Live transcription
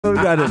we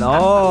got it.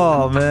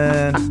 Oh,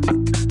 man.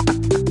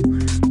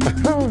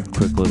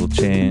 Quick little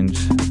change.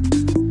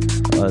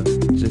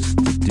 Just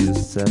to do the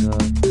setup.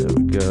 There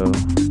we go.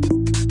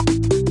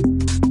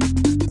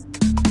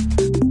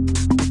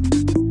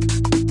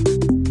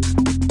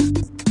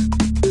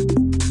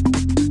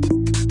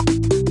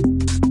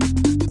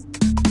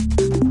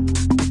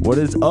 What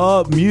is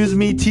up, Muse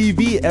Me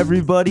TV,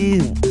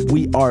 everybody?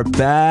 We are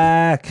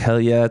back. Hell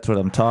yeah, that's what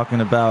I'm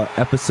talking about.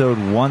 Episode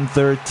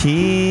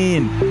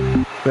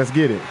 113. Let's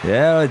get it.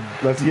 Yeah.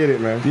 Let's get it,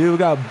 man. Dude, we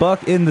got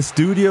Buck in the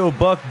studio.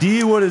 Buck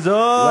D, what is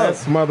up?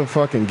 Let's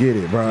motherfucking get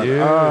it, bro.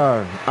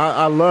 Yeah.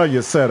 I love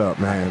your setup,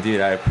 man. Dude,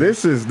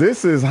 this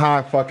is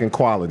high fucking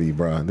quality,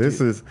 bro.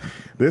 This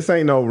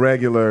ain't no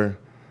regular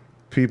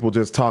people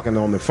just talking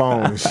on the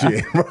phone and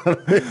shit, bro.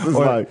 This is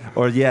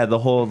the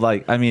whole,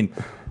 like, I mean,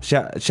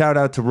 shout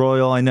out to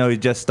Royal. I know he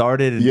just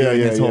started and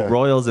doing this whole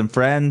Royals and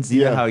Friends.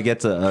 You know how he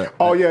gets an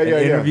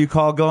interview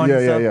call going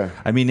and stuff? Yeah.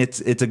 I mean,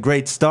 it's a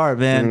great start,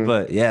 man.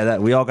 But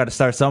we all got to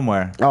start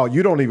somewhere. Oh,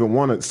 you don't even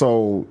want it.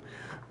 So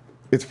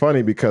it's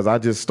funny because I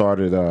just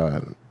started.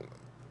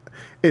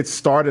 It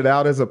started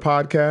out as a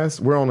podcast.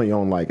 We're only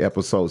on like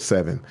episode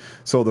 7,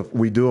 so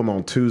we do them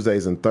on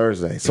Tuesdays and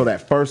Thursdays. So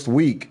that first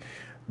week,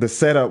 the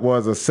setup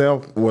was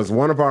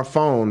one of our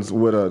phones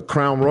with a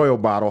Crown Royal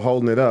bottle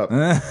holding it up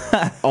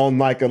on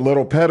like a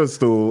little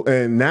pedestal,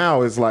 and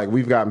now it's like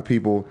we've gotten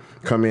people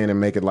come in and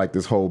make it like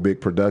this whole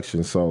big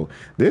production. So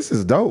this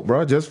is dope,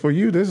 bro. Just for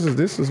you, this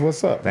is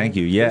what's up. Thank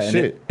you. Yeah,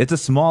 and it's a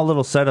small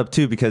little setup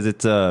too because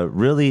it's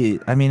really,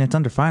 I mean, it's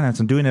under finance.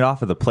 I'm doing it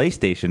off of the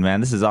PlayStation,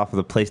 man. This is off of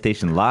the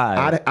PlayStation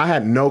Live. I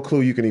had no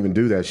clue you can even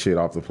do that shit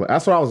off the play.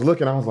 That's what I was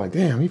looking. I was like,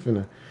 damn,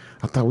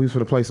 I thought we was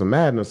going to play some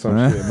Madden or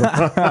some shit.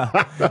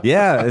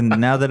 Yeah, and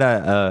now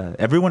that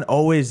everyone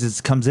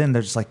always comes in,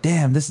 they're just like,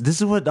 damn, this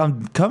is what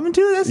I'm coming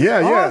to? This is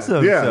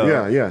awesome.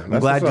 Yeah. I'm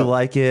glad you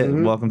like it.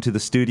 Mm-hmm. Welcome to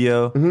the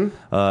studio.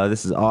 Mm-hmm.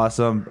 This is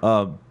awesome.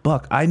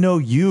 Buck, I know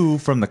you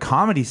from the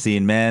comedy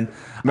scene, man.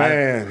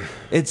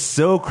 It's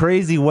so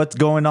crazy what's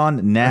going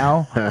on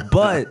now.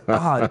 But,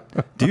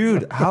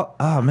 dude,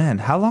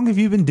 how long have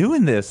you been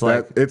doing this?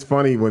 Like, it's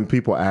funny when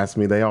people ask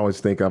me, they always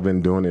think I've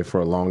been doing it for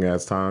a long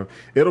ass time.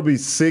 It'll be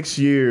 6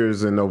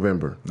 years in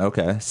November.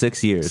 Okay,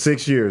 6 years.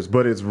 6 years,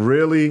 but it's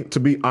really, to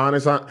be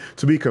honest,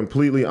 to be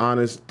completely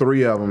honest,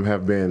 3 of them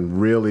have been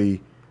really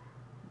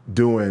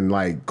doing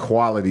like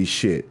quality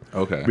shit.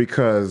 Okay.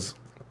 Because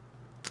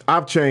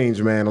I've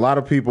changed, man. A lot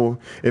of people,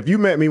 if you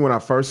met me when I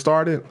first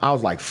started, I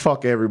was like,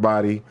 fuck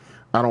everybody.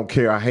 I don't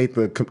care. I hate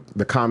the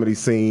comedy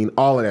scene,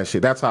 all of that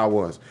shit. That's how I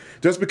was.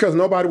 Just because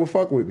nobody would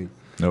fuck with me.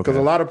 Because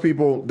a lot of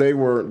people, they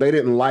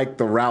didn't like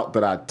the route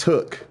that I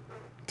took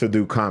to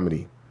do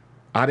comedy.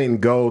 I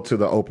didn't go to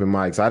the open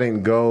mics. I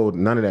didn't go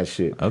none of that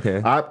shit. Okay.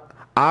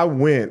 I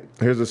went,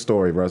 here's a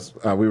story, bro.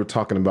 We were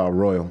talking about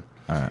Royal.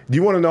 All right. Do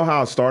you want to know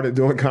how I started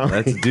doing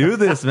comedy? Let's do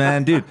this,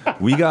 man. Dude,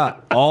 we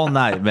got all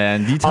night,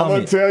 man. I'm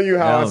going to tell you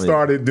how I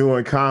started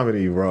doing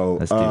comedy, bro.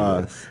 Let's do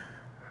this.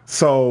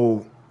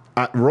 So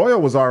Royal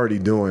was already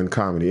doing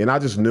comedy, and I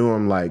just knew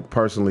him like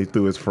personally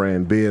through his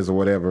friend Biz or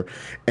whatever.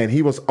 And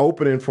he was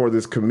opening for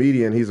this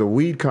comedian. He's a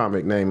weed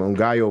comic named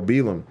Ngayo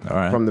Belam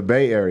from the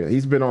Bay Area.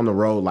 He's been on the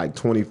road like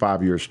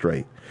 25 years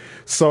straight.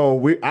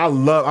 So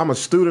I'm a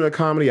student of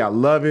comedy. I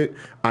love it.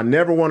 I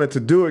never wanted to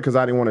do it because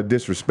I didn't want to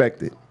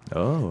disrespect it.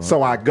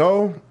 So I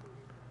go,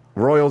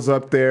 Royal's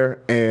up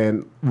there,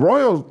 and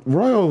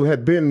Royal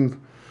had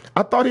been,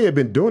 I thought he had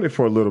been doing it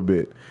for a little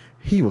bit.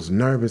 He was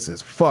nervous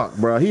as fuck,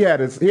 bro. He had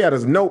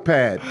his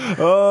notepad,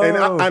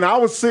 and I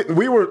was sitting.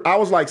 I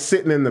was like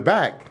sitting in the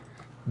back.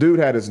 Dude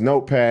had his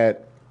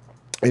notepad,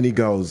 and he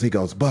goes,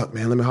 Buck,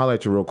 man, let me holler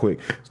at you real quick.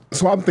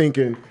 So I'm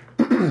thinking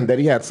that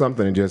he had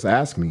something and just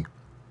asked me.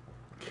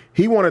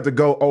 He wanted to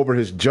go over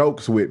his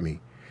jokes with me,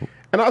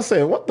 and I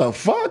said, "What the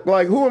fuck?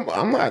 Like, who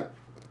am I?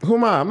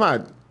 I'm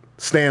not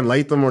Stan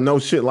Latham or no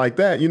shit like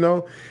that, you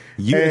know."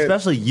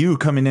 Especially you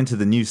coming into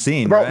the new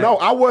scene, bro. Right? No,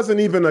 I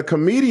wasn't even a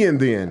comedian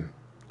then.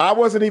 I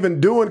wasn't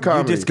even doing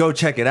comedy. You just go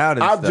check it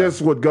out.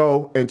 Just would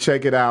go and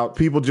check it out.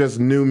 People just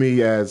knew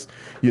me as,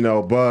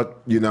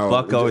 Buck.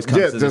 Buck always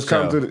comes to the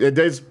show.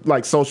 There's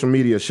like social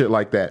media shit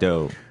like that.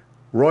 Dope.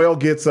 Royal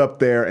gets up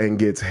there and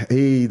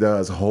he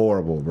does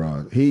horrible,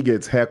 bro. He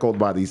gets heckled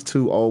by these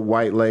 2 old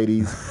white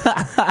ladies.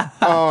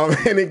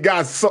 And it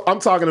got I'm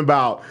talking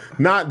about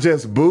not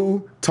just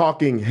boo,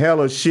 talking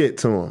hella shit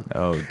to him.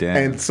 Oh, damn.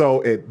 And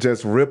so it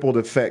just rippled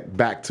effect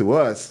back to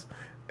us.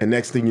 And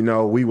next thing you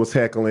know, we was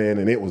heckling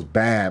and it was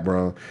bad,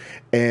 bro.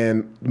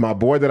 And my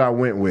boy that I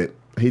went with,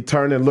 he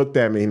turned and looked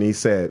at me and he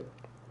said,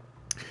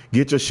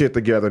 "Get your shit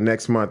together.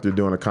 Next month you're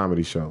doing a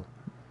comedy show."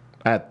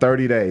 I had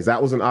 30 days.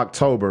 That was in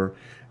October.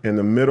 In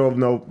the middle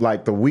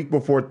of the week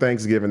before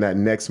Thanksgiving, that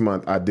next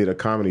month, I did a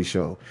comedy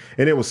show.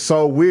 And it was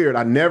so weird.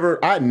 I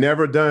had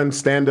never done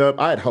stand-up.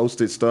 I had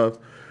hosted stuff.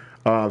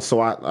 So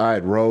I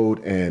had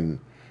rode, and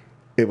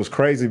it was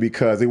crazy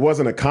because it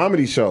wasn't a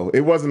comedy show.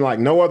 It wasn't like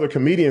no other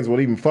comedians would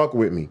even fuck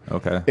with me.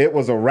 Okay. It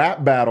was a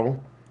rap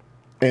battle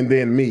and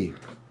then me.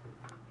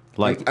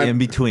 Like in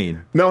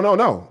between.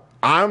 No.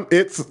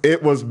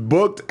 It was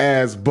booked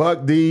as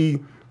Buck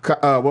D.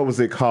 What was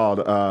it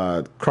called?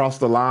 Cross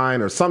the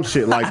Line or some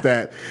shit like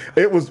that.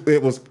 It was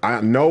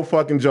no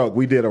fucking joke.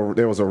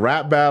 There was a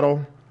rap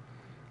battle,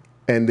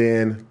 and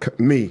then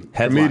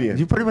comedian.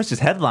 You pretty much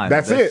just headlined.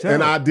 That's it. Show.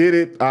 And I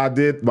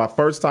did my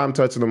first time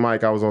touching the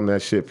mic. I was on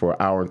that shit for an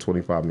hour and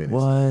 25 minutes.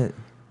 What?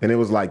 And it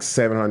was like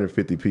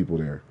 750 people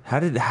there. How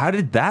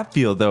did that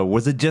feel though?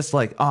 Was it just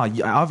like,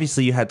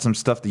 obviously you had some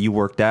stuff that you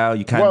worked out.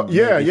 You kind of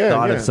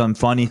thought of some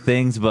funny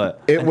things,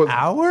 but it was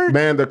hour?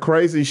 Man, the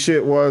crazy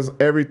shit was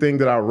everything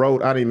that I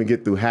wrote, I didn't even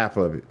get through half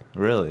of it.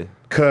 Really?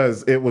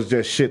 Because it was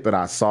just shit that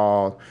I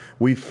saw.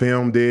 We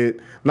filmed it.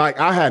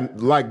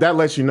 That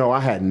lets you know I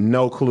had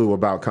no clue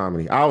about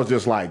comedy. I was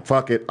just like,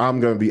 fuck it, I'm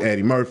going to be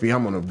Eddie Murphy.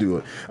 I'm going to do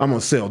it. I'm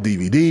going to sell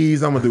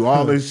DVDs. I'm going to do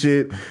all this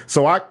shit.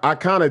 So I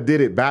kind of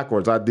did it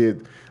backwards. I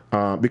did,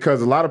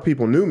 because a lot of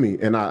people knew me,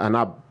 and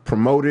I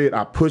promoted,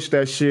 I pushed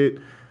that shit.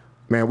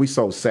 Man, we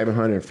sold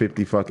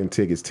 750 fucking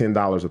tickets,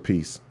 $10 a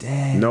piece.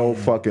 Damn. No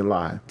fucking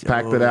lie.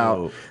 Packed it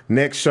out.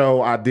 Next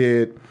show I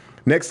did...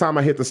 Next time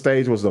I hit the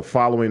stage was the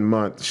following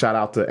month. Shout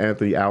out to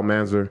Anthony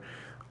Almanzar.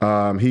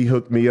 He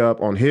hooked me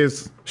up on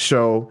his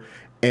show,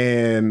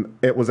 and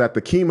it was at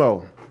the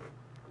Chemo.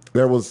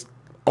 There was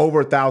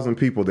over 1,000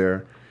 people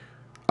there.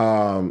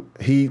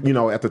 He,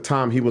 at the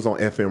time he was on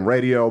FM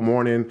radio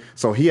morning,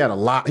 so he had a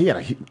lot. He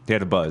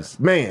had a buzz.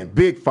 Man,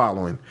 big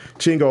following.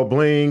 Chingo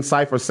Bling,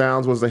 Cypher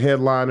Sounds was the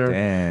headliner.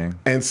 Dang.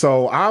 And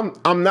so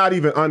I'm not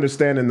even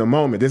understanding the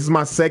moment. This is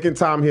my second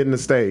time hitting the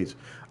stage.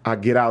 I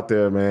get out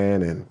there,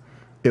 man, and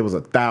it was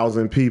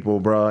 1,000 people,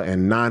 bro,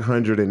 and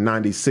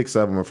 996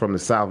 of them are from the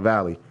South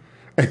Valley.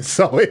 And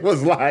so it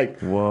was like,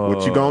 whoa,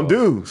 what you gonna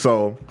do?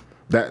 So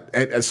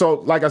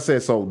like I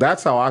said, so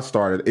that's how I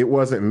started. It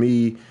wasn't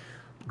me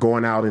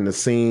going out in the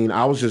scene.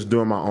 I was just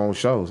doing my own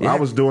shows. Yeah. I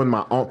was doing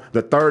my own.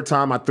 The third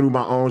time I threw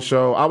my own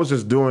show, I was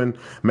just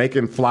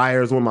making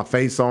flyers with my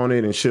face on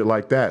it and shit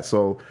like that.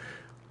 So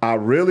I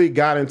really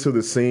got into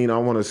the scene. I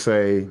want to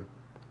say,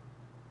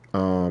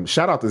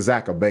 shout out to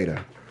Zach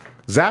Abeda.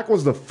 Zach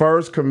was the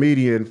first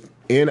comedian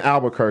in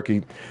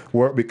Albuquerque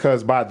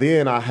because by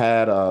then I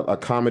had a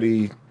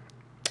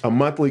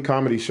monthly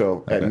comedy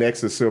show at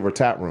Nexus Silver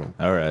Tap Room.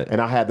 All right.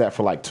 And I had that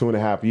for like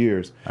 2.5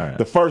 years. All right.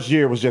 The first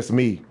year was just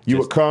me. You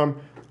would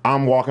come,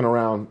 I'm walking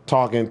around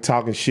talking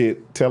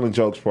shit, telling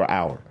jokes for an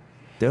hour.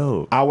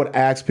 Dope. I would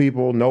ask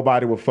people,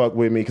 nobody would fuck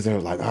with me because they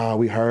was like, oh,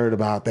 we heard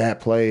about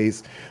that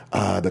place.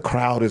 The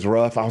crowd is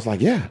rough. I was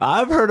like, yeah.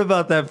 I've heard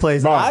about that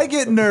place. Bro, I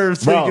get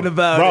nerves thinking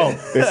about it.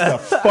 It's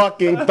the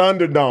fucking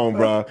Thunderdome,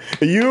 bro.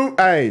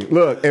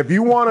 Look, if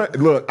you want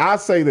to, I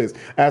say this.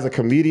 As a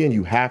comedian,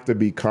 you have to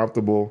be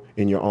comfortable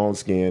in your own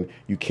skin.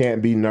 You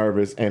can't be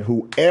nervous. And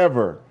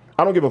whoever,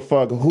 I don't give a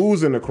fuck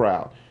who's in the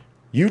crowd,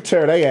 you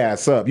tear their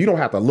ass up. You don't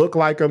have to look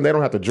like them. They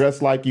don't have to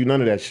dress like you. None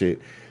of that shit.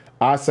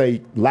 I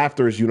say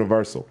laughter is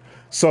universal.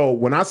 So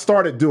when I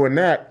started doing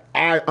that,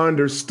 I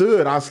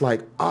understood. I was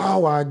like,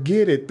 oh, I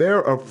get it.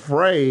 They're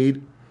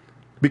afraid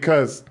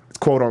because,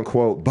 quote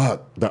unquote,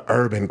 Buck, the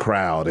urban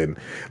crowd. And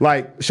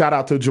like, shout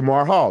out to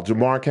Jamar Hall.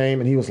 Jamar came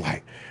and he was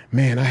like,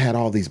 man, I had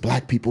all these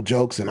black people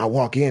jokes and I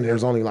walk in,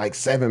 there's only like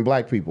 7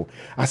 black people.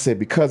 I said,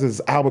 because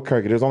it's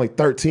Albuquerque, there's only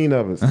 13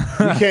 of us.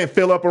 We can't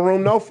fill up a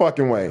room no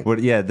fucking way.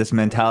 This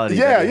mentality.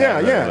 Yeah.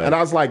 And I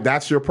was like,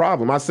 that's your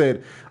problem.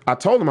 I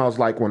told him, I was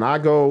like, when I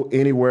go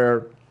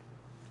anywhere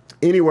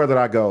that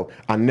I go,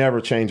 I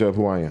never change up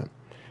who I am.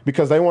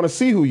 Because they want to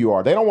see who you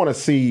are. They don't want to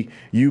see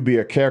you be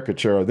a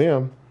caricature of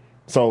them.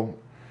 So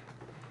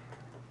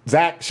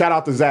Zach, shout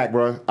out to Zach,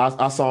 bro.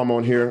 I saw him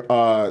on here.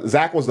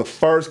 Zach was the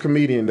first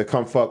comedian to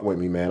come fuck with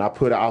me, man. I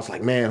was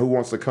like, man, who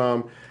wants to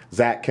come?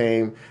 Zach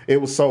came.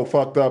 It was so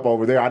fucked up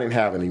over there. I didn't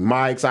have any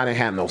mics. I didn't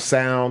have no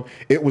sound.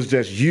 It was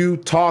just you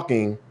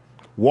talking,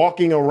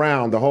 walking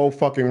around the whole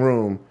fucking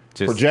room,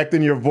 just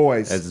projecting your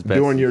voice,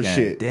 doing your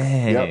shit.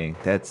 Dang,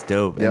 that's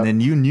dope. And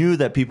then you knew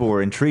that people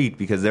were intrigued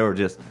because they were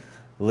just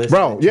listening,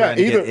 bro. Yeah,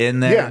 to get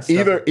in there.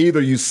 Yeah,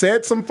 either you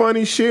said some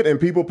funny shit and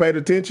people paid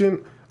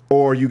attention,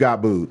 or you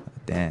got booed.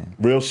 Dang.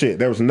 Real shit.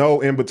 There was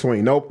no in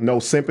between. No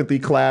sympathy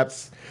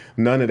claps.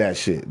 None of that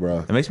shit, bro.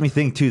 It makes me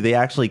think too. They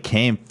actually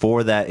came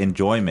for that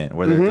enjoyment,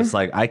 where they're just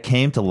like, I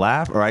came to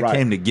laugh, or I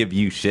came to give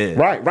you shit.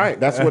 Right.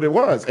 That's what it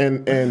was.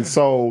 And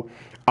so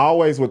I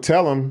always would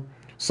tell them.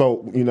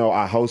 So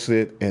I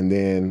hosted, and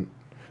then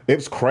it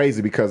was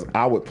crazy because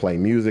I would play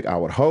music, I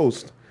would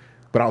host,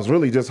 but I was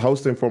really just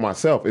hosting for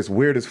myself. It's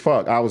weird as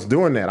fuck. I was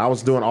doing that. I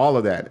was doing all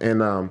of that,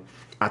 and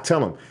I tell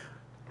them,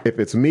 if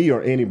it's me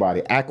or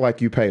anybody, act like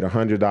you paid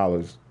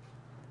 $100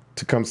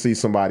 to come see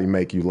somebody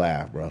make you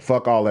laugh, bro.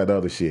 Fuck all that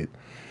other shit.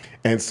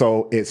 And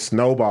so it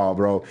snowballed,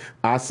 bro.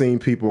 I seen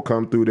people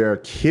come through there,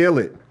 kill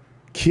it,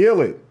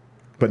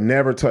 but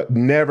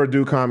never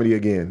do comedy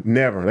again.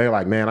 Never. They're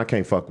like, man, I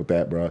can't fuck with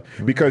that, bro.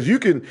 Because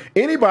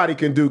anybody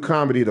can do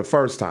comedy the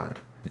first time.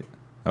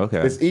 Okay.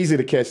 It's easy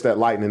to catch that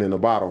lightning in the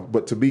bottle,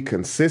 but to be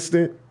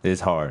consistent,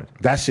 it's hard.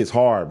 That shit's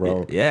hard,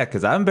 bro. Yeah,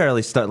 because I'm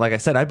barely like I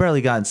said, I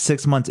barely got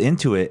 6 months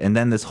into it, and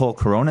then this whole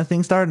Corona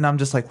thing started, and I'm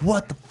just like,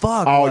 what the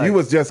fuck? Oh, like, you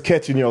was just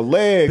catching your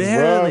legs,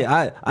 barely.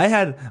 bro. I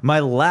had my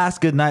last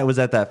good night was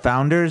at that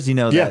Founders,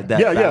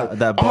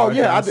 that bar. Oh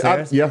yeah, I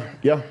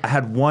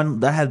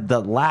had the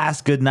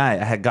last good night.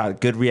 I had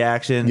got good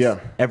reactions. Yeah,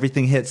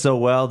 everything hit so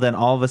well. Then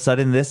all of a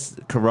sudden, this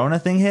Corona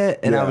thing hit,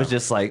 and I was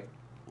just like,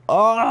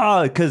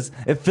 oh, because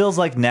it feels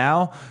like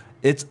now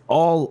it's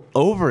all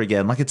over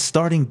again. Like it's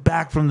starting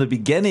back from the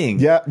beginning.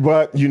 Yeah,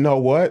 but you know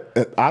what?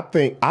 I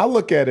think I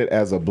look at it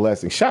as a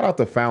blessing. Shout out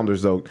to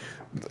Founders, though.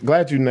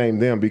 Glad you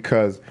named them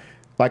because,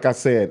 like I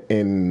said,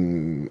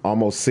 in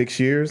almost 6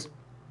 years,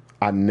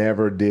 I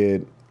never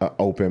did an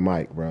open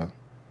mic, bro.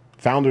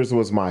 Founders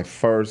was my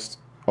first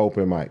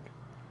open mic.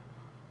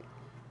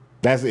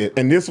 That's it.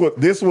 And this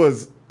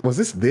was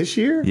this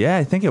year? Yeah,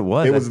 I think it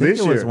was. It was this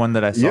year. It was one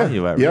that I saw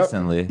you at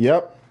recently.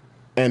 Yep.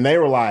 And they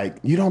were like,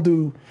 "You don't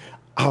do."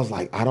 I was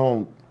like, I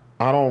don't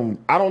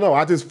know.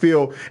 I just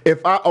feel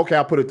I'll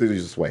put it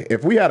this way.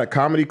 If we had a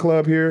comedy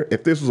club here,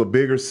 if this was a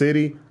bigger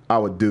city, I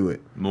would do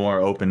it. More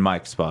open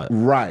mic spot.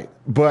 Right.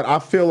 But I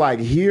feel like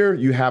here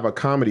you have a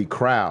comedy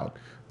crowd.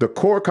 The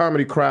core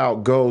comedy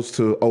crowd goes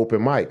to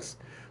open mics.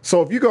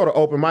 So if you go to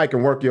open mic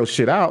and work your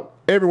shit out,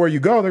 everywhere you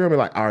go, they're going to be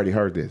like, I already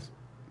heard this.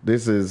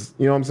 This is,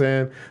 you know what I'm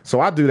saying? So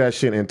I do that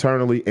shit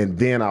internally, and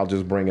then I'll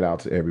just bring it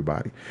out to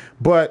everybody.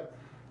 But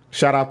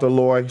shout out to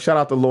Lloyd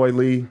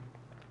Lee.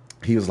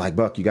 He was like,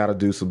 Buck, you got to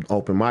do some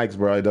open mics,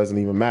 bro. It doesn't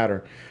even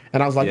matter.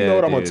 And I was like, you know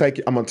what?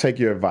 Dude. I'm gonna take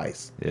your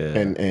advice. Yeah.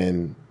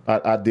 And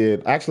I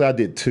did. Actually, I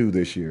did 2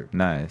 this year.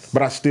 Nice.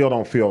 But I still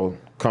don't feel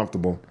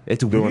comfortable.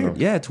 It's doing weird.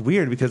 them. Yeah, it's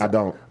weird because I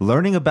don't.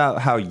 Learning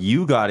about how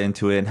you got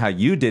into it and how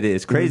you did it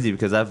is crazy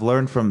because I've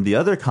learned from the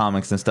other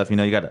comics and stuff. You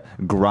know, you got to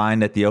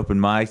grind at the open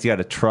mics. You got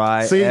to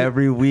try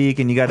every week,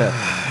 and you got to.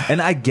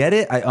 And I get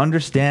it. I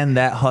understand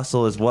that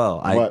hustle as well.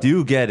 I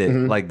do get it.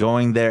 Like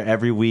going there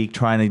every week,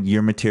 trying to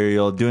your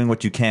material, doing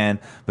what you can,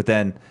 but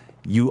then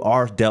you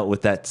are dealt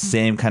with that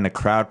same kind of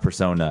crowd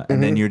persona,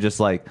 and then you're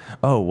just like,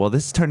 oh, well,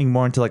 this is turning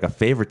more into like a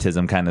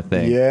favoritism kind of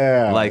thing.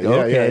 Yeah, like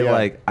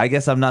like I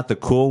guess I'm not the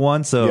cool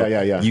one, so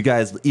you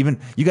guys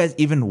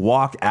even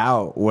walk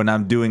out when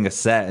I'm doing a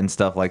set and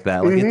stuff like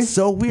that. Like it's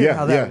so weird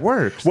how that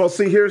works. Well,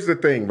 see, here's the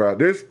thing, bro.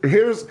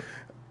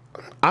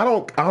 I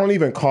don't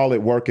even call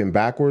it working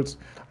backwards.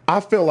 I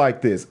feel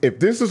like this. If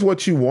this is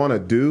what you want to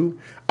do,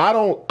 I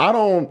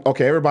don't,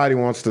 okay, everybody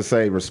wants to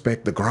say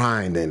respect the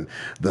grind and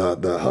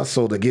the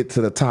hustle to get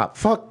to the top.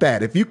 Fuck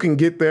that. If you can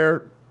get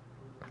there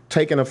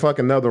taking a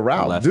fucking another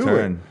route,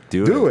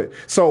 do it.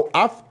 So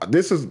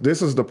this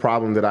is the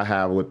problem that I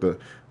have with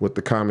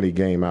the comedy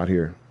game out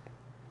here.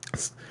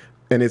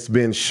 And it's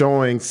been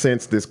showing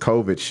since this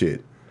COVID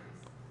shit.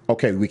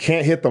 Okay, we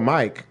can't hit the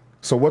mic,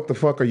 so what the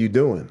fuck are you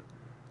doing?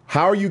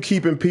 How are you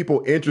keeping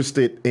people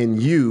interested in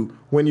you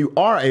when you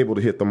are able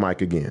to hit the mic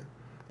again?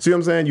 See what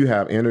I'm saying? You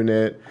have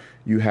internet,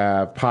 you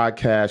have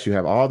podcasts, you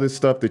have all this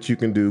stuff that you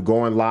can do,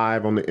 going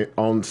live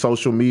on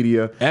social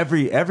media.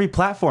 Every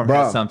platform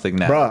has something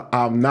now. Bruh,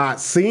 I'm not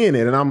seeing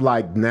it, and I'm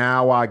like,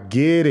 now I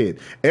get it.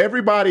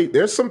 Everybody,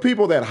 there's some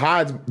people that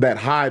hide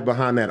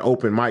behind that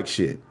open mic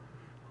shit.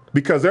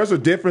 Because there's a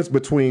difference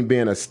between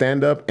being a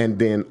stand-up and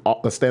then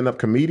a stand-up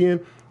comedian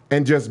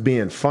and just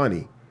being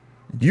funny.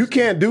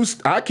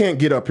 I can't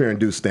get up here and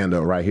do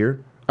stand-up right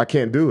here. I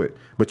can't do it.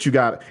 But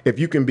if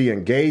you can be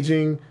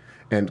engaging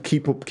and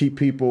keep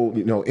people,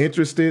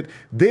 interested,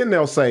 then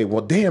they'll say,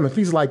 well, damn, if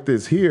he's like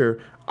this here,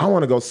 I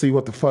want to go see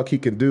what the fuck he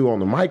can do on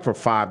the mic for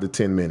 5 to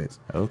 10 minutes.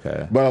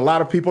 Okay. But a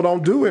lot of people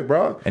don't do it,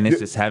 bro. And it's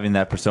just having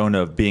that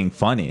persona of being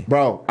funny.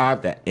 Bro,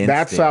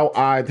 that's how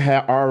I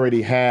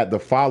already had the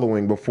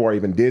following before I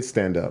even did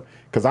stand-up.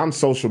 Because I'm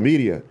social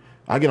media.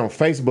 I get on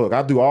Facebook.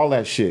 I do all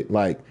that shit.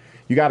 Like,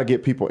 you got to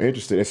get people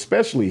interested,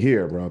 especially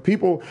here, bro.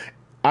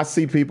 I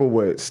see people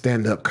with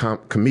stand-up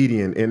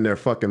comedian in their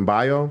fucking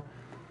bio,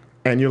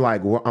 and you're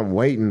like, well, I'm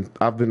waiting.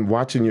 I've been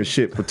watching your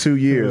shit for 2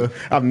 years.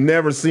 I've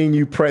never seen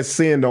you press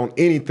send on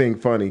anything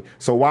funny,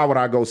 so why would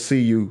I go see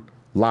you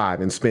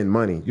live and spend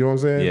money? You know what I'm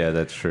saying? Yeah,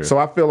 that's true. So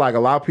I feel like a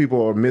lot of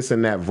people are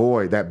missing that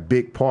void, that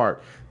big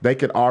part. They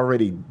could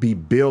already be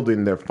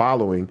building their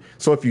following.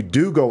 So if you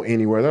do go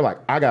anywhere, they're like,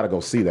 I got to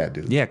go see that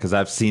dude. Yeah, because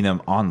I've seen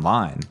him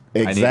online.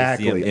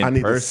 Exactly. I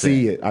need to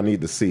see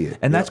it.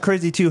 And that's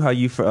crazy, too, how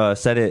you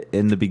said it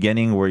in the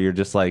beginning where you're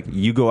just like,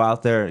 you go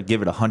out there,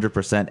 give it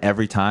 100%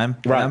 every time.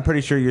 Right. And I'm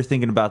pretty sure you're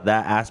thinking about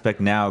that aspect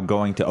now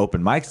going to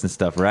open mics and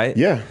stuff, right?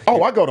 Yeah.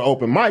 Oh, I go to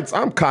open mics.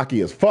 I'm cocky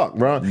as fuck,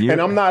 bro.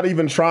 And I'm not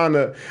even trying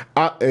to,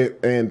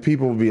 and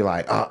people will be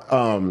like,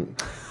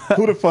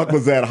 who the fuck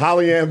was that?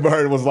 Holly Ann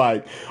Bird was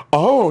like,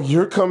 oh,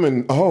 you're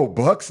coming. Oh,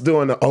 Buck's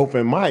doing the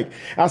open mic.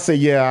 I say,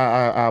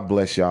 yeah, I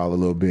bless y'all a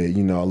little bit,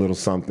 a little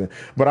something.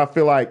 But I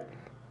feel like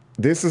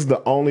this is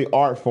the only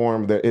art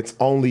form that it's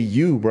only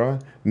you, bro.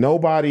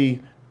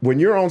 Nobody, when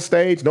you're on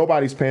stage,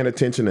 nobody's paying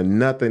attention to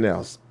nothing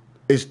else.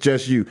 It's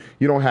just you.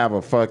 You don't have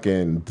a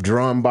fucking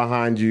drum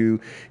behind you.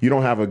 You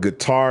don't have a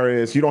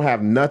guitarist. You don't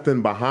have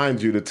nothing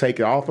behind you to take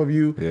it off of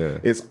you. Yeah.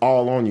 It's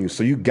all on you.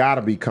 So you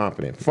gotta be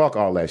confident. Fuck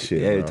all that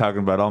shit. Yeah, you're talking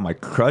about all my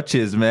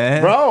crutches,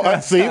 man. Bro,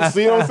 see what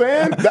I'm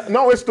saying?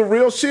 No, it's the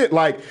real shit.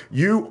 Like,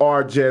 you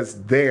are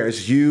just there.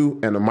 It's you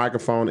and the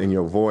microphone and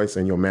your voice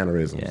and your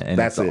mannerisms. Yeah, and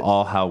that's it's it.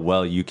 all how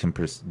well you can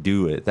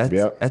do it.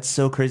 That's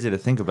so crazy to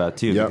think about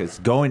too. Yep. Because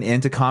going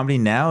into comedy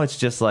now, it's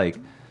just like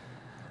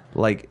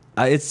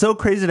it's so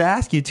crazy to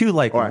ask you too.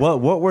 Like, Right.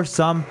 what were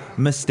some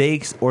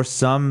mistakes or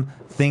some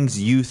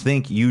things you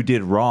think you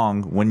did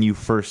wrong when you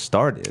first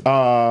started?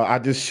 I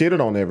just shitted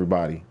on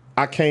everybody.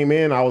 I came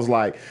in, I was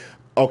like,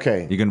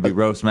 okay. You're gonna be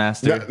roast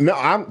master. No,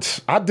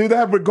 I do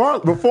that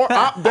regardless.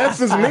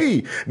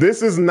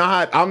 This is me.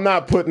 I'm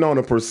not putting on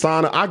a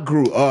persona. I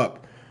grew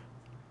up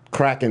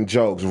cracking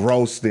jokes,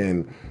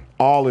 roasting,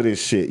 all of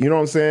this shit. You know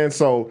what I'm saying?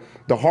 So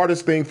the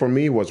hardest thing for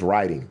me was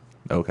writing.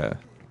 Okay.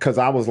 Because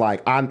I was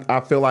like, I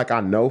feel like I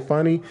know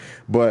funny,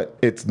 but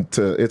it's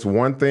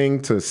one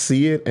thing to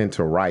see it and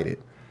to write it.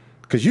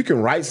 Because you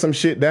can write some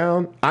shit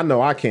down. I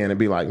know I can and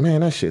be like, man,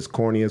 that shit's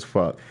corny as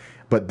fuck.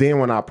 But then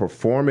when I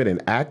perform it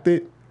and act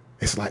it,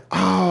 it's like,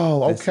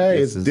 oh, okay,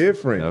 it's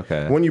different.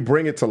 Okay. When you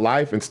bring it to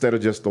life instead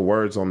of just the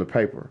words on the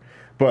paper.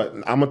 But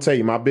I'm going to tell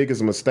you, my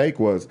biggest mistake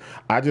was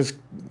I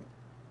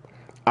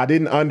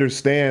didn't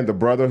understand the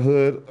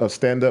brotherhood of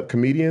stand-up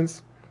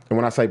comedians. And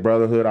when I say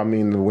brotherhood, I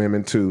mean the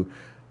women too.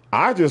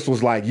 I just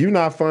was like, you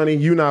not funny,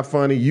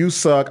 you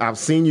suck. I've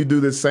seen you do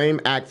the same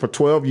act for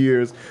 12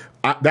 years.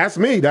 That's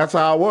me. That's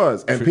how I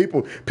was. And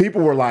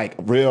people were like,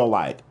 real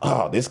like,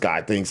 oh, this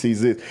guy thinks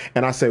he's this.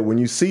 And I said, when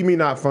you see me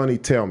not funny,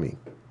 tell me.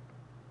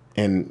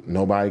 And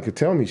nobody could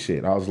tell me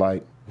shit. I was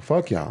like,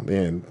 fuck y'all,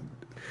 man.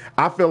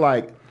 I feel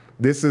like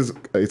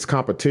it's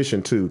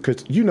competition too.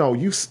 Because,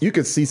 you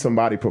could see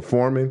somebody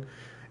performing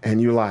and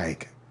you're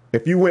like,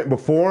 if you went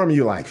before him,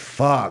 you're like,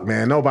 fuck,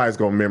 man, nobody's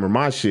going to remember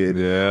my shit.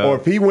 Yeah. Or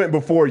if he went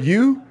before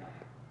you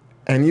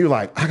and you're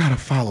like, I got to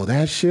follow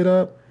that shit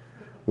up.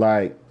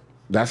 Like,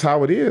 that's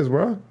how it is,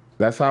 bro.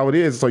 That's how it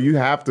is. So you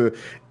have to,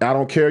 I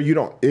don't care. You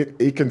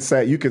could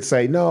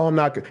say, no, I'm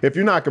not. If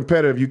you're not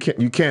competitive, you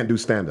can't do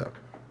stand up.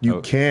 You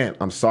can't.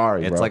 I'm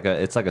sorry, it's bro.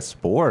 It's like a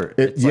sport.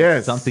 It's yes.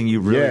 like something you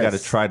really got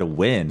to try to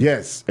win.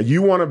 Yes.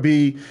 You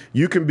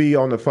can be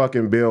on the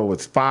fucking bill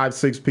with 5,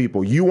 6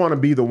 people. You want to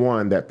be the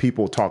one that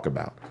people talk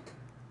about.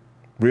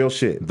 Real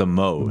shit. The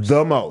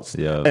most.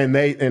 Yeah. And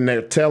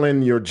they're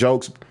telling your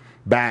jokes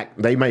back.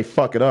 They may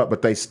fuck it up,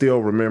 but they still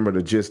remember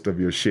the gist of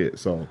your shit.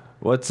 So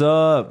what's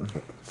up?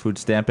 Food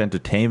Stamp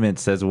Entertainment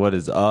says, what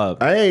is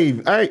up? Hey,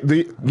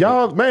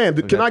 y'all, man,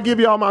 can I give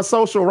y'all my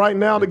social right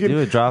now to get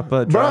drop these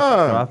it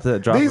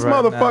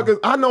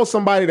motherfuckers? Now. I know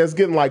somebody that's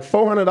getting like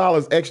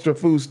 $400 extra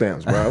food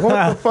stamps, bro.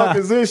 What the fuck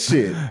is this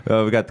shit?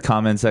 We got the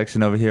comment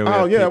section over here.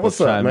 What's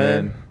up,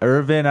 man?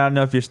 Irvin, I don't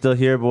know if you're still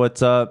here, but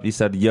what's up? You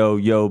said,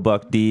 yo,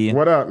 Buck D.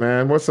 What up,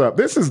 man? What's up?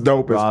 This is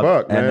dope Rob, as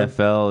fuck, man.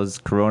 NFL is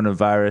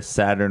coronavirus,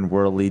 Saturn,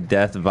 worldly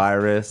death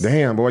virus.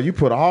 Damn, boy, you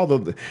put all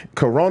the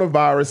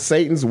coronavirus,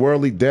 Satan's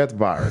worldly death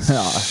virus.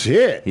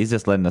 Shit. He's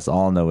just letting us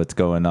all know what's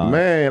going on.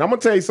 Man, I'm going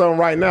to tell you something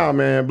right now,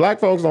 man. Black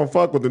folks don't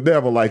fuck with the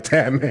devil like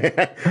that, man.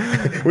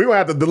 We're going to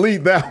have to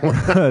delete that one.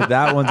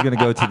 That one's going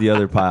to go to the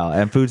other pile.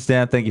 And Food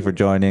Stamp, thank you for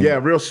joining.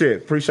 Yeah, real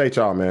shit. Appreciate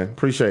y'all, man.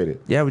 Appreciate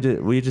it. Yeah,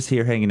 we just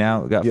here hanging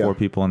out. We got 4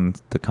 people in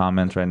the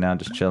comments right now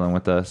just chilling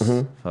with us.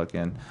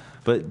 Fucking...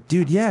 But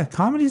dude, yeah,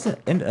 comedy's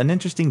an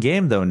interesting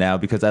game though now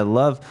because I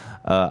love.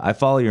 I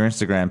follow your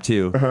Instagram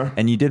too,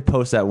 and you did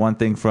post that one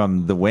thing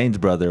from the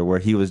Wayans brother where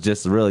he was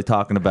just really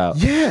talking about.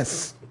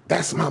 Yes,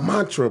 that's my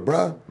mantra,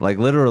 bro. Like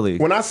literally,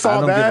 when I saw I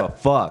don't that, give a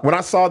fuck. When I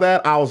saw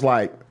that, I was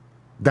like,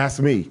 "That's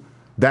me,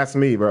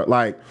 bro."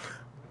 Like,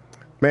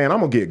 man,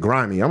 I'm gonna get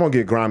grimy. I'm gonna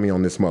get grimy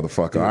on this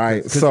motherfucker. All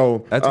right,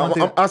 so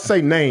I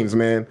say names,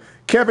 man.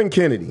 Kevin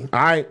Kennedy.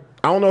 All right.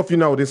 I don't know if you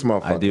know this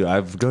motherfucker. I do.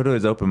 I go to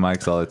his open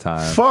mics all the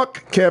time.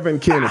 Fuck Kevin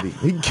Kennedy.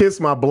 He kissed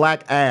my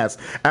black ass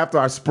after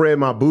I spread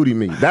my booty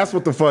meat. That's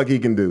what the fuck he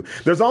can do.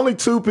 There's only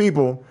 2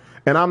 people,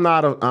 and I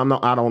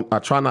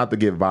try not to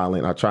get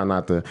violent. I try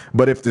not to.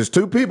 But if there's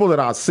 2 people that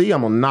I see,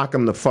 I'm gonna knock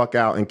them the fuck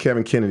out, and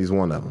Kevin Kennedy's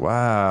one of them.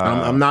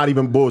 Wow. I'm not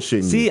even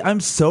bullshitting. See, you. I'm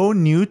so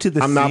new to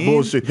the I'm scene. not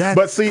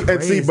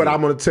bullshitting. But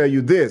I'm gonna tell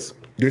you this.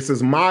 This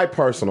is my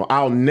personal.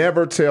 I'll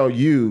never tell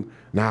you,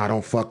 nah, I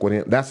don't fuck with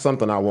him. That's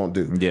something I won't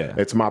do. Yeah.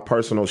 It's my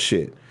personal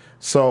shit.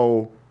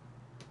 So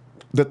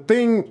the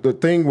thing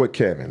with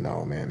Kevin,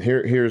 though, man,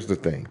 here's the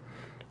thing.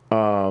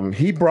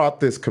 He brought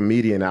this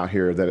comedian out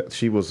here that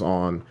she was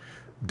on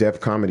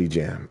Def Comedy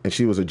Jam, and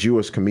she was a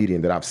Jewish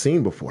comedian that I've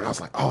seen before. And I was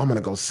like, oh, I'm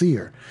gonna go see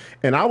her.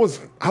 And I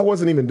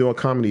wasn't even doing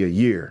comedy a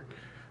year,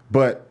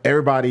 but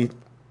everybody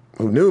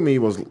who knew me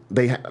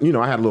I had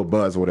a little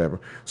buzz or whatever.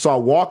 So I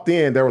walked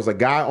in, there was a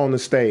guy on the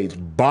stage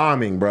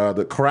bombing, bro.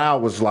 The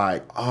crowd was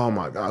like, oh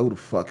my God, who the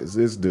fuck is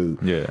this dude?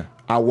 Yeah.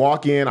 I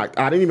walk in, I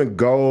didn't even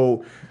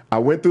go. I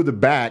went through the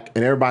back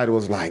and everybody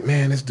was like,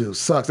 man, this dude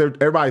sucks.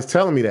 Everybody's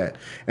telling me that.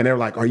 And they were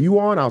like, are you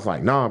on? I was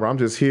like, nah, bro, I'm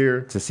just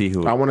here to see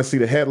who. I want to see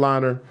the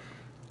headliner.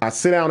 I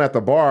sit down at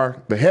the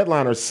bar. The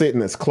headliner's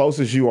sitting as close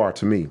as you are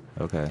to me.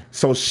 Okay.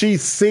 So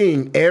she's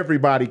seeing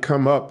everybody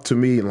come up to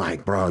me and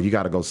like, bro, you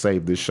got to go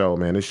save this show,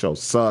 man. This show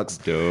sucks.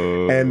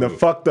 Dude. And the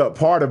fucked up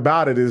part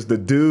about it is the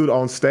dude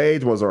on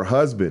stage was her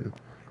husband.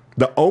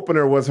 The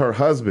opener was her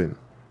husband.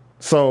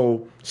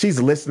 So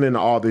she's listening to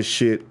all this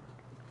shit.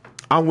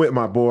 I'm with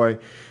my boy.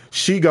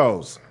 She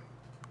goes,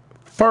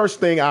 first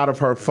thing out of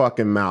her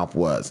fucking mouth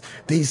was,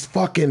 these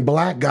fucking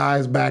black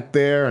guys back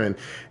there. And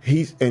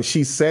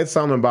she said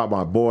something about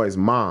my boy's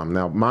mom.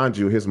 Now, mind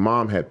you, his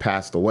mom had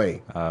passed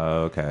away.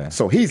 Okay.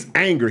 So he's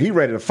angry. He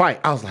ready to fight.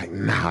 I was like,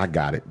 nah, I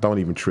got it. Don't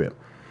even trip.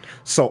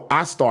 So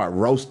I start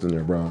roasting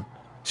her, bro.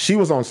 She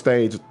was on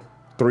stage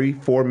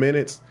 3-4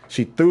 minutes.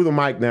 She threw the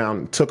mic down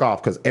and took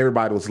off because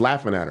everybody was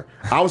laughing at her.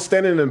 I was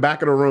standing in the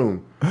back of the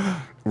room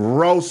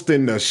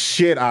roasting the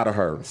shit out of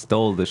her.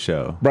 Stole the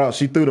show. Bro,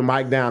 she threw the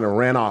mic down and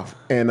ran off.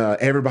 And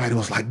everybody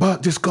was like,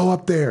 Buck, just go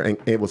up there. And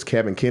it was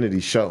Kevin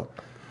Kennedy's show.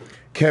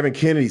 Kevin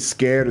Kennedy's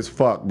scared as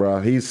fuck,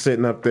 bro. He's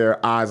sitting up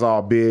there, eyes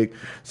all big.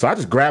 So I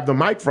just grabbed the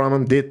mic from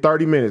him, did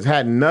 30 minutes,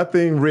 had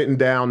nothing written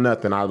down,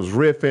 nothing. I was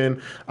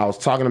riffing. I was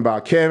talking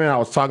about Kevin. I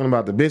was talking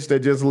about the bitch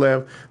that just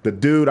left. The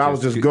dude, I was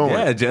just going.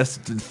 Yeah,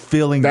 just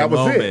feeling that the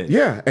moment. That was it,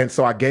 yeah. And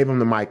so I gave him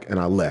the mic and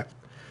I left.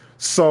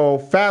 So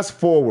fast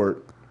forward,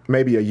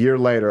 maybe a year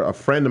later, a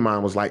friend of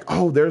mine was like,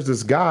 oh, there's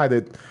this guy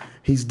that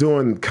he's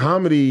doing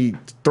comedy,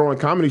 throwing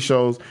comedy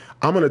shows.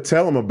 I'm going to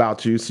tell him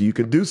about you so you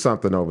can do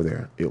something over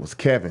there. It was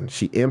Kevin.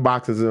 She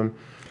inboxes him.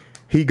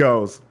 He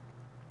goes,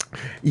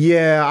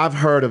 yeah, I've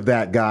heard of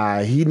that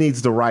guy. He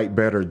needs to write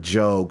better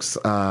jokes.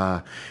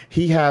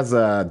 He has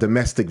a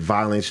domestic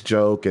violence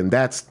joke, and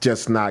that's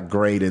just not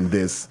great in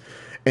this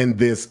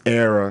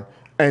era.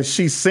 And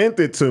she sent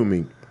it to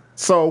me.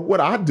 So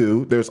what I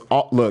do,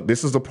 look,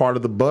 this is a part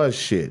of the buzz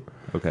shit.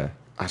 Okay.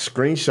 I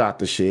screenshot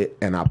the shit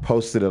and I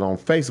posted it on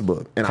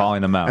Facebook. And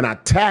calling them out. And I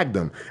tagged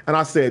them. And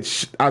I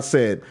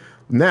said,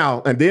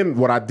 now, and then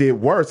what I did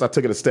worse, I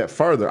took it a step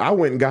further. I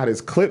went and got his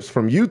clips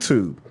from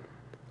YouTube.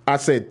 I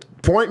said,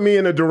 point me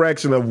in the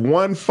direction of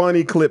one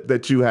funny clip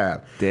that you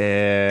have.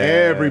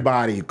 Damn.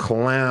 Everybody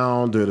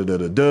clown,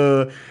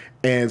 da-da-da-da-da.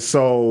 And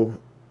so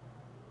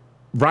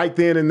right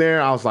then and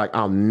there, I was like,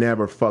 I'll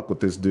never fuck with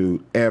this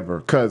dude ever.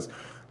 Because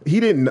he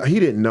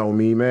didn't know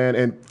me, man.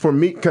 And for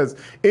me, because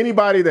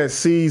anybody that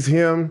sees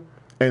him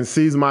and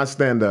sees my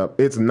stand-up,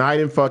 it's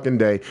night and fucking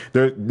day.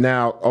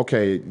 Now,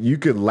 okay, you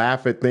could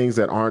laugh at things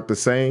that aren't the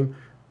same,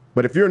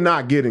 but if you're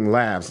not getting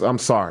laughs, I'm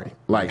sorry.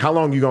 Like, how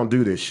long you gonna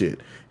do this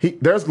shit?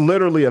 There's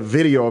literally a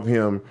video of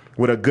him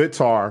with a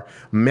guitar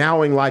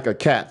meowing like a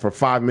cat for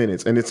 5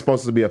 minutes, and it's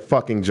supposed to be a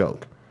fucking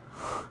joke.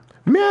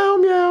 Meow,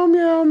 meow,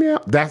 meow,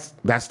 meow. That's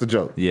the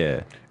joke.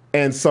 Yeah.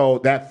 And so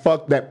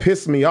that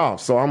pissed me off.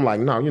 So I'm like,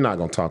 no, you're not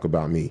gonna talk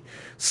about me.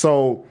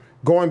 So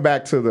going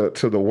back to the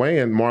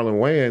Marlon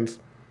Wayans,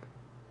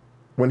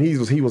 when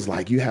he was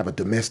like, you have a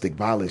domestic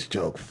violence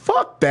joke.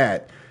 Fuck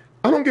that.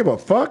 I don't give a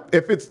fuck.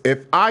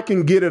 If I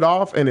can get it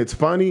off and it's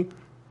funny,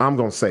 I'm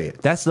gonna say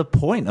it. That's the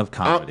point of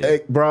comedy.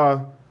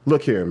 Bruh,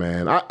 look here,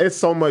 man. It's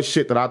so much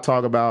shit that I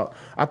talk about.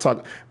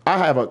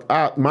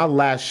 My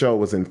last show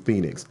was in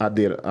Phoenix. I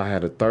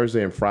had a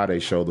Thursday and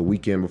Friday show the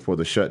weekend before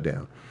the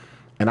shutdown.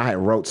 And I had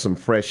wrote some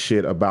fresh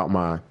shit about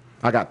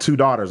I got 2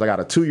 daughters. I got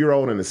a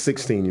 2-year-old and a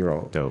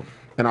 16-year-old. Dope.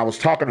 And I was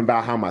talking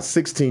about how my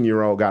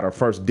 16-year-old got her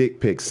first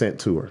dick pic sent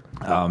to her.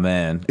 Oh,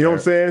 man. You know what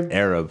I'm saying?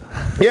 Arab.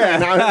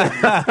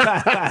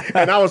 Yeah.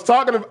 And I was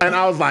talking, and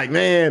I was like,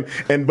 man,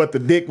 but the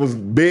dick was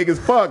big as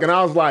fuck. And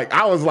I was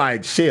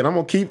like, shit, I'm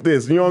going to keep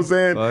this. You know what I'm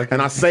saying? Okay.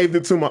 And I saved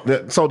it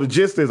so the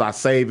gist is I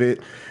save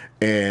it.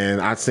 And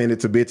I send it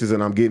to bitches,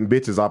 and I'm getting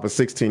bitches off a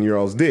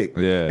 16-year-old's dick.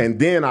 Yeah. And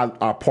then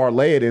I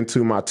parlay it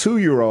into my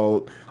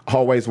 2-year-old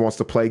always wants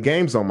to play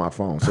games on my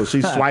phone. So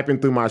she's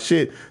swiping through my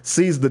shit,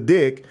 sees the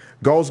dick,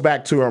 goes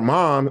back to her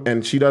mom,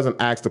 and she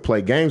doesn't ask to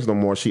play games no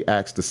more. She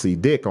asks to see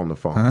dick on the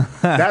phone.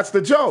 That's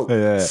the joke.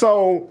 Yeah.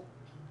 So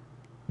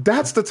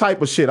that's the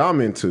type of shit I'm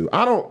into.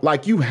 I don't,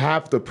 like, you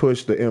have to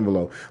push the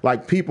envelope.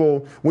 Like,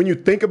 people, when you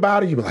think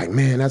about it, you be like,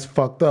 man, that's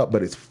fucked up,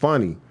 but it's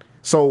funny.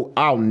 So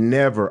I will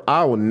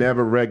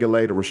never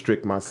regulate or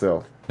restrict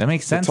myself. That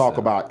makes sense. To talk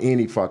about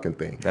any fucking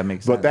thing. That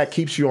makes sense. But that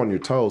keeps you on your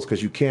toes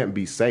because you can't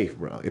be safe,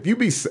 bro. If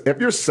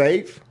you're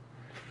safe,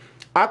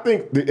 I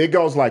think it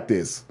goes like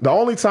this. The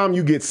only time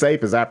you get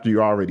safe is after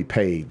you're already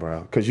paid,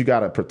 bro, because you got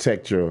to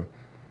protect your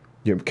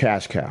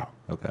cash cow.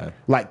 Okay.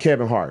 Like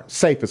Kevin Hart,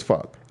 safe as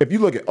fuck. If you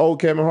look at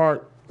old Kevin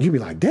Hart, you be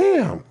like,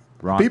 damn.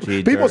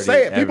 Raunchy, people dirty,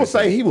 say it. People everything.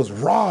 say he was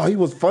raw. He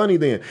was funny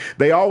then.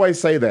 They always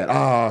say that.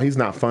 Oh, he's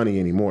not funny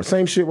anymore.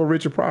 Same shit with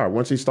Richard Pryor.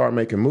 Once he started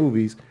making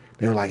movies,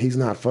 they were like, he's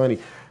not funny.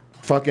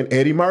 Fucking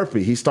Eddie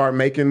Murphy. He started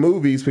making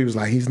movies. People's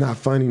like, he's not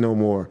funny no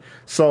more.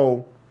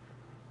 So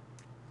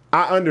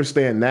I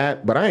understand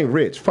that, but I ain't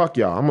rich. Fuck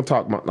y'all. I'm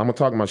gonna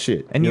talk my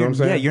shit. And you know what I'm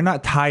saying? Yeah, you're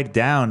not tied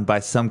down by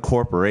some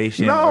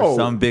corporation or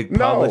some big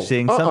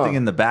publishing, something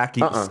in the back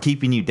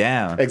keeping you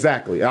down.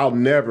 Exactly. I'll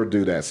never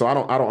do that. So I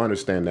don't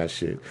understand that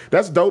shit.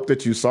 That's dope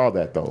that you saw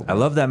that though. I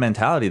love that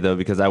mentality though,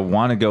 because I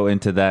want to go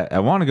into that. I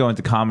want to go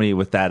into comedy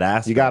with that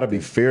aspect. You got to be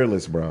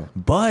fearless, bro.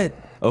 But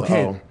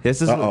okay,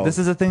 this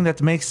is a thing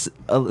that makes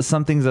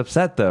some things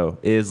upset though.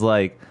 Is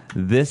like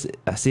this.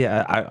 See,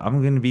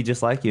 I'm going to be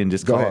just like you and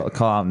just call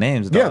out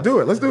names. Dog. Yeah, do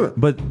it. Let's do it.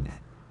 But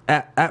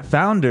at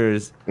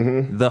Founders,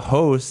 the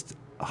host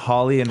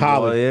Holly and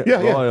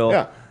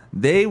Royal,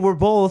 they were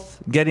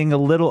both getting a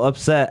little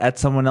upset at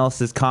someone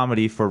else's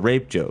comedy for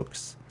rape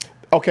jokes.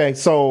 Okay,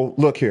 so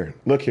look here,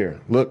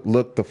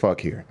 look the fuck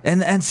here,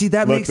 and see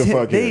that makes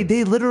him.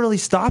 They literally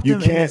stopped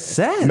him in his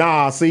set.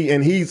 Nah, see,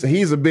 and he's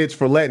a bitch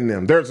for letting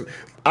them.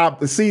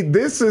 See,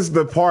 this is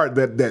the part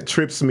that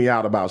trips me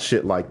out about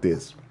shit like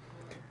this.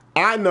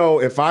 I know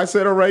if I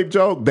said a rape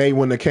joke, they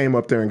wouldn't have came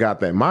up there and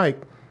got that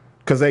mic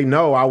because they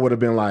know I would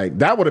have been like,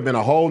 that would have been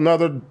a whole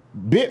nother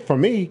bit for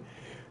me.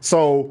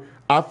 So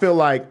I feel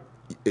like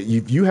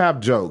if you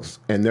have jokes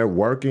and they're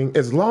working,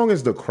 as long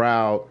as the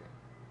crowd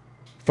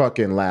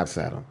fucking laughs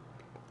at them,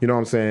 you know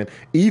what I'm saying?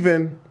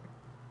 Even,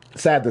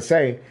 sad to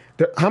say,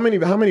 how many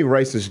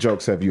racist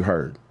jokes have you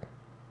heard?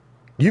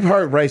 You've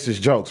heard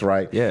racist jokes,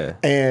 right? Yeah.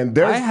 And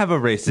I have a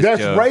racist joke.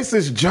 There's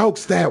racist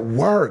jokes that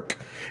work.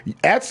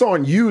 That's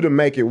on you to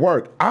make it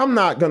work. I'm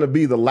not going to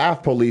be the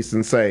laugh police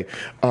and say,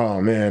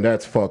 oh, man,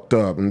 that's fucked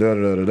up. And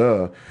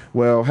da-da-da-da-da.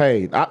 Well,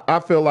 hey, I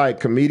feel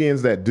like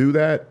comedians that do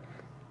that,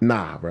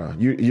 nah, bro.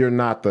 You're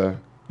not the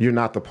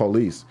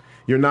police.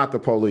 You're not the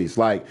police.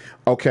 Like,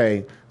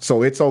 okay,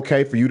 so it's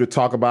okay for you to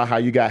talk about how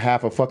you got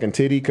half a fucking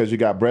titty because you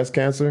got breast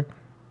cancer?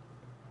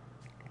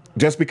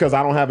 Just because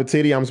I don't have a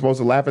titty, I'm supposed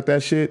to laugh at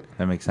that shit?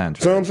 That makes sense.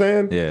 Right? You know what I'm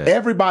saying? Yeah.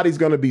 Everybody's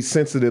going to be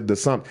sensitive to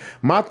something.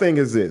 My thing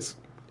is this.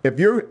 If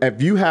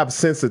you have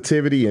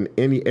sensitivity in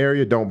any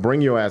area, don't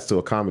bring your ass to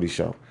a comedy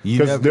show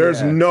because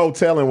there's no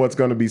telling what's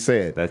going to be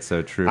said. That's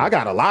so true. I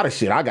got a lot of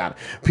shit. I got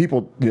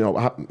people.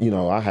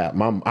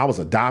 I was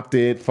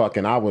adopted.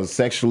 Fucking, I was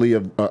sexually.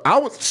 I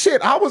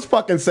was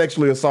fucking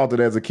sexually assaulted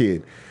as a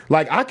kid.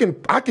 Like I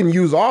can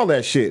use all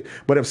that shit,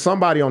 but if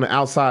somebody on the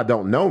outside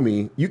don't know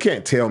me, you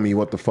can't tell me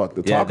what the fuck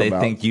to talk about. Yeah, they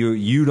think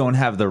you don't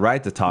have the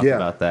right to talk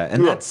about that,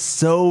 and that's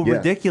so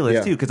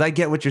ridiculous too. Because I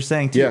get what you're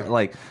saying too. Yeah.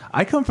 Like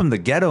I come from the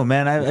ghetto,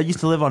 man. I used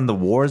to live on the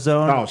war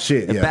zone. Oh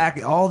shit, yeah.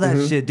 Back all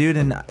that shit, dude.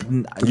 And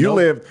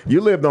you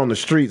lived on the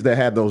streets that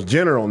had those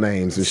general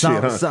names and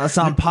shit. Huh?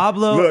 San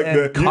Pablo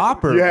and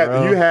Copper. You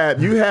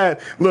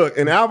had. Look,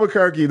 in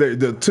Albuquerque,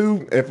 the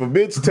two. If a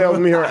bitch tells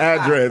me her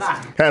address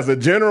has a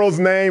general's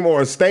name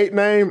or a state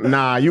name, we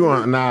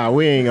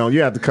ain't gonna.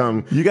 You have to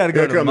come. You got to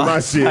go to my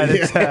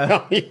shit.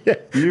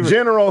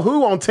 General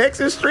who on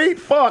Texas Street?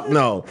 Fuck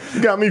no.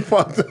 You got me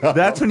fucked up.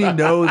 That's when you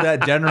know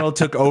that General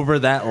took over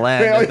that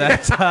land at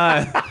that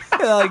time.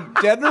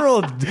 Like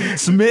General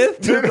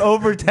Smith took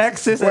over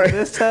Texas at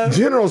this time.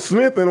 General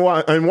Smith in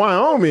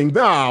Wyoming?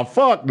 Nah,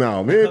 fuck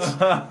no,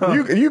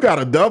 bitch. You got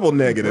a double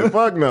negative.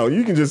 Fuck no.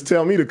 You can just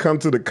tell me to come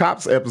to the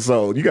cops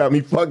episode. You got me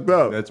fucked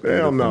up. That's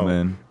beautiful, hell no,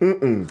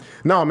 man.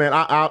 No, man.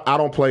 I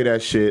don't play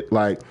that shit.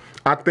 Like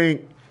I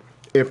think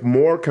if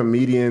more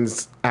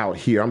comedians out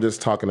here, I'm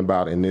just talking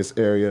about in this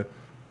area,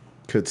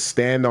 could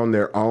stand on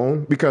their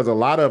own, because a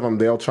lot of them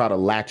they'll try to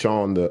latch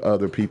on to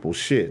other people's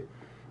shit.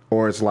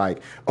 Or it's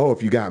like, oh,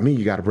 if you got me,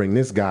 you got to bring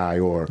this guy.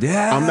 Or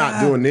I'm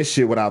not doing this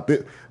shit without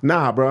this.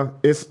 Nah, bro.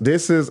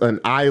 This is an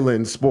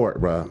island sport,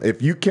 bro.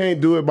 If you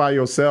can't do it by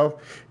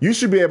yourself, you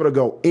should be able to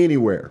go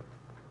anywhere.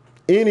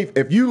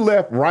 If you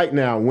left right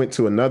now and went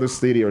to another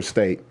city or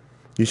state,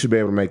 you should be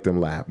able to make them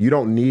laugh. You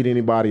don't need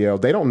anybody else.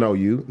 They don't know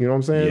you. You know what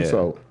I'm saying? Yeah.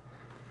 So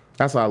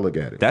that's how I look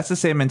at it. That's the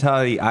same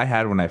mentality I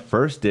had when I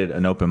first did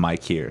an open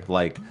mic here.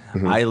 Like,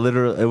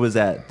 it was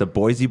at the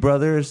Boise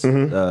Brothers.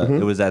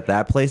 It was at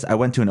that place. I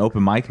went to an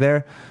open mic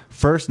there.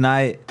 First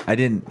night, I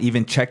didn't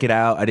even check it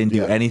out. I didn't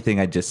do anything.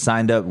 I just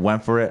signed up,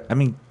 went for it. I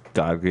mean,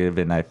 God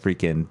given, I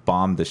freaking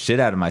bombed the shit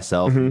out of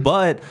myself.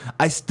 But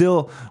I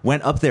still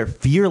went up there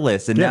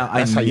fearless. And now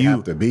I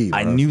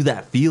knew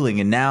that feeling.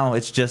 And now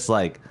it's just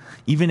like,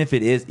 even if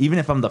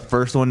I'm the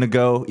first one to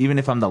go, even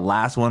if I'm the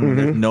last one,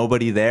 there's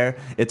nobody there,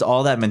 it's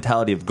all that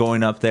mentality of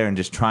going up there and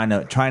just trying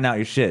out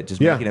your shit,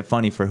 just making it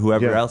funny for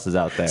whoever else is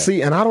out there.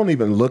 See, and I don't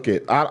even look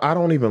at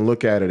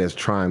it as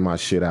trying my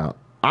shit out.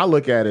 I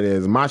look at it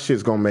as my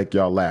shit's gonna make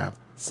y'all laugh.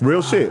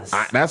 Real shit.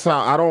 That's how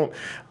I don't.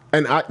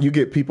 And you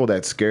get people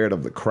that's scared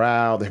of the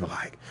crowd. They're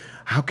like,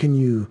 how can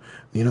you,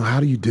 how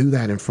do you do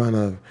that in front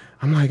of?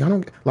 I'm like, I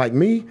don't like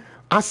me.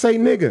 I say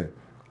nigga.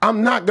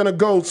 I'm not going to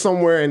go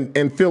somewhere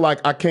and feel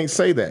like I can't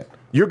say that.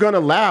 You're going to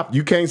laugh.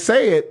 You can't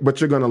say it,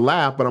 but you're going to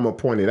laugh, but I'm going to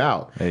point it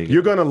out.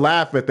 You're going to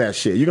laugh at that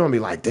shit. You're going to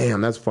be like,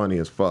 damn, that's funny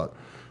as fuck.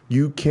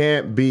 You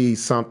can't be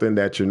something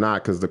that you're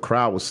not because the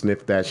crowd will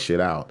sniff that shit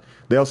out.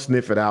 They'll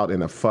sniff it out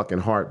in a fucking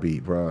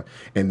heartbeat, bro.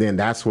 And then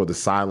that's where the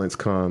silence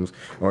comes.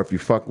 Or if you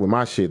fuck with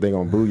my shit, they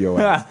gonna boo your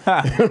ass.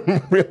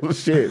 Real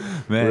shit.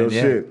 Man, Real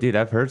yeah. shit. Dude,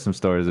 I've heard some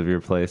stories of your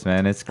place,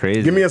 man. It's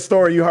crazy. Give me a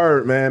story you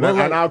heard, man. Well,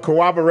 and I'll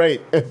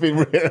corroborate.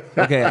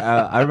 Okay,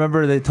 I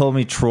remember they told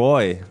me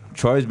Troy's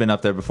been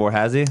up there before,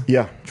 has he?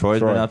 Yeah. Troy's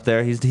been up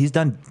there. He's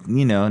done,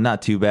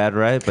 not too bad,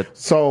 right? But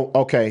so,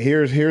 okay,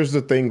 here's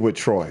the thing with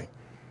Troy.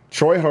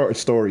 Troy heard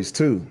stories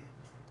too.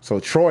 So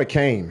Troy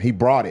came. He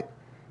brought it.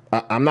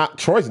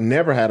 Troy's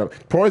never had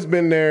Troy's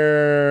been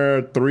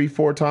there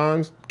 3-4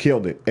 times,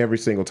 killed it every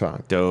single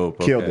time. Dope.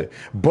 Killed it.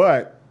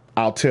 But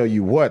I'll tell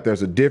you what,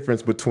 there's a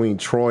difference between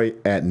Troy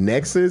at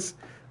Nexus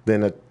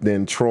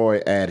than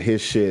Troy at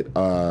his shit,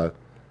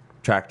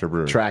 Tractor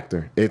Brew.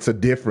 Tractor. It's a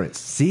difference.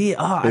 See?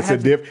 It's a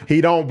difference. He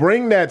don't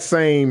bring that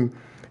same,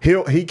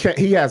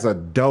 he has a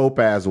dope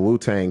ass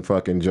Wu-Tang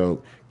fucking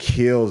joke.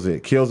 Kills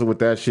it with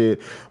that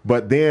shit.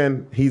 But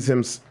then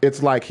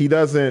it's like he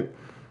doesn't,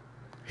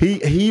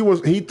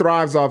 he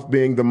thrives off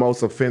being the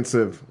most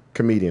offensive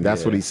comedian.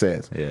 That's what he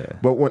says. Yeah.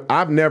 But when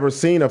I've never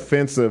seen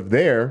offensive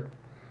there,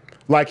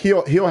 like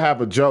he'll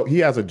have a joke. He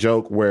has a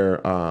joke where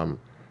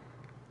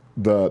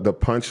the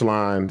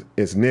punchline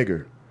is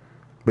nigger,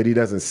 but he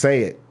doesn't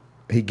say it.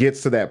 He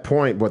gets to that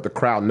point, but the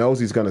crowd knows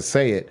he's gonna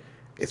say it.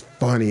 It's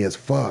funny as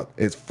fuck.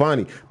 It's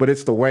funny, but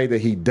it's the way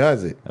that he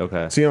does it.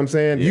 Okay. See what I'm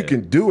saying? Yeah. You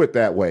can do it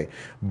that way.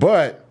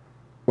 But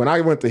when I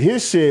went to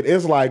his shit,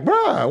 it's like,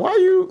 bruh, why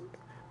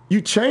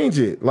you change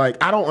it?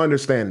 Like, I don't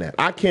understand that.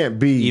 I can't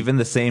be even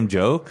the same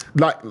joke.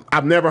 Like,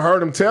 I've never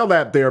heard him tell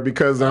that there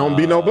because there don't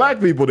be no black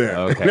people there.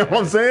 Okay. You know what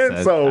I'm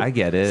saying? So I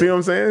get it. See what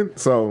I'm saying?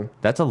 So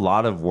that's a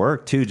lot of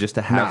work too, just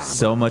to have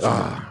so much.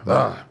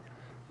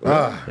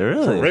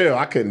 Really? For real,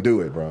 I couldn't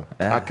do it, bro.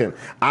 Yeah. I couldn't.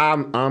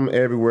 I'm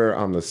everywhere.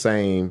 I'm the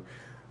same.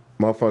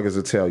 Motherfuckers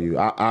will tell you.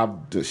 I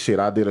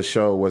did a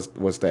show.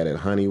 What's that at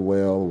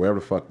Honeywell, wherever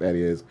the fuck that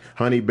is?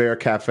 Honey Bear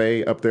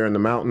Cafe up there in the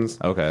mountains.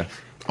 Okay.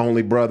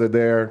 Only brother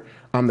there.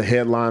 I'm the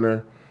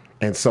headliner,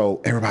 and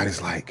so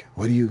everybody's like,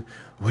 "What are you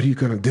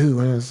gonna do?"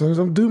 And I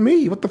said, "Do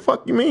me. What the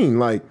fuck you mean?"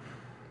 Like,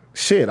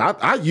 shit.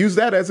 I use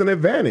that as an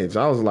advantage.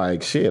 I was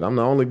like, "Shit. I'm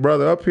the only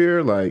brother up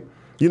here." Like,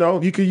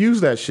 you could use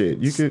that shit.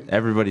 You could.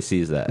 Everybody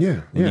sees that. Yeah.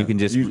 And you can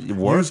just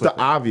work use the with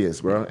obvious,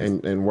 bro,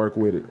 and work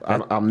with it.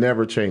 I'm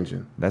never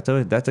changing. That's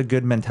a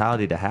good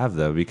mentality to have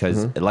though,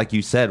 because like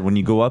you said, when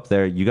you go up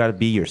there, you got to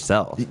be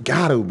yourself. You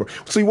gotta, bro.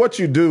 See, what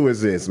you do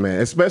is this, man.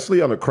 Especially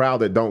on a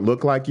crowd that don't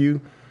look like you,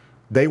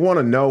 they want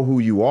to know who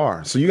you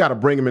are. So you got to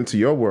bring them into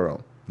your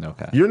world.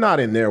 Okay. You're not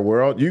in their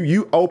world.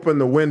 You open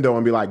the window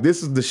and be like,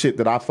 "This is the shit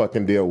that I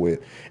fucking deal with,"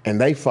 and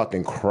they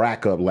fucking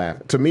crack up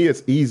laughing. To me,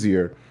 it's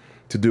easier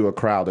to do a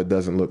crowd that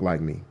doesn't look like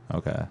me.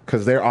 Okay.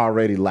 Because they're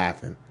already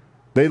laughing.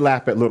 They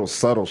laugh at little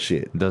subtle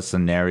shit. The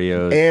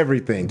scenarios.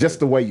 Everything. Just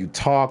the way you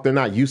talk. They're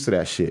not used to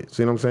that shit.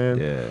 See what I'm saying?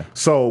 Yeah.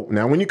 So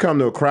now when you come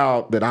to a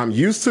crowd that I'm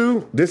used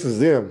to, this is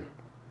them.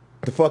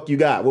 The fuck you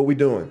got? What we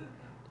doing?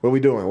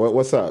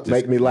 What's up?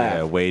 Make me laugh.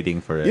 Yeah,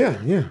 waiting for it.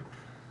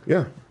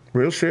 Yeah.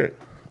 Real shit.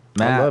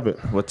 Matt, I love it.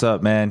 What's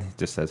up, man? He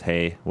just says,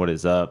 "Hey, what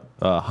is up?"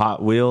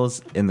 Hot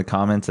Wheels in the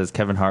comments says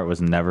Kevin Hart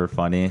was never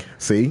funny.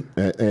 See,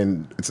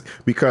 and it's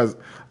because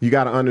you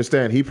got to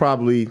understand. He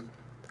probably.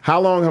 How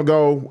long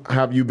ago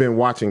have you been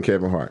watching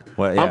Kevin Hart?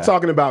 Well, yeah. I'm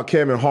talking about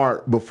Kevin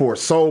Hart before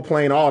Soul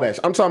Plane, all that.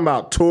 I'm talking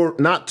about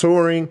not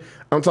touring.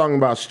 I'm talking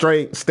about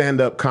straight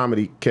stand-up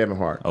comedy Kevin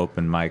Hart.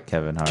 Open mic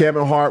Kevin Hart.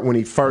 Kevin Hart when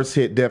he first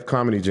hit Def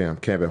Comedy Jam.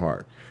 Kevin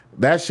Hart.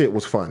 That shit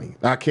was funny.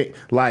 I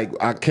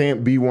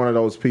can't be one of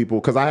those people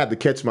because I had to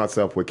catch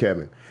myself with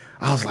Kevin.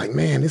 I was like,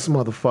 man, this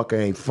motherfucker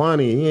ain't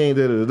funny. He ain't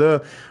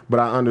da-da-da-da.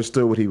 But I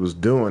understood what he was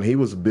doing. He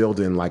was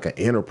building like an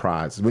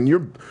enterprise. When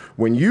you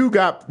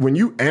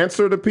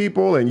answer to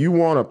people and you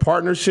want a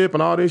partnership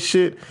and all this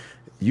shit,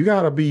 you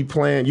gotta be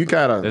playing.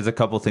 There's a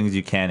couple things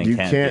you can and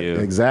can't do.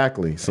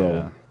 Exactly. So.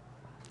 Yeah.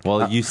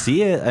 Well, you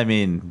see it. I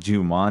mean,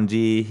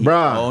 Jumanji, he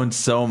Bruh, owns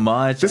so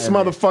much. This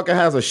motherfucker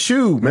has a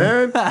shoe,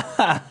 man.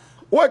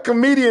 What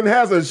comedian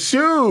has a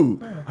shoe?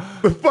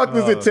 The fuck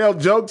does it tell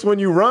jokes when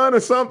you run or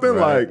something?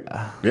 Right.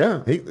 Like,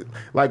 yeah,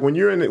 like when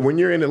you're in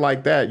it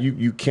like that,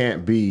 you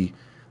can't be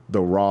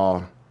the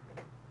raw,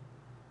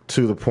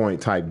 to the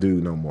point type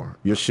dude no more.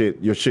 Your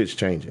shit's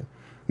changing.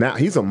 Now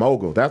he's a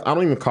mogul. I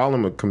don't even call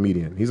him a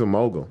comedian. He's a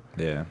mogul.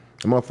 Yeah.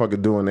 The motherfucker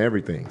doing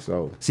everything.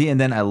 So see, and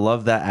then I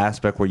love that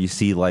aspect where you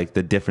see like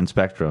the different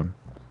spectrum.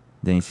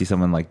 Then you see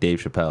someone like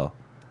Dave Chappelle,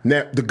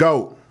 the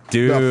GOAT.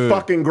 Dude. The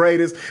fucking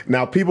greatest.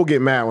 Now, people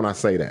get mad when I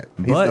say that.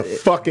 He's the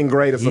fucking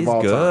greatest of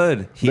all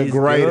time. He's the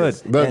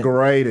greatest. good. The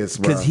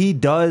greatest, bro. Because he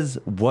does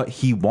what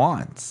he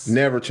wants.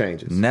 Never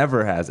changes.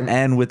 Never has.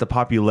 And with the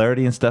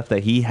popularity and stuff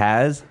that he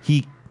has,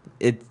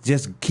 it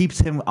just keeps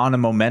him on a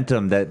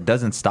momentum that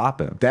doesn't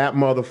stop him. That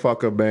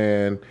motherfucker,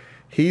 man,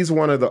 he's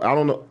one of the, I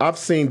don't know, I've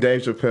seen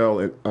Dave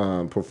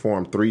Chappelle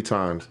perform 3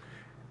 times.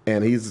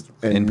 And he's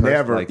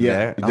never, like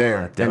there.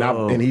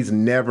 Oh, and he's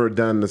never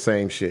done the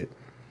same shit.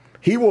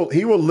 He will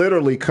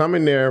literally come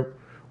in there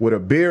with a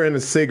beer and a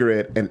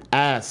cigarette and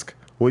ask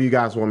What do you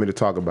guys want me to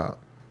talk about?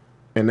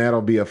 And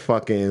that'll be a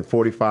fucking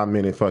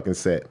 45-minute fucking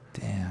set.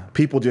 Damn.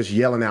 People just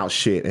yelling out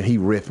shit and he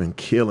riffing,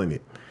 killing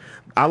it.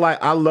 I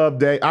love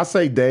Dave. I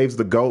say Dave's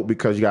the GOAT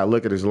because you gotta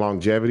look at his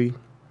longevity.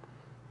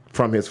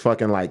 From his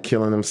fucking like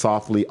Killing Them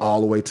Softly all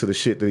the way to the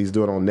shit that he's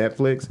doing on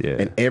Netflix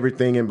and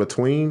everything in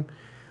between.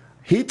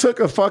 He took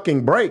a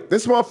fucking break.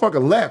 This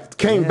motherfucker left,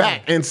 came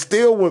back, and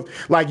still was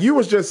like you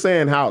was just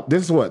saying how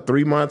this is what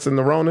 3 months in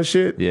the Rona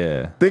shit.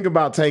 Yeah. Think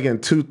about taking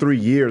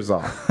 2-3 years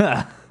off,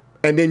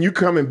 and then you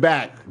coming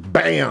back,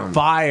 bam,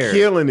 fire,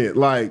 killing it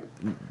like.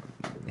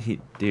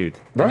 Dude,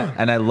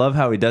 and I love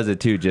how he does it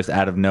too, just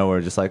out of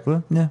nowhere, just like,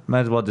 well, yeah,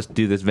 might as well just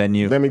do this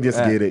venue. Let me just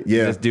get it,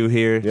 just do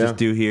here, just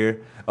do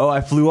here. Oh,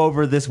 I flew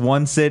over this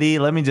one city.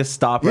 Let me just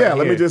stop right here.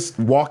 Let me just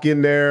walk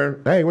in there.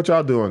 Hey, what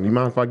y'all doing? You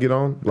mind if I get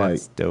on?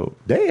 That's dope.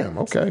 Damn,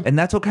 okay. And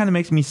that's what kind of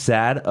makes me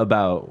sad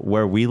about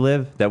where we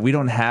live, that we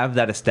don't have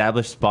that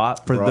established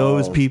spot for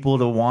those people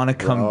to want to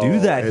come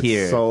do that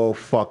here. It's so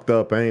fucked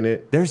up, ain't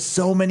it? There's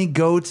so many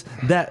goats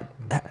that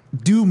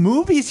do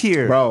movies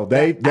here. Bro,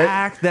 they be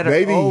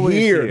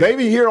here. They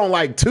be here on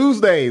like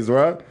Tuesdays,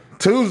 bro.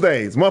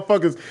 Tuesdays.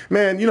 Motherfuckers,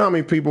 man, you know how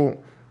many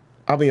people,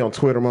 I'll be on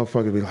Twitter,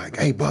 motherfuckers be like,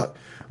 hey, Buck.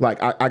 Like,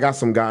 I got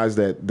some guys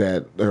that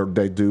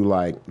they do,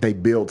 like, they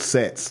build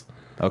sets.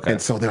 Okay.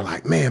 And so they're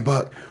like, man,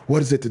 Buck,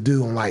 what is it to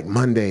do on, like,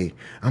 Monday?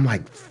 I'm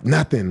like,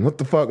 nothing. What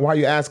the fuck? Why are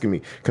you asking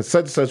me? Because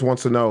such and such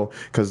wants to know,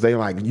 because they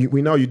like,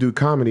 we know you do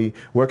comedy.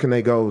 Where can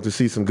they go to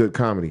see some good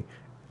comedy?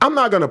 I'm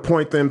not going to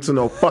point them to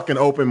no fucking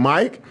open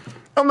mic.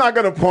 I'm not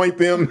going to point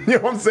them, you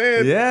know what I'm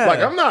saying? Yeah. Like,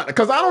 I'm not,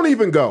 because I don't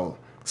even go.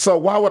 So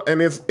why would,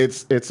 and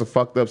it's a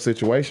fucked up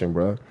situation,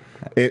 bro.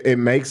 It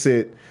makes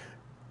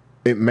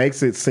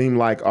it seem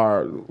like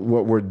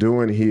what we're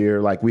doing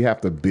here, like we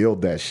have to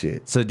build that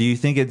shit. So do you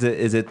think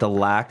is it the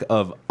lack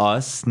of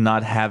us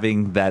not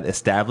having that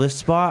established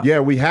spot? Yeah,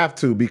 we have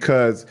to,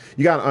 because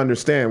you got to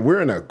understand,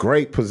 we're in a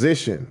great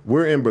position.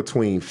 We're in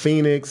between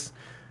Phoenix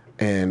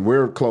and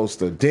we're close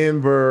to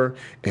Denver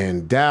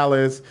and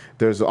Dallas.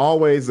 There's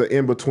always an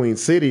in-between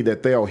city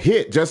that they'll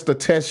hit just to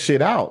test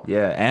shit out.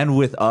 Yeah, and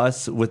with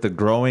us, with the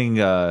growing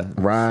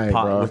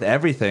with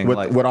everything.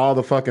 With all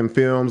the fucking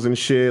films and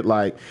shit,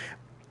 like,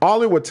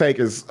 all it would take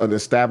is an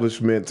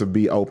establishment to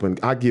be open.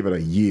 I give it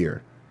a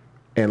year.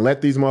 And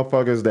let these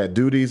motherfuckers that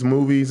do these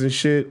movies and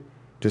shit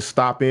just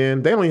stop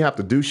in. They don't even have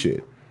to do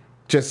shit.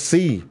 Just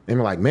see. And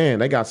be like, man,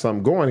 they got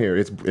something going here.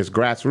 It's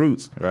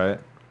grassroots. Right.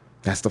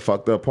 That's the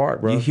fucked up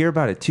part, bro. You hear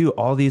about it too.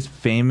 All these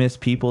famous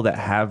people that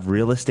have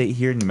real estate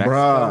here in New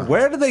Mexico.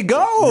 Where do they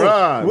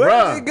go?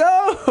 Where do they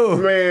go?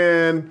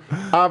 Man,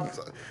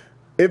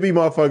 it be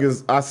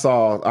motherfuckers.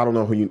 I don't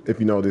know if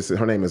you know this.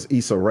 Her name is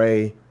Issa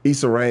Rae.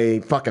 Issa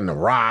Rae, fucking The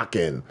Rock,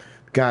 and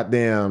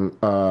goddamn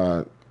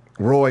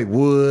Roy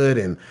Wood.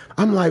 And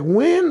I'm like,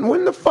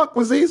 when the fuck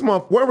was these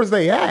motherfuckers? Where was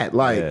they at?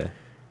 Like,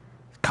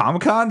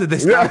 Comic-Con? Did they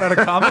stop at a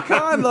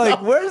Comic-Con?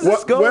 Like, where's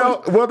this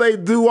going? Well, they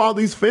do all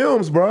these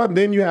films, bro. And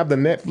then you have the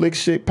Netflix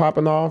shit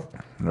popping off.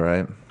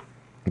 Right.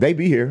 They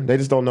be here. They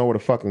just don't know where to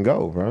fucking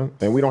go, bro.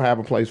 And we don't have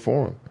a place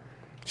for them.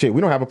 Shit,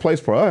 we don't have a place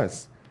for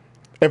us.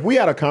 If we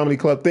had a comedy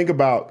club, think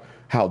about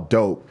how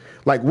dope.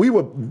 Like, we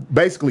would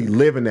basically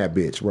live in that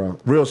bitch, bro.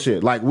 Real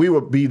shit. Like, we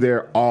would be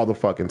there all the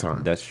fucking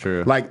time. That's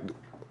true. Like,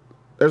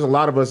 there's a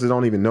lot of us that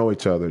don't even know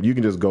each other. You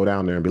can just go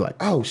down there and be like,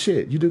 oh,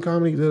 shit, you do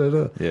comedy? Da, da,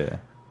 da. Yeah.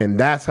 And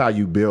that's how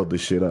you build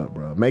this shit up,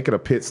 bro. Make it a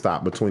pit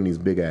stop between these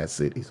big-ass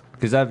cities.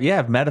 Because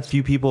I've met a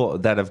few people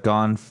that have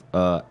gone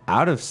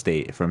out of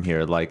state from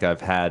here. Like, I've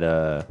had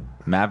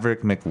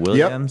Maverick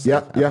McWilliams.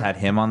 I've had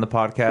him on the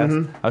podcast.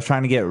 Mm-hmm. I was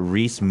trying to get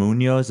Reese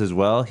Munoz as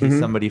well. He's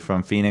somebody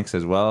from Phoenix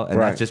as well. And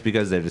that's just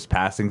because they're just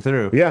passing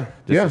through. Yeah.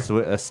 Just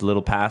a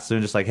little pass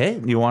through, just like,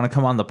 hey, you want to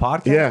come on the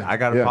podcast? Yeah. I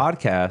got a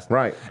podcast.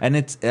 Right.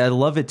 And I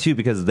love it too,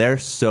 because they're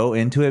so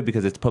into it,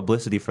 because it's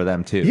publicity for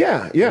them too.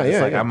 Yeah.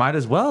 Like, I might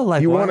as well.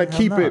 Like, you want to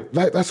keep it.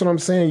 Like, that's what I'm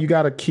saying. You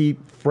got to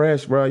keep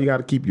fresh, bro. You got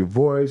to keep your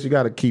voice. You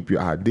got to keep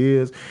your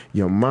ideas,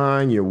 your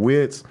mind, your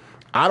wits.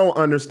 I don't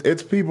understand.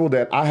 It's people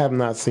that I have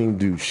not seen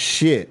do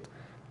shit,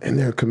 and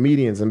they're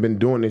comedians and been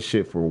doing this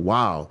shit for a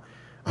while.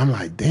 I'm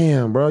like,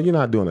 damn, bro, you're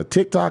not doing a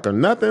TikTok or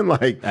nothing.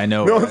 Like, I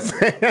know, you know what I'm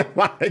saying?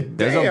 Like,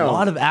 there's a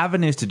lot of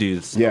avenues to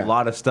do a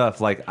lot of stuff.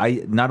 Like,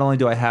 I not only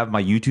do I have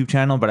my YouTube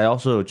channel, but I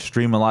also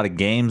stream a lot of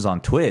games on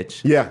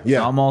Twitch. Yeah.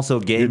 So I'm also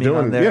gaming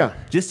on there. Yeah.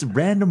 Just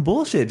random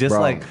bullshit. Just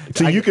bro.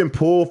 So you can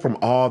pull from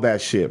all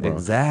that shit, bro.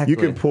 Exactly. You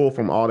can pull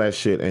from all that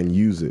shit and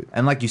use it.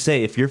 And like you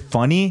say, if you're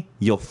funny,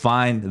 you'll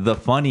find the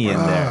funny in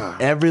there.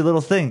 Every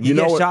little thing. You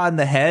get shot in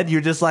the head, you're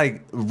just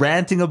like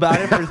ranting about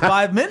it for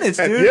 5 minutes,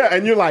 dude.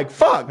 And you're like,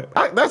 fuck.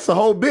 That's the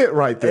whole bit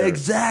right there.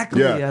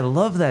 Exactly. Yeah. I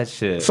love that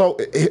shit. So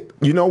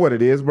you know what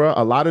it is, bro?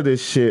 A lot of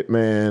this shit,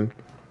 man,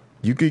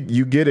 you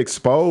get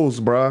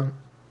exposed, bro.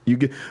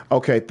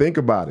 Think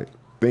about it.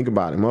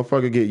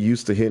 Motherfucker get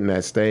used to hitting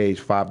that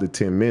stage 5 to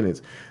 10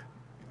 minutes.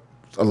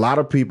 A lot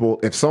of people,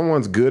 if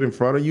someone's good in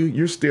front of you,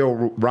 you're still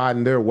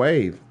riding their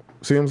wave.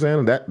 See what I'm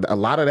saying? That a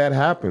lot of that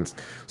happens.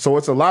 So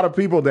it's a lot of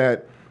people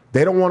that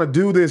They don't want to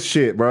do this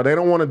shit, bro. They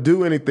don't want to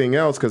do anything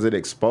else because it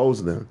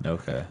exposed them.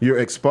 Okay. You're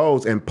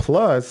exposed. And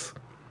plus,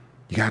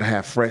 you got to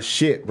have fresh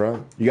shit,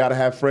 bro. You got to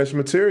have fresh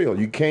material.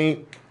 You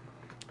can't,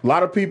 a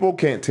lot of people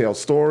can't tell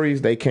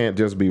stories. They can't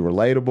just be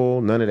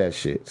relatable. None of that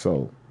shit.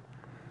 So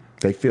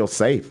they feel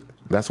safe.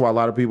 That's why a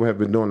lot of people have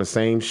been doing the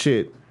same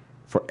shit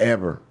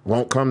forever.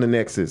 Won't come to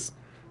Nexus.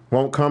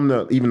 Won't come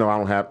to, even though I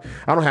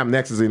don't have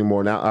Nexus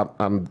anymore. Now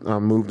I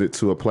moved it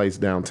to a place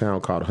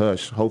downtown called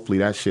Hush. Hopefully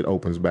that shit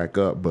opens back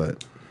up,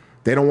 but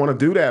they don't want to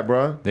do that,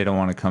 bro. They don't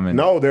want to come in.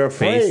 No, they're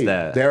afraid. Face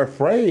that. They're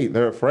afraid.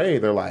 They're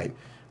afraid. They're like,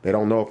 they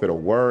don't know if it'll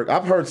work.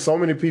 I've heard so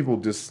many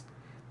people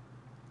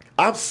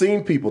I've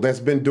seen people that's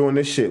been doing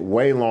this shit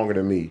way longer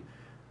than me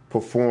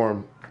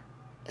perform,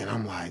 and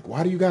I'm like,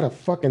 why do you got a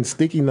fucking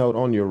sticky note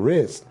on your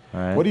wrist?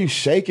 Right. What are you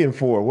shaking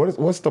for?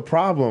 What's the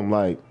problem?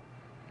 Like,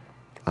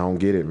 I don't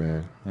get it,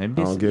 man.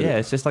 Maybe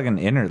it's just like an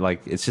inner,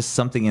 like it's just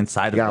something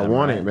inside of them. You gotta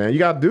want it, man. You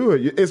gotta do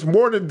it. It's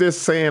more than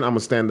just saying I'm a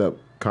stand-up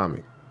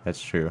comic.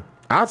 That's true.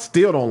 I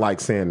still don't like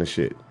saying the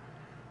shit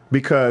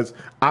because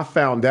I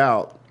found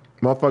out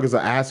motherfuckers will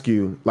ask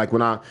you, like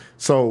when I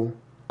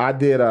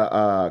did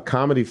a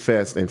comedy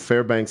fest in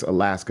Fairbanks,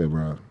 Alaska,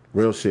 bro.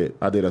 Real shit.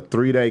 I did a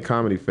 3-day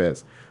comedy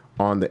fest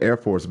on the Air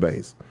Force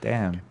Base.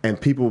 Damn. And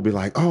people will be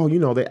like, oh,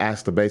 they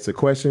ask the basic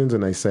questions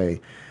and they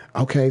say,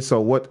 okay, so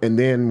what? And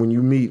then when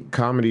you meet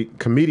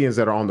comedians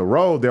that are on the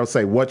road, they'll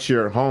say, what's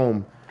your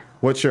home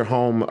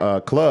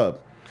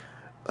club?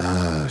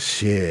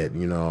 Shit,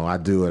 I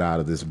do it out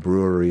of this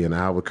brewery in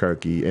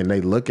Albuquerque. And they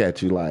look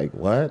at you like,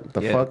 what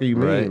the fuck do you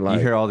mean? Like,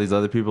 you hear all these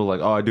other people like,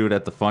 oh, I do it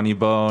at the Funny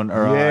Bone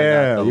or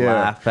I got the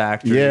Laugh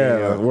Factory.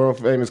 Yeah, world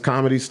famous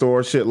comedy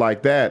store, shit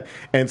like that.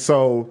 And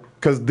so,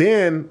 because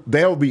then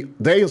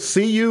they'll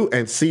see you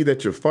and see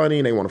that you're funny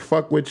and they want to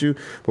fuck with you.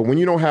 But when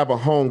you don't have a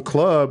home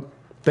club,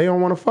 they don't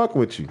want to fuck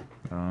with you.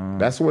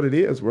 That's what it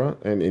is, bro.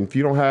 And if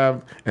you don't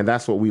have, and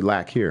that's what we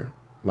lack here.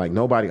 Like,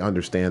 nobody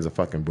understands a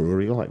fucking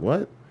brewery. You're like,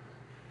 what?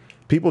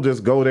 People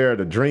just go there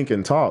to drink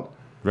and talk.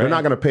 Right. They're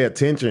not going to pay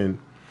attention,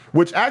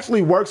 which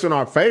actually works in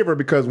our favor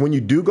because when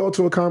you do go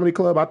to a comedy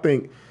club, I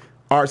think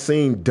our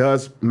scene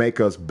does make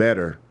us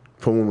better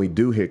for when we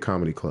do hit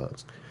comedy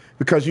clubs.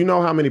 Because you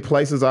know how many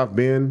places I've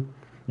been,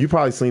 you've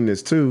probably seen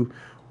this too,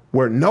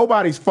 where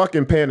nobody's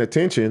fucking paying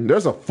attention.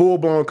 There's a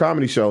full-blown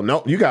comedy show.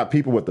 No, you got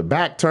people with the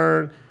back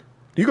turned.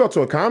 You go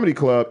to a comedy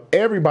club,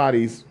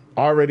 everybody's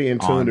already in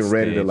tune and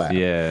ready to laugh.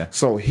 Yeah.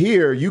 So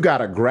here, you got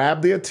to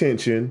grab the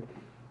attention,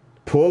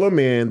 pull them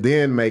in,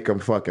 then make them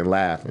fucking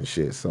laugh and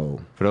shit. So,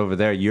 but over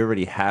there, you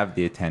already have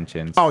the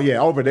attention. Oh yeah,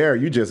 over there,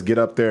 you just get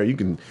up there. You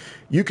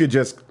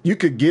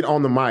could get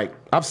on the mic.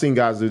 I've seen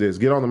guys do this.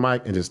 Get on the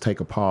mic and just take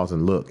a pause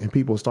and look, and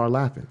people start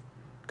laughing.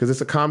 Because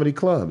it's a comedy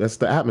club. That's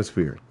the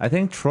atmosphere. I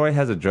think Troy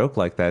has a joke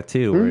like that,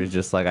 too, where he's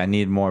just like, I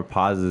need more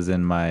pauses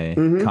in my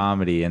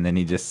comedy, and then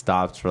he just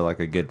stops for like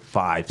a good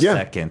 5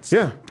 seconds.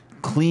 Yeah.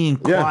 Clean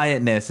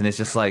quietness, and it's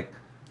just like...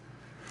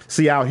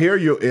 See, out here,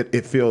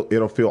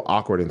 it'll feel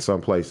awkward in some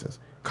places.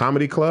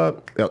 Comedy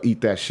club, they'll eat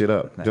that shit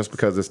up just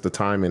because it's the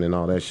timing and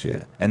all that shit.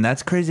 Yeah. And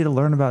that's crazy to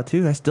learn about,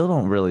 too. I still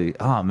don't really...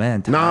 Oh,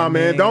 man. Timing, nah,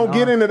 man, don't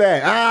get into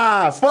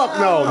that. Fuck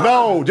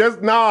no.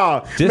 Just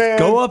man.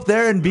 Go up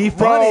there and be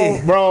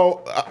funny.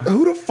 Bro,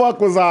 who the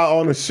fuck was I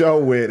on the show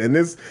with?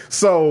 And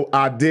so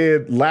I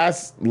did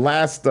last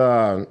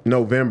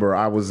November,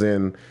 I was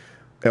in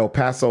El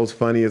Paso's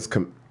Funniest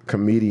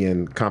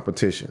Comedian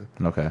competition.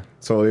 Okay.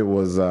 So it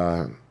was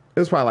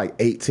probably like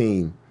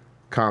 18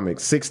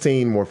 comics.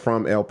 16 were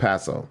from El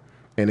Paso.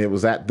 And it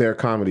was at their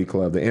comedy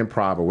club, the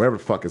Improv or whatever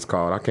the fuck it's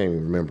called. I can't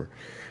even remember.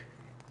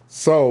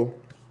 So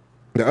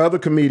the other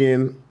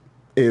comedian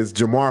is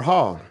Jamar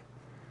Hall.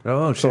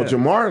 Oh, shit. So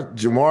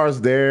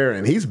Jamar's there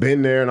and he's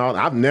been there and all.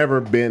 I'd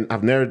never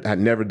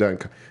done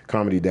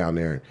comedy down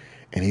there.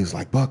 And he was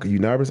like, Buck, are you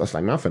nervous? I was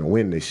like, man, I'm finna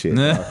win this shit.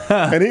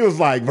 And he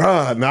was like,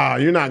 bruh, nah,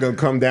 you're not gonna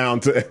come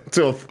down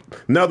to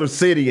another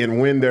city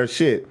and win their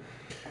shit.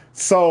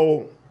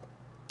 So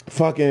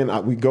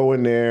we go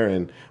in there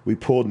and we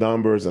pulled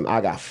numbers and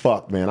I got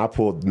fucked, man. I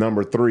pulled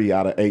number 3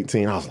 out of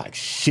 18. I was like,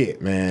 shit,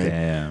 man.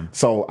 Damn.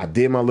 So I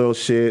did my little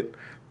shit,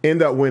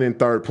 end up winning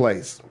 3rd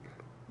place.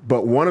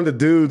 But one of the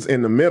dudes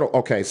in the middle,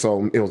 okay,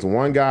 so it was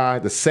one guy,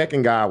 the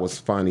second guy was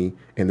funny,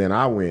 and then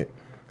I went.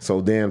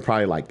 So then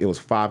probably it was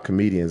 5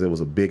 comedians. It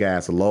was a big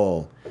ass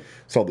lull.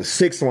 So the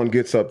 6th one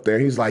gets up there.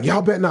 He's like,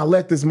 y'all better not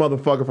let this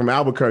motherfucker from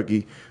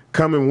Albuquerque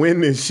come and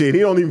win this shit.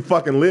 He don't even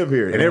fucking live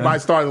here. And everybody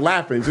started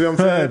laughing. You know what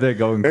I'm saying? They're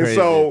going crazy. And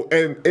so,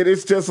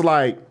 it's just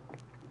like,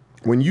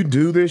 when you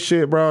do this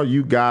shit, bro,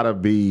 you gotta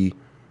be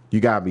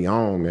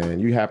on, man.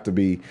 You have to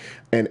be,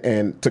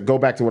 and to go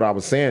back to what I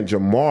was saying,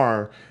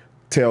 Jamar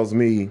tells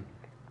me,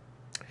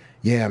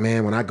 yeah,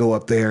 man, when I go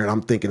up there and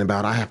I'm thinking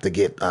about I have to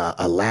get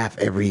a laugh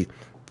every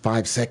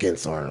 5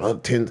 seconds or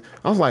 10.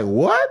 I was like,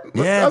 what?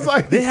 Yeah, I was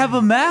like, they have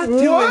a math to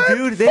it,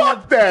 dude. They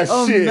Fuck that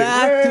have shit,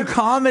 math man. to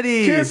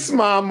comedy. Kiss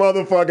my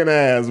motherfucking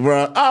ass,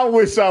 bro. I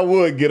wish I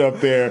would get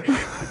up there.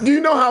 Do you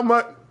know how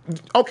much?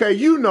 Okay,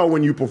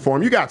 when you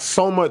perform, you got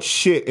so much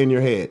shit in your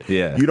head.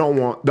 Yeah.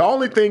 The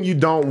only thing you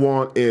don't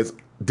want is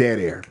dead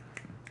air.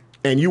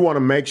 and you want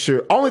to make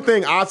sure. Only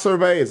thing I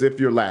survey is if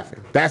you're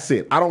laughing. That's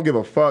it. I don't give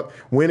a fuck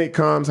when it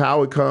comes,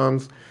 how it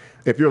comes.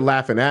 If you're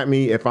laughing at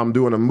me, if I'm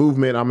doing a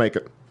movement, I make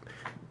it.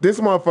 This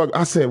motherfucker,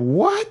 I said,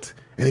 what?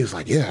 And he was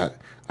like, yeah,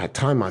 I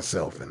time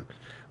myself. And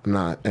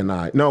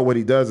I know what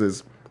he does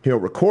is he'll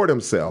record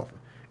himself.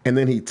 And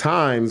then he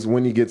times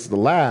when he gets the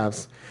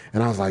laughs.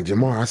 And I was like,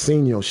 Jamar, I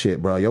seen your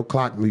shit, bro. Your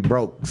clock be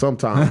broke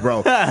sometimes,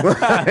 bro.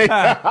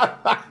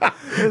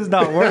 It's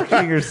not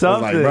working or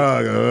something. I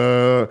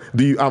was like,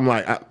 bro, I'm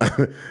like,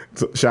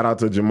 shout out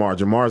to Jamar.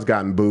 Jamar's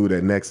gotten booed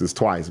at Nexus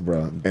twice,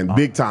 bro. And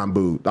big time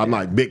booed. I'm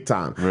like, big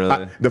time.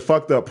 Really? The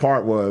fucked up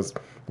part was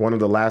one of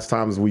the last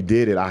times we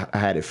did it, I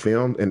had it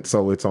filmed, and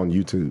so it's on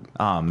YouTube.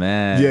 Oh,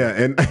 man. Yeah,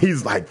 and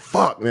he's like,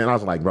 fuck, man. I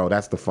was like, bro,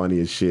 that's the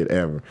funniest shit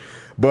ever.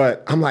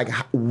 But I'm like,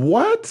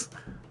 what?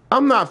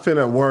 I'm not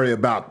finna worry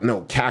about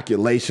no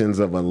calculations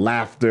of a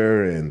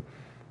laughter and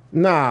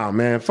nah,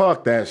 man,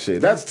 fuck that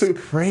shit. That's too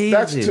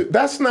crazy.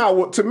 That's not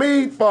what to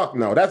me. Fuck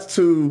no. That's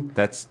too.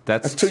 That's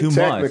too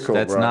technical.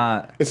 Much. That's bro.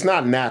 not. It's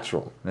not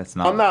natural. That's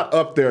not. I'm not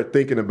up there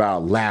thinking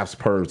about laughs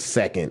per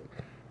second.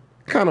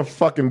 What kind of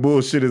fucking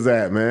bullshit is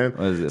that, man?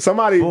 What is it?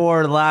 Somebody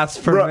 4 laughs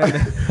per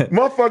minute.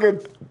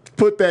 Motherfucker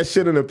put that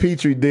shit in a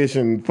petri dish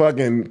and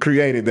fucking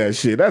created that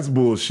shit. That's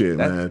bullshit,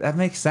 man. That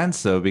makes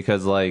sense though,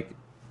 because like,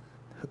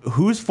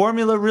 whose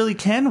formula really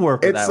can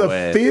work that way? It's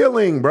a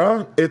feeling,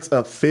 bro. It's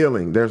a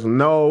feeling. There's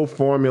no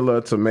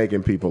formula to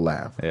making people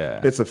laugh. Yeah.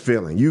 It's a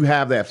feeling. You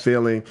have that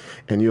feeling,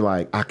 and you're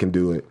like, I can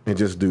do it, and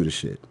just do the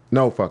shit.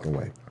 No fucking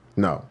way.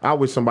 No. I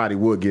wish somebody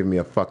would give me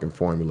a fucking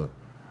formula.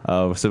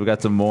 So we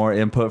got some more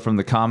input from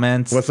the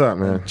comments. What's up,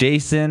 man?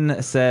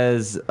 Jason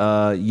says,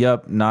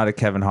 yup, not a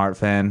Kevin Hart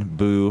fan.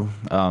 Boo.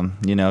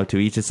 To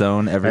each his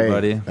own,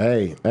 everybody.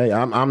 Hey,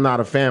 I'm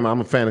not a fan.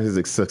 I'm a fan of his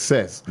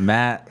success.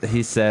 Matt,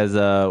 he says,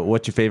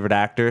 what's your favorite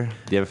actor?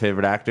 Do you have a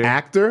favorite actor?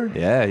 Actor?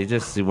 Yeah, he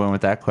went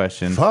with that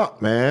question.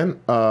 Fuck,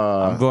 man.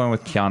 I'm going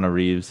with Keanu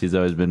Reeves. He's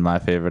always been my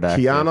favorite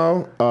actor.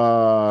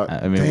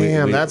 Keanu?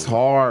 Damn, that's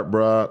hard,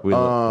 bro. We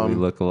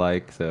look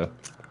alike, so.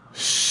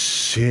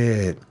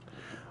 Shit.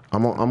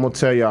 I'm gonna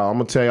tell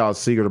y'all a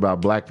secret about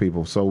black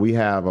people. So we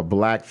have a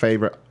black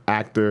favorite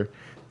actor,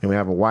 and we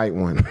have a white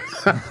one.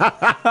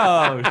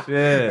 Oh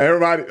shit!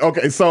 Everybody,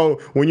 okay.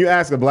 So when you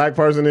ask a black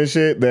person this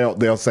shit,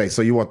 they'll say,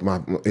 "So you want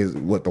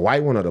the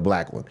white one or the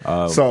black one?"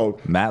 So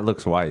Matt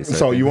looks white.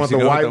 So you want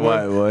the white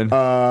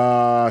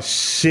one?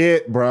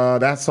 Shit, bro,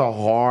 that's a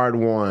hard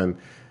one.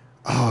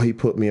 Oh, he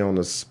put me on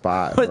the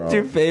spot. What's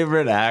your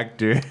favorite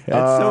actor?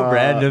 That's so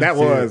random. That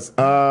was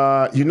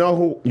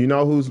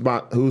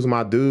who's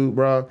my dude,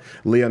 bro?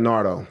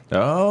 Leonardo.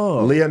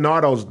 Oh,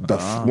 Leonardo's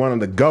one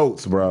of the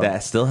goats, bro.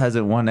 That still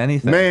hasn't won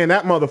anything. Man,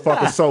 that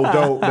motherfucker's so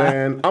dope,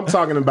 man. I'm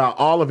talking about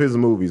all of his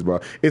movies,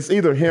 bro. It's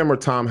either him or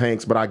Tom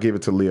Hanks, but I give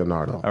it to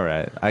Leonardo. All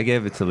right, I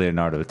gave it to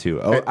Leonardo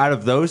too. Out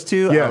of those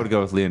two, I would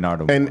go with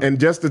Leonardo. And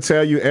just to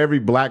tell you, every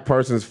black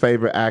person's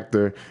favorite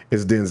actor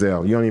is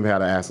Denzel. You don't even have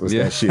to ask us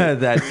that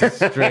shit. That's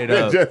straight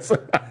up.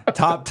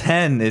 Top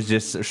 10 is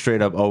just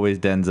straight up always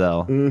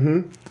Denzel.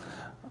 Mm-hmm.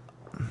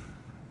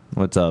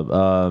 What's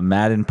up?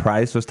 Madden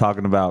Price was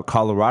talking about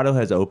Colorado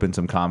has opened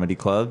some comedy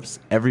clubs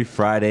every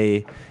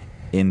Friday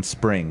in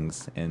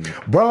Springs.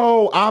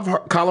 Bro, I've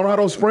heard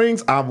Colorado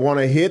Springs. I want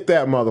to hit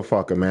that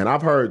motherfucker, man.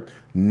 I've heard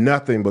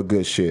nothing but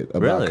good shit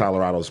about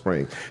Colorado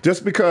Springs.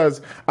 Just because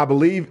I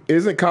believe,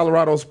 isn't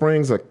Colorado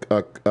Springs a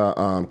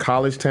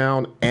college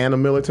town and a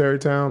military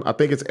town? I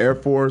think it's Air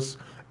Force.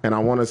 And I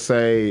want to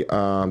say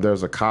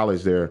there's a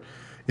college there.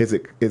 Is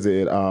it?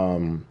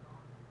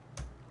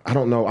 I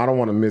don't know. I don't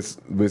want to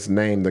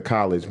misname the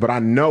college, but I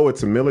know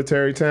it's a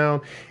military town.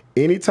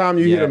 Anytime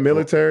you hit a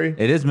military,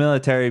 it is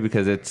military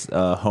because it's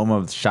home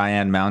of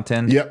Cheyenne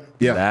Mountain. Yep.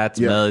 That's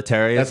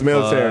military. That's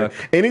military.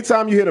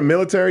 Anytime you hit a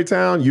military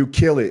town, you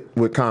kill it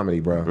with comedy,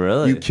 bro.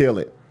 Really? You kill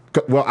it.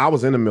 Well, I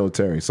was in the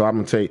military, so I'm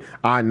gonna tell you,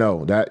 I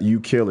know that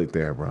you kill it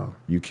there, bro.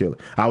 You kill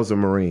it. I was a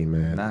Marine,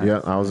 man. Nice. Yeah,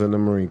 I was in the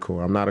Marine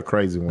Corps. I'm not a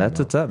crazy one. That's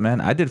what's up,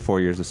 man. I did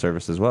 4 years of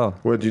service as well.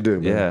 What'd you do,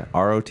 man? Yeah,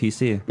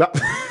 ROTC.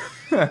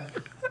 4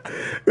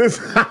 years,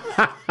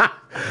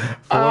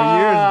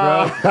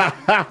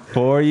 bro.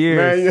 4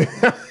 years.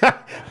 Man,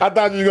 I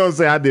thought you were gonna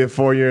say I did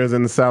 4 years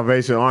in the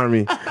Salvation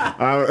Army.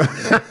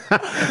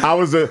 I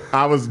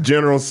was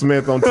General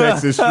Smith on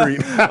Texas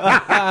Street.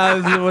 I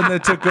was the one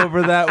that took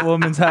over that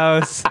woman's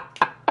house.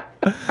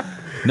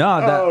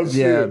 No,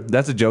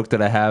 that's a joke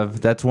that I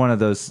have. That's one of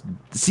those.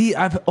 See,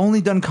 I've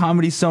only done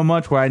comedy so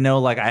much where I know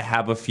like I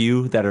have a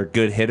few that are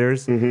good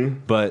hitters.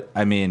 Mm-hmm. But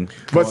I mean,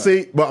 but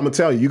I'm gonna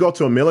tell you, you go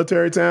to a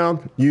military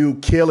town, you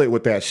kill it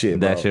with that shit.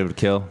 That shit would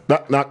kill.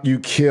 Not you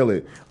kill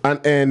it.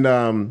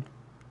 And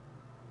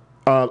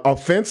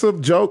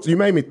offensive jokes. You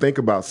made me think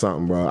about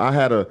something, bro. I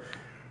had a.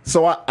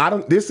 So I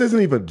don't. This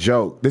isn't even a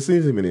joke. This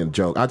isn't even a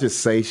joke. I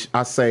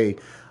say.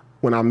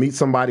 When I meet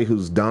somebody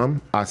who's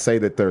dumb, I say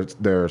that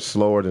they're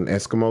slower than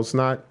Eskimo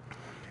snot.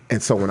 And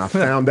so when I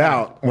found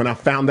out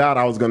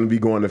I was going to be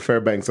going to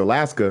Fairbanks,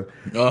 Alaska,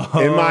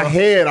 in my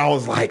head I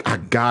was like, I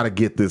gotta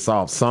get this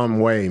off some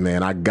way,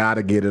 man. I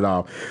gotta get it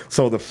off.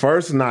 So the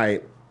first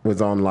night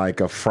was on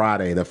like a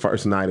Friday, the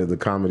first night of the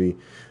comedy.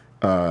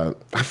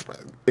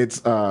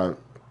 It's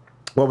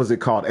what was it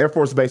called? Air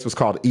Force Base was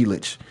called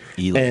Elitch.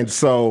 And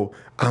so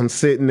I'm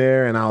sitting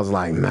there and I was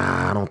like,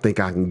 nah, I don't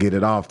think I can get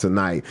it off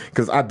tonight,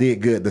 because I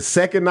did good. The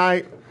second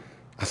night,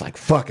 I was like,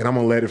 fuck it, I'm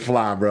gonna let it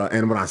fly, bro.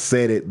 And when I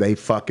said it, they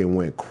fucking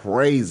went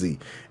crazy.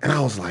 And I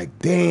was like,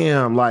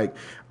 damn, like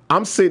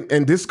I'm sitting,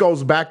 and this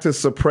goes back to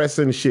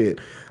suppressing shit.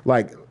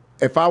 Like,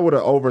 if I would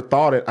have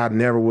overthought it, I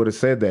never would have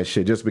said that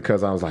shit, just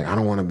because I was like, I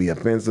don't want to be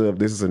offensive.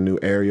 This is a new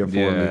area for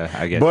me.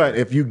 I get but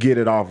if you get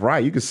it off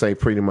right, you can say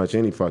pretty much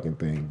any fucking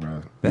thing,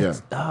 bro.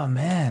 Oh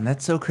man,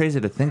 that's so crazy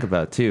to think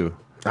about too.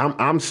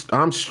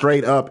 I'm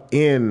straight up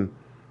in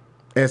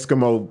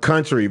Eskimo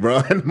country,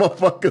 bro, and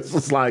motherfuckers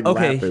was like,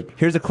 okay, laughing.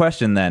 Here's a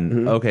question then.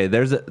 Mm-hmm. Okay,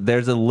 there's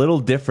a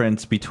little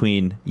difference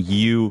between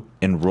you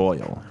and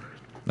Royal.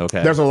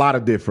 Okay, there's a lot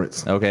of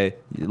difference. Okay,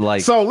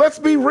 like, so let's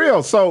be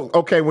real. So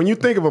okay, when you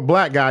think of a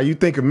black guy, you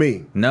think of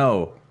me.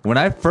 No. When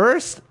I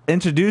first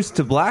introduced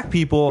to black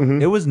people,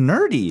 it was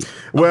nerdy.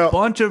 Well, a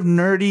bunch of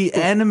nerdy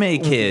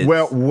anime kids.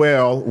 Well.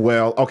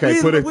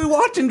 Okay, we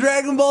watching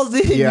Dragon Ball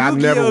Z. Yeah, I've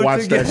never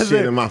watched that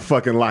shit in my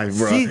fucking life,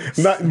 bro.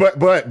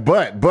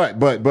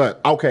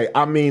 But okay,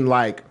 I mean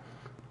like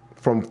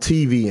from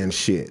TV and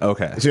shit.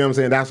 Okay, see what I'm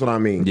saying? That's what I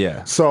mean.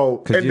 Yeah.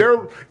 So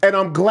and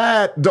I'm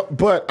glad,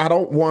 but I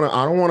don't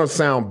want to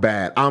sound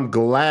bad. I'm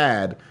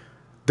glad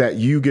that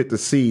you get to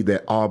see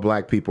that all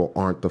black people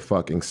aren't the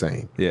fucking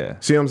same. Yeah.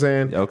 See what I'm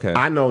saying? Okay.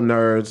 I know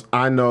nerds.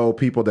 I know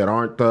people that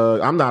aren't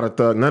thugs. I'm not a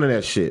thug. None of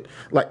that shit.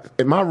 Like,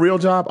 in my real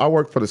job, I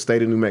work for the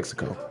state of New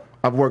Mexico.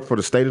 I've worked for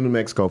the state of New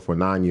Mexico for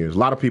 9 years. A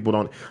lot of people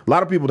don't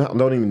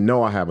even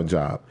know I have a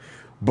job.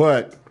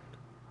 But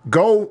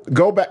go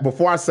back,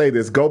 before I say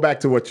this, go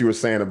back to what you were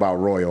saying about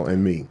Royal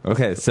and me.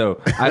 Okay,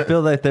 so I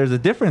feel like there's a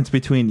difference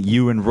between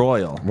you and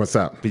Royal. What's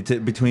up?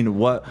 Between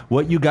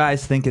what you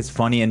guys think is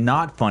funny and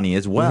not funny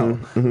as well.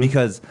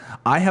 Because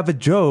I have a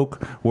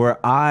joke where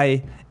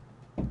I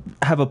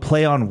have a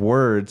play on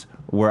words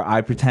where I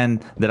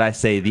pretend that I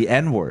say the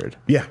N-word.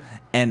 Yeah.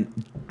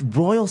 And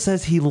Royal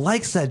says he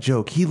likes that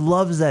joke. He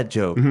loves that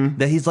joke.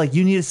 That he's like,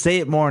 you need to say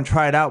it more and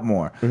try it out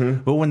more.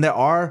 But when there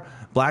are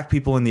black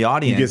people in the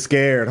audience, you get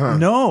scared, huh?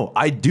 No,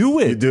 I do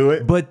it. You do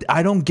it? But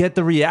I don't get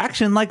the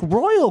reaction like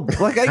Royal,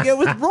 like I get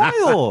with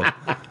Royal.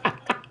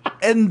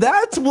 And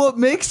that's what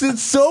makes it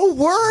so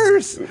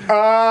worse.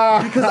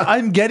 Because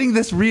I'm getting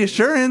this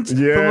reassurance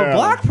from a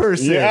black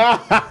person. Yeah.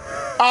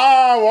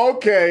 Oh,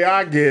 okay.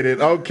 I get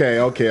it. Okay.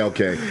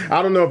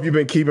 I don't know if you've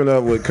been keeping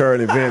up with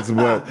current events,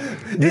 but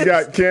you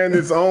got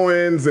Candace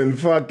Owens and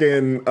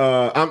fucking,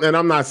 and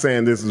I'm not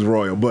saying this is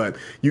Royal, but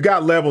you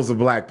got levels of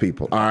black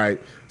people. All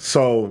right.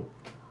 So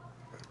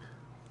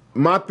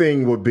my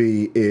thing would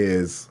be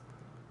is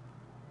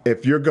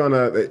if you're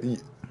gonna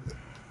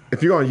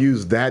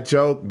use that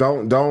joke,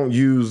 don't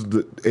use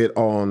it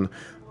on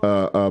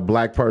a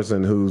black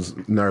person who's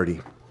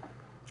nerdy.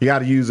 You got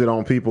to use it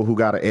on people who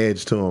got an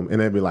edge to them, and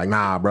they'll be like,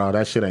 nah, bro,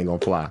 that shit ain't gonna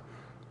fly.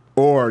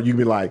 Or you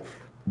be like,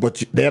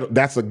 but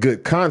that's a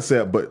good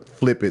concept, but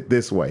flip it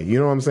this way. You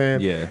know what I'm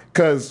saying? Yeah.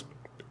 Because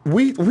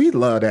we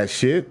love that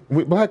shit.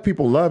 Black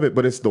people love it,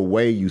 but it's the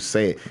way you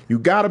say it. You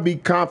got to be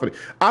confident.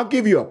 I'll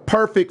give you a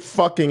perfect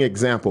fucking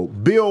example.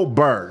 Bill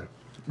Burr.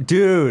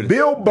 Dude.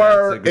 Bill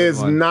Burr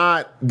is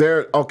not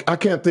there. Okay, I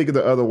can't think of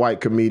the other white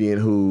comedian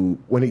who,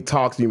 when he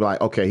talks, you be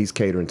like, okay, he's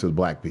catering to the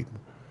black people.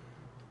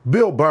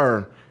 Bill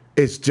Burr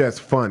is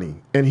just funny.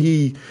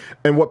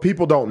 And what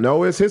people don't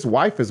know is his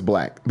wife is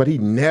black, but he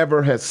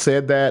never has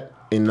said that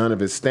in none of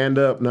his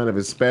stand-up, none of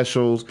his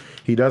specials.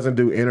 He doesn't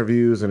do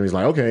interviews, and he's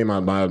like, okay, my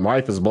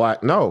wife is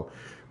black. No,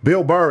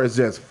 Bill Burr is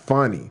just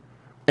funny.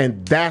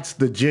 And that's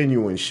the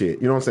genuine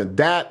shit. You know what I'm saying?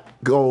 That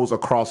goes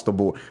across the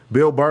board.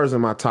 Bill Burr's in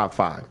my top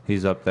 5.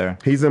 He's up there.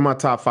 He's in my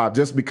top 5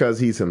 just because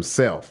he's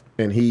himself,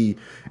 and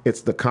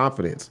it's the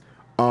confidence.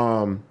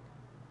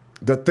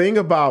 The thing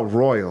about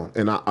Royal,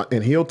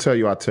 and he'll tell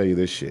you, I'll tell you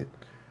this shit.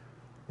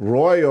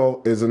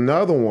 Royal is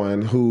another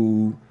one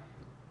who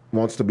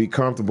wants to be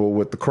comfortable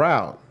with the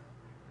crowd.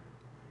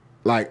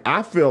 Like,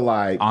 I feel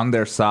like on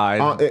their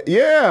side.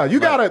 Yeah, you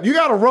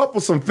gotta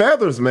ruffle some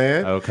feathers,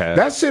 man. Okay.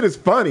 That shit is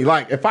funny.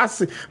 Like, if I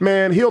see,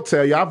 man, he'll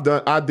tell you,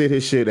 I did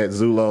his shit at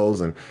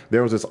Zulo's, and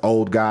there was this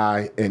old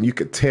guy, and you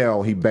could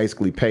tell he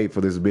basically paid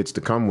for this bitch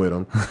to come with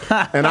him.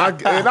 and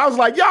I was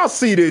like, y'all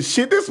see this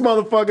shit, this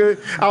motherfucker.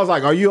 I was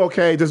like, are you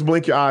okay? Just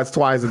blink your eyes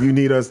twice if you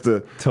need us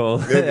to.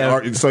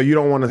 Totally. So you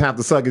don't want to have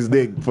to suck his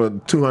dick for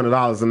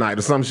 $200 a night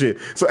or some shit.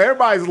 So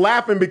everybody's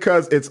laughing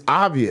because it's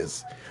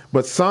obvious.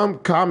 But some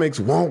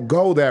comics won't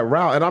go that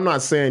route. And I'm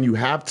not saying you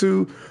have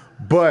to,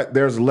 but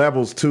there's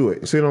levels to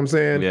it. You see what I'm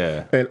saying?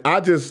 Yeah. And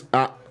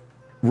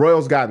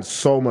Royal's gotten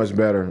so much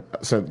better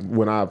since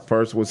when I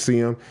first would see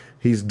him.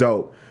 He's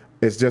dope.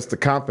 It's just the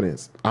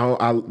confidence.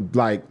 I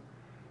like,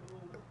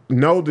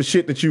 know the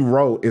shit that you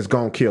wrote is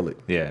going to kill it.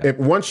 Yeah. If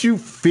once you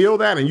feel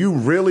that and you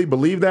really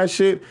believe that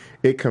shit,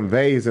 it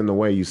conveys in the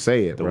way you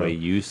say it, the bro. way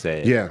you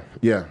say it.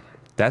 Yeah.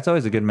 That's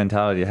always a good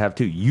mentality to have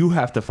too. You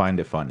have to find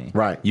it funny,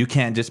 right? You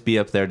can't just be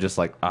up there just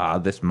like,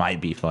 this might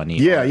be funny.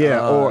 Yeah,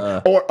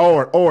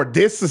 or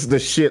this is the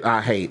shit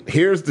I hate.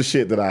 Here's the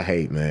shit that I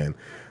hate, man.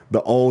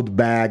 The old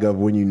bag of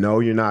when you know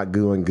you're not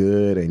doing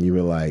good, and you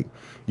were like,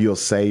 you'll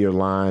say your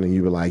line, and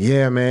you were like,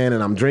 yeah, man,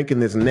 and I'm drinking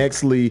this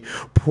Nextly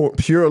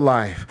Pure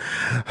Life.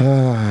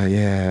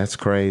 Yeah, that's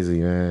crazy,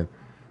 man.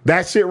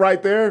 That shit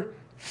right there,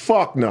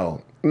 fuck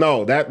no,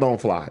 that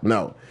don't fly,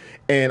 no.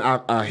 And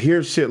I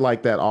hear shit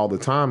like that all the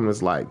time, and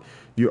it's like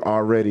you're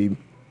already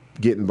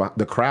getting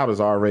the crowd is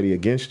already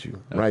against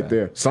you right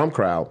there. Some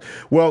crowd.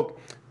 Well,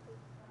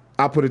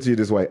 I'll put it to you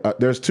this way: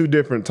 there's two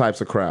different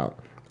types of crowd.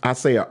 I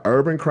say an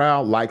urban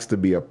crowd likes to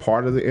be a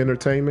part of the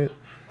entertainment,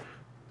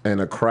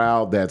 and a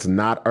crowd that's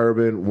not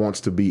urban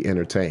wants to be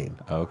entertained.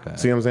 Okay.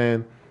 See what I'm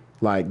saying?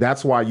 Like,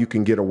 that's why you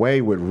can get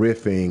away with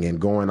riffing and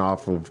going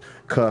off of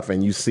cuff,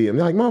 and you see it, and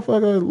you're like,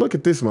 motherfucker, look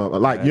at this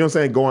motherfucker. Like, you know what I'm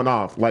saying? Going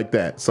off like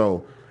that.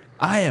 So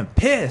I am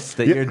pissed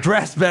that you're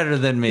dressed better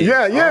than me.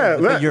 Yeah.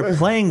 That you're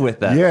playing with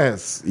that.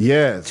 Yes.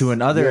 To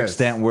another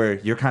extent where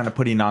you're kind of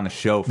putting on a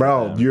show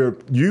for them.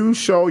 You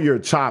show your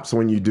chops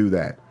when you do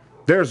that.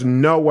 There's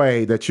no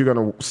way that you're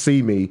going to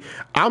see me.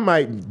 I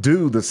might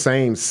do the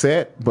same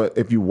set, but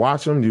if you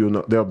watch them, you'll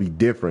know they'll be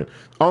different.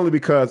 Only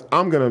because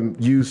I'm going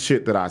to use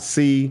shit that I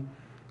see,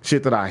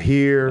 shit that I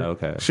hear,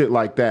 shit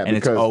like that. And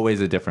it's always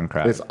a different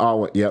crowd. It's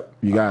always, yep,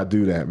 you got to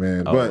do that,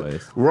 man.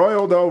 Always. But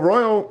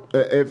Royal,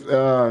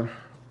 if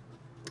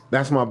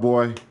that's my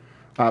boy.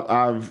 Shout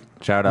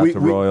out to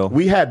Royal.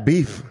 We had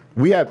beef.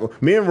 Me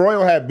and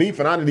Royal had beef,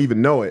 and I didn't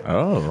even know it.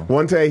 Oh.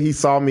 One day he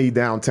saw me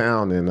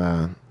downtown,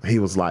 and he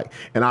was like,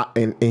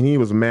 and he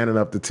was man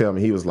enough to tell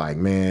me, he was like,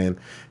 man,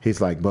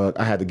 he's like, Buck,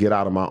 I had to get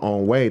out of my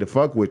own way to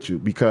fuck with you,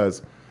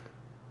 because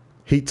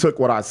he took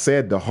what I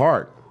said to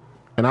heart.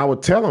 And I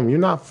would tell him, you're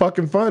not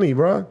fucking funny,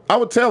 bro. I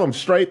would tell him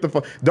straight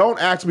don't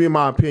ask me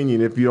my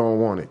opinion if you don't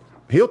want it.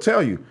 He'll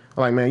tell you.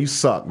 I'm like, man, you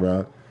suck,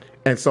 bro.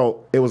 And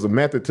so it was a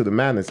method to the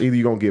madness. Either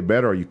you're going to get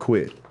better or you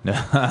quit.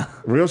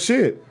 Real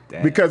shit.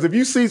 Damn. Because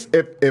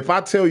if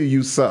I tell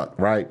you suck,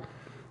 right?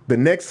 The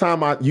next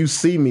time you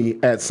see me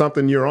at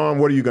something you're on,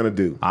 what are you going to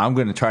do? I'm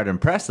going to try to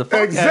impress the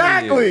fuck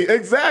out of you.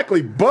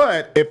 Exactly.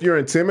 But if you're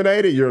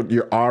intimidated,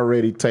 you're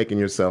already taking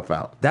yourself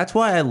out. That's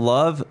why I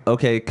love,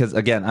 because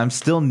again, I'm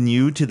still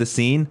new to the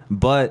scene,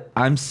 but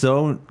I'm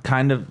so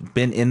kind of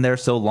been in there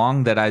so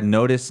long that I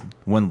noticed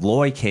when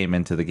Loy came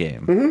into the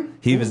game.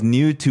 He was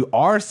new to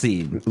our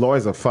scene.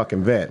 Loy's a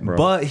fucking vet, bro.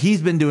 But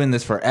he's been doing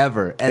this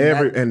forever.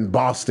 And in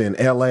Boston,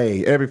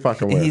 LA, every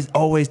fucking way. He's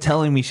always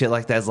telling me shit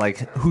like that. It's like,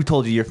 who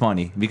told you you're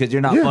funny? Because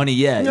you're not funny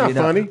yet. You're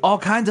not funny. All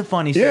kinds of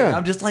funny shit. Yeah.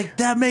 I'm just like,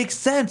 that makes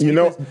sense.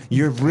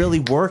 You're really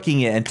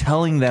working it and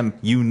telling them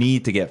you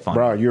need to get funny.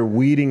 Bro, you're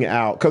weeding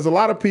out. Because a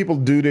lot of people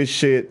do this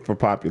shit for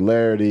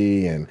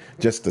popularity and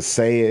just to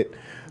say it.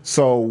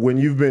 So when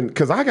you've been,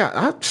 because I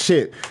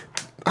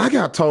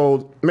got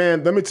told,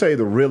 man, let me tell you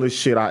the realest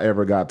shit I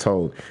ever got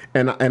told.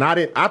 And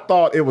I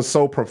thought it was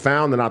so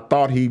profound, and I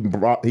thought he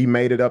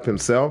made it up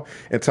himself,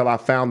 until I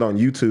found on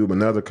YouTube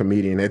another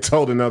comedian that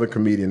told another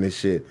comedian this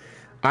shit.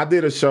 I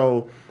did a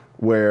show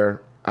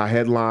where I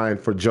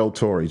headlined for Joe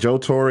Torre. Joe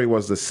Torre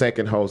was the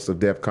second host of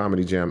Def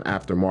Comedy Jam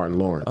after Martin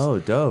Lawrence. Oh,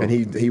 dope. And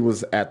he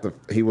was at the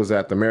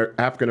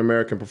African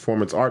American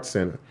Performance Arts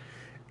Center.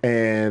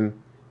 And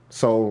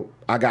so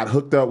I got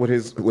hooked up with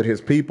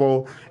his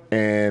people,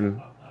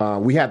 and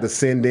we had to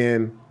send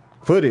in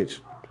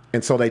footage.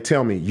 And so they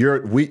tell me, you're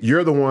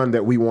the one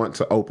that we want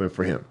to open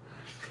for him.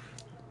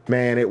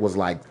 Man, it was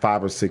like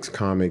 5 or 6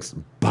 comics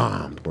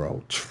bombed,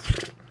 bro.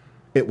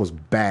 It was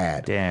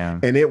bad.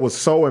 Damn. And it was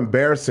so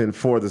embarrassing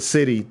for the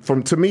city.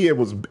 To me, it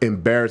was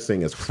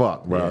embarrassing as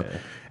fuck, bro. Yeah.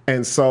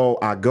 And so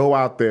I go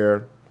out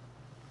there,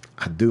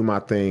 I do my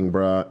thing,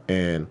 bro,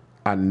 and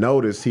I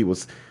noticed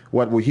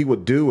what he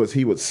would do is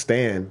he would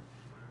stand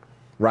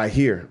right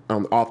here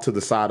off to the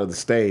side of the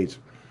stage.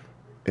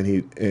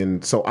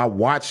 And so I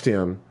watched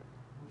him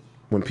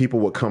when people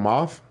would come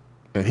off,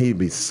 and he'd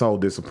be so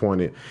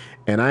disappointed.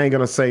 And I ain't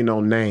gonna say no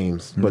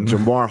names, but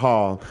Jamar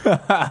Hall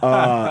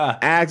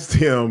asked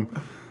him,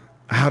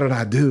 how did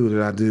I do?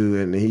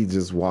 And he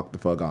just walked the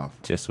fuck off.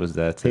 Just was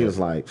that. He was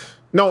like,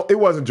 no, it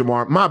wasn't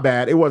Jamar. My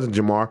bad. It wasn't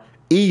Jamar.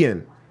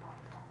 Ian.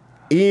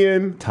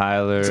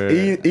 Tyler.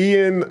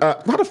 Ian.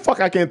 How the fuck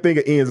I can't think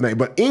of Ian's name?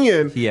 But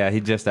Ian. Yeah,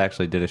 he just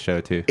actually did a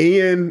show too.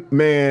 Ian,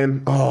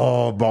 man.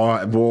 Oh,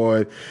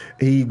 boy.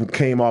 He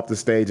came off the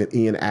stage, and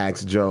Ian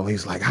asked Joe,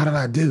 he's like, how did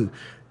I do?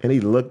 And he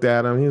looked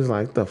at him. He was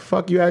like, the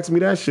fuck you asked me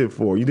that shit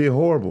for? You did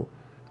horrible.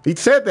 He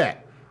said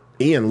that.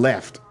 Ian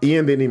left.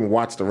 Ian didn't even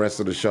watch the rest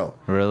of the show.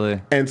 Really?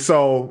 And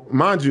so,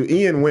 mind you,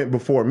 Ian went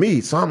before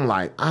me. So I'm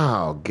like,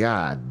 oh,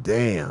 god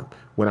damn.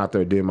 Went out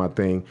there, did my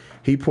thing.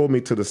 He pulled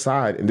me to the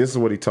side, and this is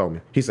what he told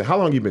me. He said, how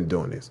long you been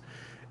doing this?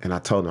 And I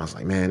told him, I was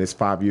like, man, it's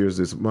 5 years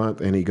this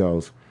month. And he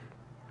goes,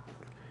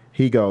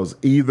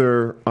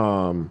 either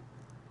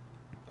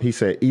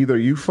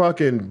you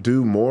fucking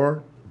do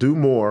more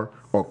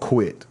or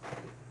quit.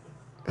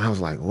 And I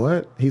was like,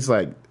 what? He's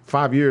like,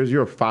 5 years,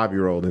 you're a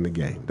 5-year-old in the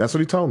game. That's what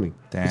he told me.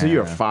 Damn. He said,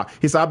 you're a 5.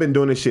 He said, I've been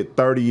doing this shit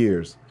 30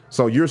 years.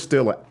 So he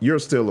said,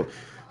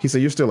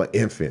 you're still an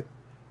infant.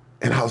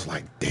 And I was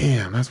like,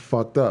 damn, that's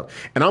fucked up.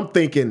 And I'm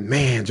thinking,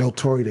 man, Joe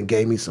Torre done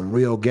gave me some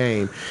real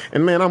game.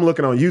 And man, I'm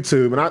looking on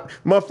YouTube, and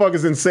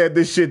motherfuckers done said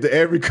this shit to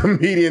every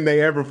comedian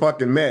they ever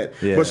fucking met.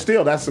 Yeah. But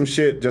still, that's some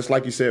shit, just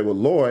like you said with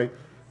Lloyd,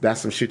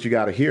 that's some shit you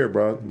got to hear,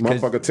 bro.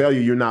 Motherfucker tell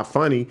you you're not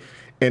funny,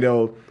 and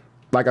they'll,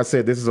 like I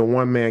said, this is a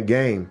one-man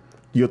game.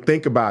 You'll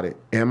think about it.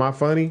 Am I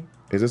funny?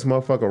 Is this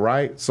motherfucker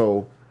right?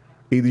 So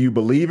either you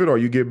believe it or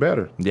you get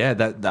better. Yeah,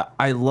 that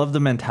I love the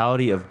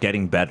mentality of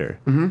getting better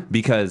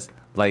because,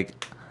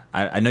 like,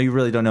 I know you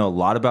really don't know a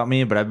lot about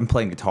me, but I've been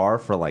playing guitar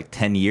for like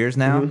 10 years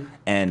now,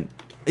 and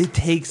it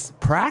takes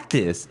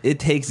practice. It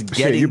takes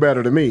getting... Shit, you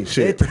better than me.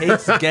 Shit. It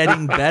takes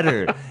getting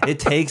better. It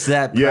takes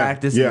that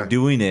practice of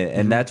doing it,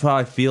 and that's how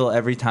I feel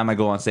every time I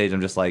go on stage. I'm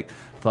just like,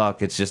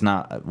 fuck, it's just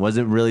not...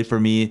 wasn't really for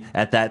me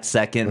at that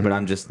second, but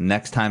I'm just...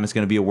 next time it's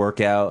going to be a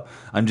workout.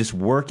 I'm just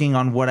working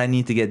on what I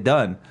need to get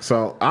done.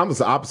 So I was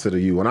the opposite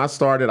of you. When I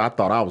started, I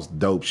thought I was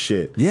dope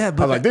shit. Yeah,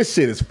 but... I was like, this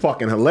shit is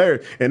fucking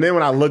hilarious. And then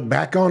when I look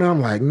back on it,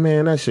 I'm like,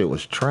 man, that shit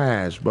was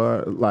trash,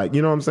 but like,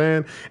 you know what I'm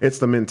saying? It's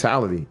the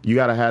mentality. You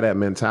got to have that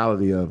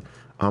mentality of,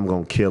 I'm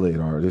going to kill it,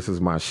 or this is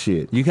my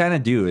shit. You kind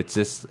of do. It's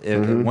just...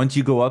 once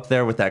you go up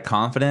there with that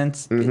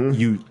confidence,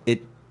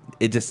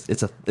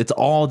 it's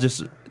all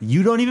just,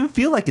 you don't even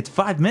feel like it's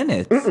 5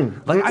 minutes.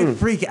 I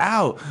freak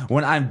out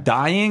when I'm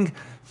dying.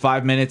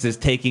 5 minutes is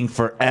taking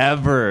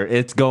forever.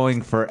 It's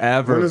going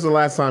forever. When was the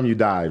last time you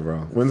died, bro?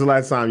 When's the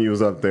last time you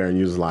was up there and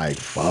you was like,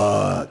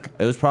 fuck?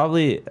 It was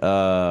probably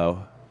a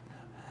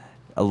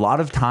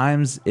lot of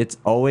times. It's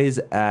always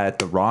at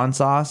the Ron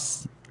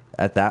Sauce.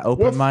 At that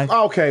open mic?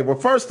 Okay, well,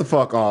 first the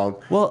fuck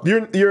all. Well,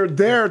 you're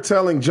there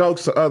telling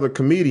jokes to other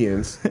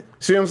comedians.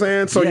 See what I'm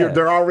saying? So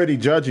they're already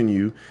judging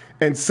you.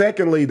 And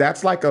secondly,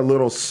 that's like a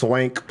little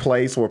swank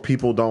place where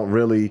people they're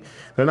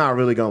not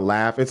really going to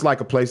laugh. It's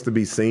like a place to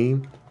be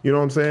seen. You know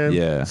what I'm saying?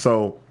 Yeah.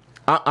 So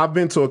I've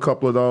been to a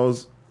couple of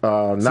those,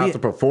 not to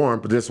perform,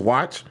 but just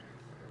watch.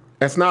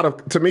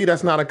 To me,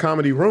 that's not a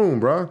comedy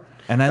room, bro.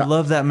 And I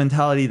love that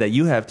mentality that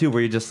you have too,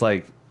 where you're just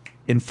like,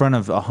 in front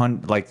of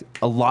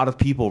a lot of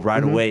people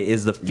right away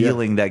is the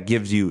feeling that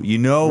gives you,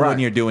 when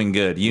you're doing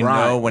good,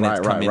 when it's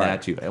coming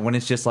at you, and when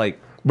it's just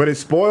like. But it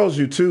spoils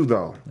you too,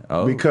 though,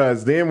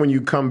 because then when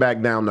you come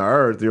back down to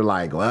earth, you're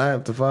like,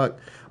 what the fuck?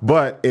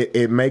 But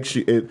it makes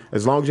you,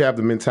 as long as you have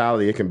the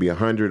mentality, it can be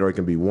 100 or it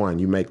can be 1.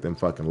 You make them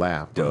fucking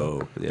laugh.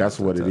 Dope. Yeah, that's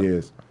what it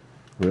is.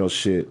 Real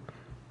shit.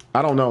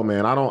 I don't know,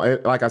 man.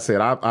 Like I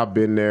said, I've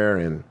been there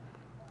and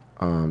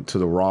to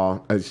the Raw.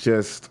 It's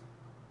just,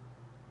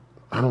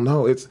 I don't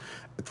know. It's,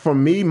 for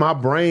me, my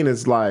brain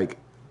is like,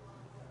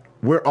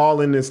 we're all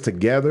in this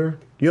together.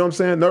 You know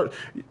what I'm saying?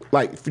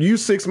 Like, for you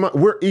 6 months,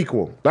 we're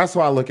equal. That's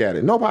how I look at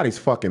it. Nobody's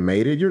fucking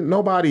made it.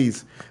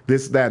 Nobody's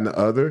this, that, and the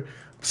other.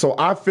 So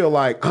I feel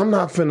like I'm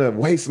not finna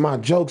waste my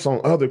jokes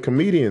on other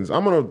comedians.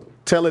 I'm gonna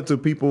tell it to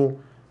people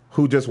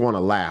who just want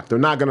to laugh. They're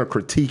not gonna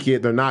critique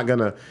it. They're not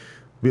gonna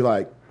be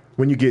like,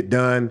 when you get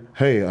done,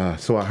 hey,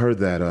 so I heard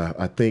that.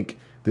 I think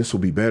this will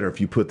be better if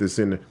you put this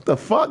in there. The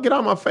fuck? Get out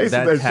of my face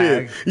with that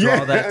tag, shit.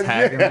 Yeah, that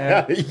tag in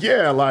there.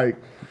 Yeah, like,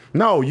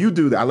 no, you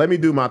do that. Let me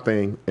do my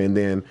thing, and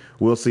then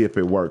we'll see if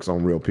it works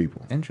on real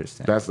people.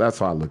 Interesting. That's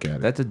how I look at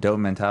it. That's a dope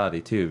mentality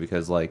too,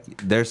 because like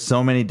there's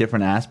so many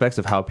different aspects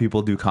of how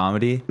people do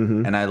comedy,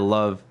 and I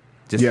love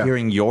just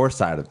hearing your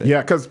side of it.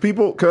 Yeah, because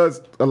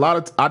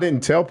I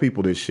didn't tell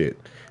people this shit.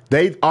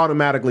 They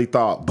automatically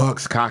thought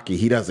Buck's cocky.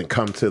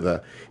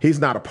 He's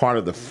not a part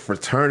of the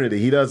fraternity.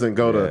 He doesn't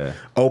go to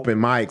open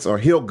mics, or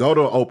he'll go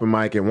to an open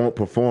mic and won't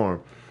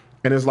perform.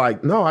 And it's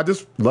like, no, I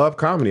just love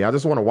comedy. I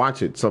just want to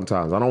watch it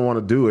sometimes. I don't want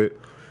to do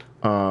it.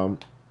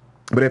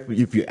 But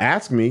if you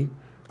ask me,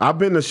 I've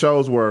been to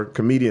shows where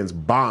comedians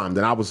bombed,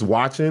 and I was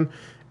watching,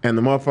 and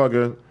the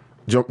motherfucker,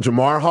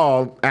 Jamar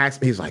Hall,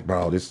 asked me, he's like,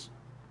 bro,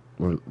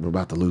 we're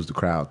about to lose the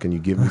crowd. Can you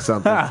give me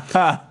something?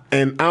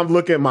 And I'm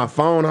looking at my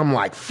phone. I'm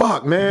like,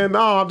 fuck, man. No,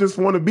 I just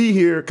want to be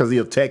here, because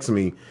he'll text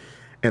me.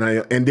 And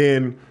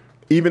then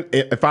even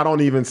if I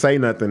don't even say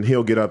nothing,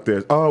 he'll get up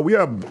there. Oh, we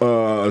have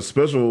a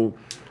special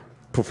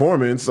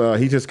performance.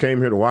 He just came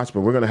here to watch,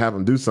 but we're going to have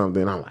him do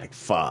something. I'm like,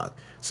 fuck.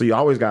 So you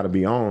always got to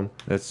be on.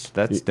 That's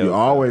dope. You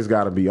always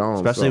got to be on.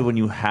 Especially when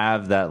you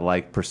have that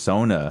like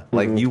persona.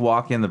 Like you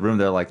walk in the room,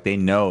 they're like, they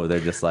know. They're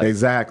just like.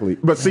 Exactly.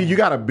 But see, you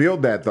got to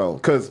build that though.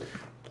 Because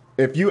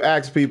if you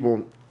ask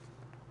people,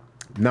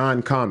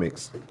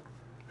 non-comics,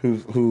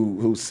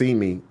 who see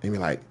me and be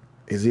like,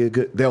 is he a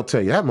good? They'll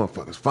tell you, that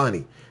motherfucker's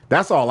funny.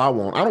 That's all I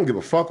want. I don't give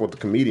a fuck what the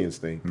comedians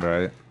think.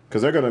 Right.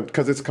 Because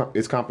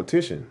it's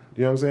competition.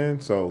 You know what I'm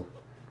saying?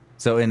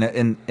 So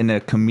in a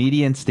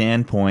comedian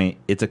standpoint,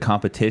 it's a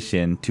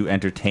competition to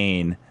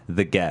entertain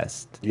the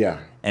guest. Yeah.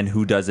 And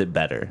who does it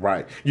better.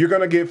 Right. You're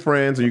going to get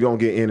friends or you're going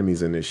to get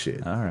enemies in this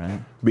shit. All right.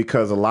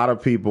 Because a lot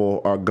of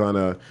people are going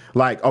to,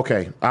 like,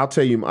 okay, I'll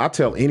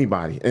tell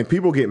anybody, and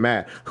people get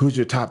mad, who's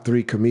your top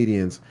 3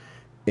 comedians?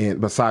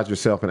 besides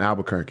yourself in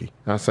Albuquerque?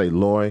 I say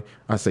Lloyd,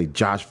 I say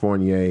Josh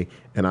Fournier,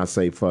 and I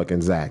say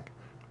fucking Zach.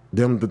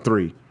 Them the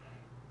three.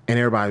 And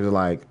everybody was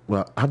like,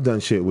 well, I've done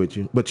shit with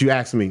you. But you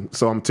asked me,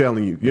 so I'm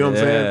telling you. You know what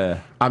I'm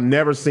saying? I've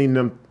never seen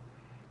them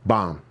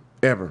bomb,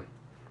 ever.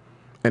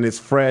 And it's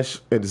fresh,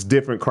 and it's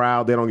different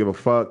crowd. They don't give a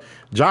fuck.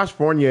 Josh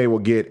Fournier will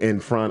get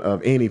in front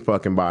of any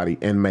fucking body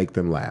and make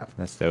them laugh.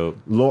 That's dope.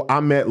 I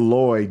met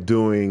Lloyd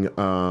doing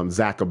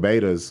Zach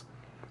Abeda's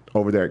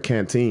over there at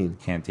Canteen.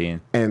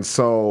 And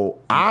so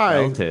I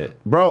felt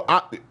it. Bro,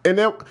 and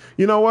then,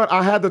 you know what?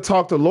 I had to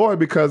talk to Lloyd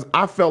because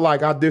I felt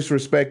like I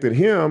disrespected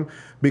him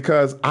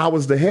because I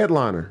was the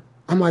headliner.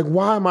 I'm like,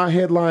 why am I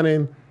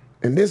headlining?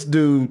 And this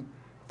dude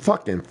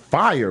fucking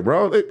fire,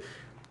 bro.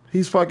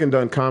 He's fucking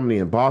done comedy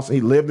in Boston.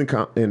 He lived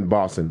in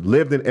Boston,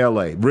 lived in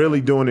LA, really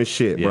doing his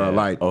shit, bro.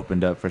 Like,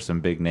 opened up for some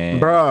big names.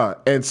 Bro.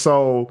 And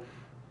so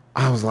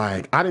I was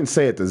like, I didn't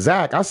say it to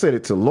Zach. I said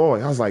it to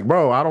Lloyd. I was like,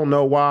 bro, I don't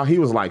know why. He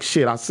was like,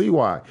 shit, I see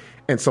why.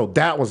 And so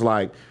that was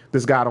like,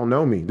 this guy don't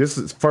know me. This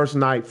is first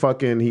night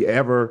fucking he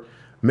ever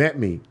met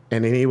me.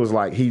 And then he was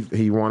like,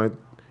 he wanted,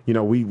 you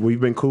know, we've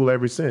been cool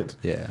ever since.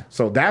 Yeah.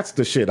 So that's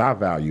the shit I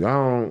value. I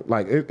don't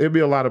like it'd be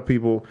a lot of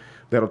people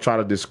that'll try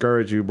to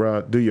discourage you,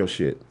 bro. Do your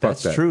shit. Fuck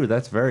That's that. true.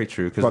 That's very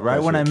true. Because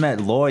right when I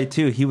met Lloyd,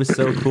 too, he was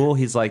so cool.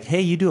 He's like,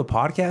 hey, you do a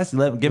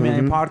podcast? Give me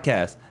a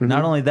podcast.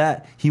 Not only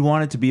that, he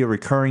wanted to be a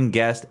recurring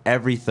guest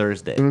every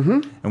Thursday.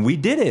 And we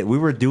did it. We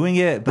were doing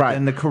it, but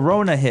then the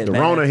corona hit, The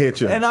corona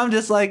hit you. And I'm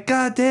just like,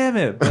 God damn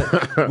it.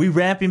 But we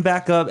ramping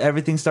back up.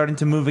 Everything's starting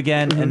to move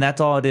again. And that's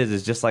all it is.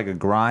 It's just like a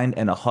grind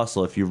and a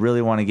hustle if you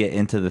really want to get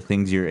into the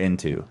things you're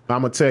into.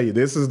 I'm going to tell you,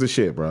 this is the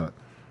shit, bro.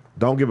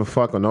 Don't give a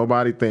fuck what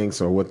nobody thinks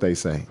or what they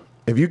say.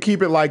 If you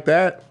keep it like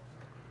that,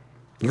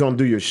 you're going to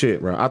do your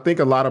shit, bro. I think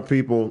a lot of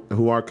people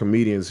who are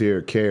comedians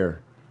here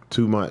care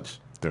too much.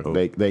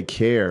 They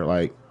care.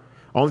 Like,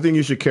 only thing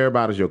you should care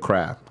about is your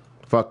craft.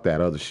 Fuck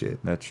that other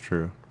shit. That's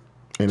true.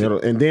 And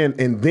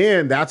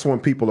then that's when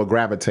people will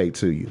gravitate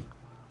to you.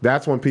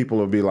 That's when people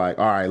will be like,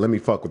 all right, let me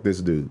fuck with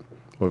this dude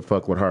or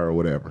fuck with her or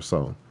whatever.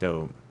 So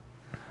dope.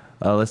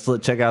 Let's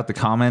check out the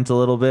comments a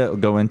little bit. We'll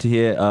go into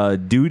here.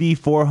 Duty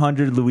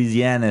 400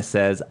 Louisiana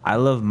says, I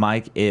love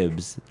Mike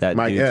Epps.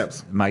 Mike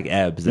Epps.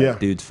 That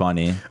dude's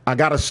funny. I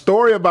got a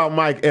story about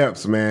Mike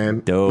Epps,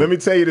 man. Dope. Let me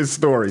tell you this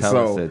story.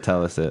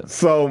 Tell us it.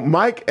 So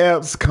Mike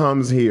Epps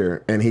comes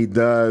here and he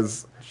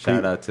does.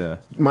 Shout out to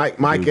Mike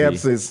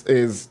Epps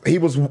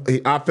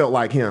I felt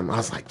like him. I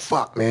was like,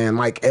 fuck, man,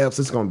 Mike Epps,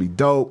 it's gonna be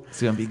dope.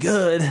 It's gonna be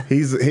good.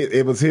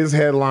 It was his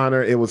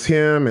headliner. It was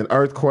him and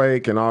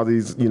Earthquake and all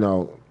these, you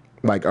know,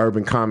 like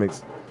urban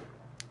comics.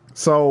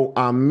 So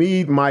I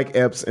meet Mike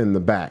Epps in the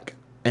back.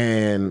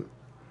 And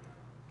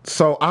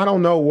so I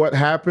don't know what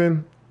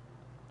happened.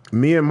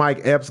 Me and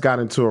Mike Epps got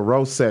into a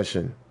roast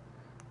session.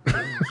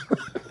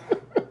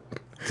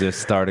 Just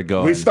started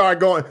going. We started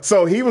going.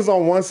 So he was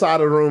on one side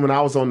of the room and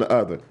I was on the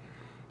other.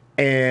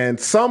 And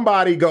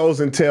somebody goes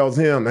and tells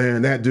him,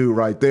 man, that dude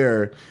right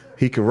there,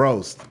 he can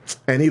roast.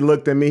 And he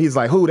looked at me. He's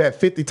like, who, that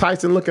 50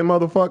 Tyson looking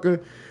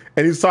motherfucker?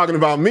 And he's talking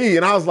about me,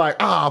 and I was like,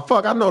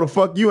 fuck, I know the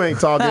fuck you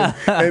ain't talking.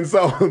 And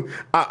so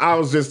I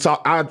was just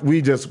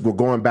we just were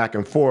going back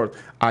and forth.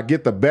 I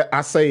get the bet.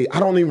 I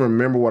don't even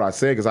remember what I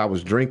said because I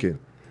was drinking.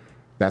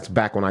 That's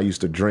back when I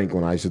used to drink,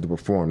 when I used to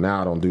perform. Now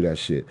I don't do that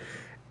shit.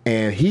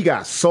 And he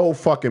got so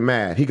fucking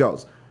mad. He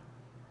goes,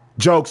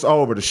 joke's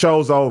over. The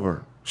show's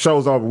over.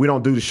 Show's over. We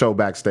don't do the show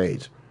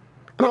backstage.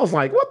 And I was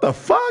like, what the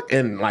fuck?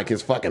 And like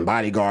his fucking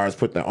bodyguards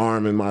put their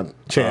arm in my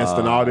chest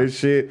and all this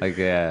shit. Like,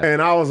 yeah. And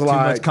I was like,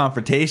 too much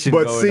confrontation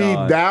but going see,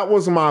 on. that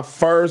was my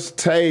first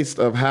taste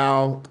of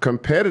how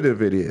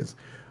competitive it is.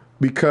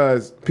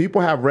 Because people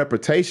have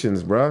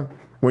reputations, bruh.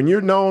 When you're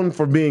known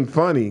for being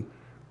funny,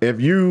 if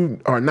you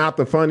are not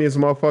the funniest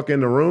motherfucker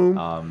in the room,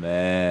 oh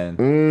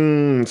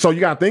man. So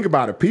you gotta think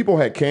about it. People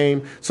had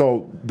came,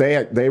 so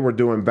they were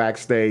doing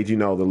backstage, you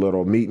know, the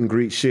little meet and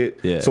greet shit.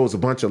 Yeah. So it's a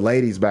bunch of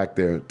ladies back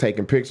there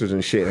taking pictures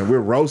and shit, and we're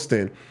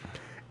roasting.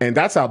 And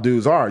that's how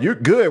dudes are. You're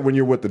good when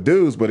you're with the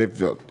dudes, but if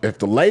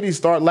the ladies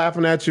start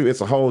laughing at you,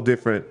 it's a whole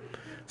different.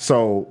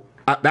 So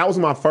that was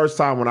my first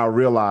time when I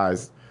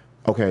realized,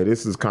 okay,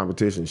 this is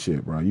competition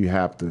shit, bro. You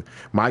have to.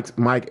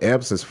 Mike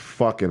Epps is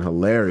fucking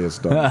hilarious,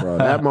 though, bro.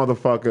 That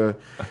motherfucker.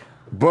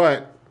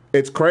 But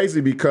it's crazy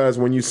because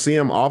when you see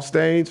him off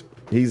stage,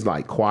 he's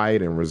like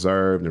quiet and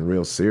reserved and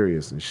real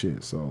serious and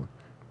shit. So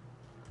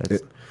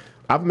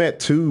I've met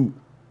two.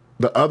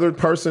 The other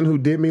person who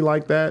did me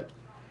like that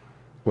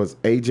was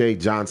AJ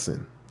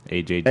Johnson.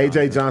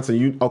 AJ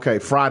Johnson.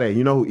 Friday.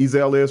 You know who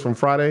Ezel is from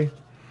Friday?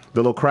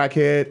 The little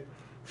crackhead.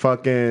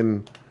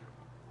 Fucking.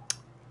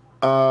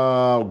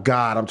 Oh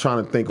God, I'm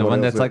trying to think. The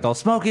one that's like all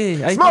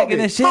Smokey. Are you Smokey, taking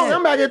this shit? Smokey,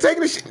 I'm back here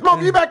taking the shit.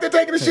 Smokey, you back there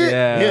taking the shit?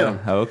 Yeah.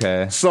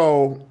 Okay.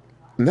 So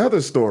another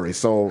story.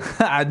 So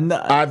I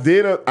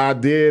did a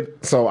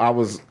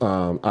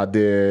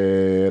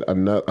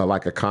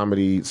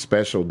comedy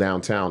special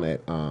downtown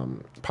at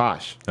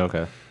Posh.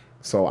 Okay.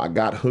 So I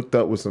got hooked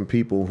up with some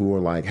people who were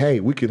like, hey,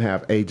 we could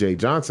have AJ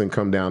Johnson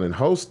come down and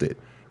host it,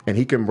 and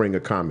he can bring a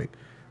comic.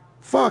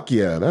 Fuck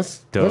yeah,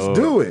 let's Dope.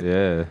 do it.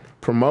 Yeah.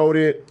 Promote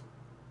it.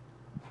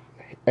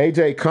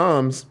 AJ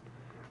comes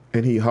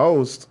and he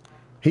hosts.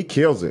 He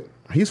kills it.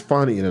 He's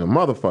funny than a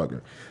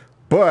motherfucker.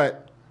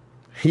 But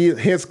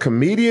his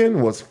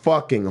comedian was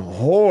fucking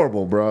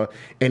horrible, bro.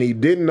 And he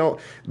didn't know.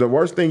 The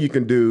worst thing you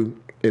can do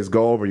is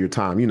go over your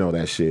time. You know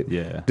that shit.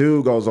 Yeah.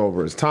 Dude goes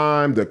over his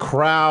time. The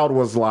crowd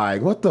was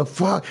like, what the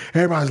fuck?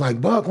 Everybody's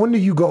like, Buck, when do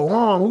you go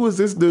on? Who is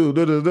this dude?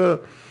 Da, da, da.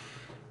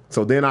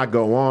 So then I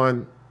go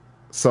on.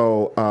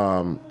 So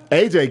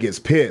AJ gets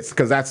pissed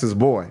because that's his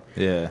boy.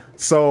 Yeah.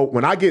 So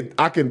when I'm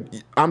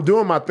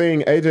doing my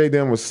thing. AJ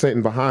then was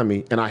sitting behind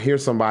me, and I hear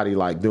somebody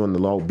like doing the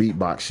low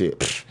beatbox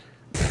shit.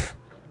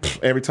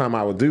 Every time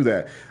I would do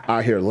that,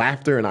 I hear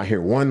laughter, and I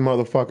hear one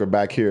motherfucker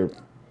back here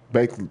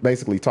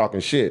basically talking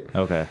shit.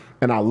 Okay.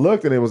 And I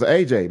looked, and it was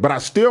AJ, but I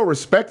still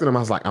respected him. I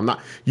was like, I'm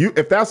not you.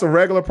 If that's a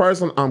regular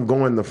person, I'm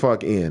going the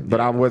fuck in. But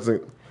I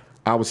wasn't.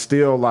 I was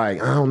still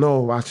like, I don't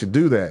know if I should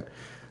do that.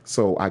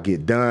 So I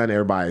get done.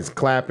 Everybody's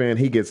clapping.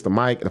 He gets the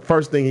mic. The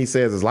first thing he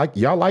says is like,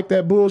 y'all like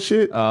that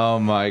bullshit? Oh,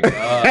 my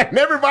God. And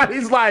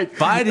everybody's like,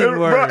 fighting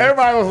words. Bro,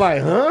 everybody was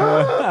like,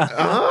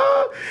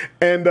 huh?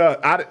 And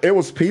it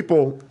was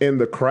people in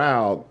the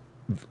crowd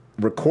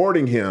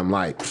recording him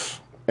like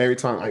every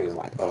time. He was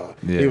like,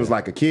 He was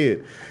like a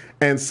kid.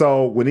 And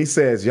so when he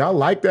says, y'all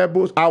like that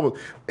bullshit?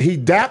 He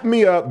dapped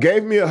me up,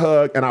 gave me a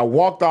hug, and I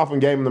walked off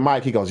and gave him the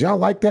mic. He goes, y'all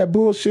like that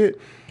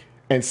bullshit?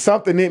 And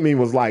something in me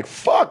was like,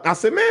 fuck. I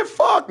said, man,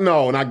 fuck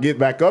no. And I get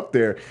back up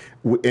there,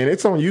 and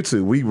it's on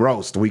YouTube. We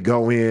roast. We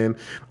go in.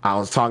 I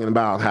was talking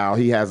about how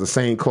he has the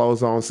same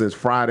clothes on since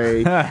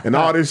Friday and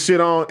all this shit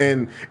on.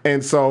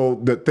 And so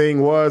the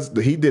thing was,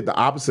 he did the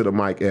opposite of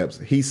Mike Epps.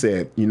 He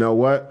said, you know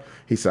what?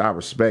 He said, I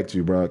respect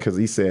you, bro. Because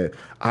he said,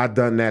 I've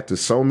done that to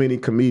so many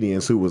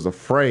comedians who was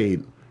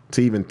afraid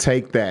to even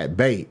take that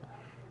bait.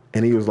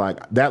 And he was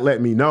like, that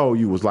let me know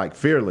you was like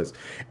fearless.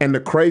 And the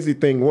crazy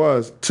thing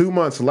was, 2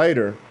 months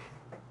later,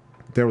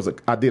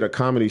 I did a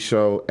comedy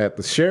show at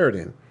the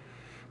Sheridan.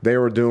 They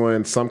were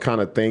doing some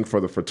kind of thing for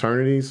the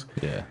fraternities.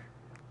 Yeah.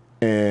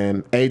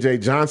 And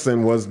AJ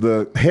Johnson was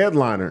the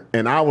headliner,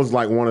 and I was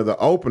like one of the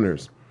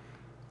openers.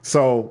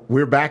 So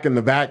we're back in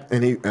the back,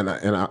 and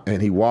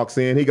he walks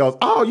in. He goes,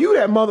 "Oh, you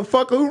that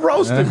motherfucker who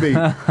roasted me?"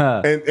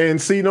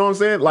 and see, you know what I'm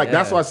saying? Like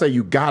that's why I say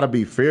you gotta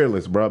be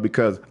fearless, bro,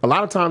 because a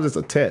lot of times it's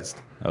a test.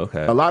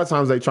 Okay. A lot of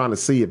times they're trying to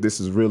see if this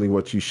is really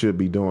what you should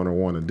be doing or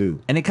want to do.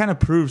 And it kind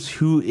of proves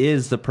who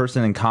is the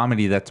person in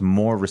comedy that's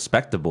more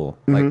respectable.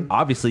 Like,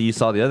 obviously, you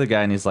saw the other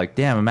guy, and he's like,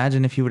 damn,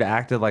 imagine if he would have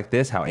acted like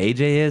this, how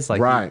AJ is.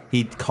 Like, right.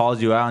 He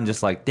calls you out and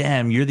just like,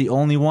 damn, you're the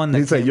only one that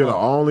he said, you're the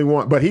only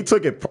one. But he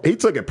took it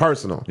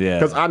personal. Yeah.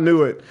 Because I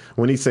knew it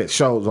when he said,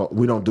 shows,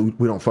 we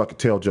don't fucking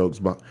tell jokes.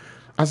 But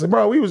I said,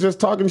 bro, we was just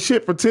talking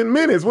shit for 10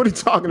 minutes. What are you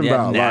talking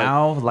about?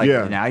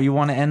 Now you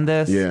want to end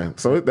this? Yeah.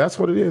 So that's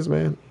what it is,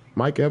 man.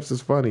 Mike Epps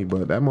is funny,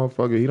 but that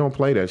motherfucker, he don't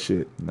play that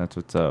shit. That's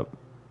what's up.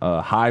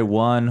 High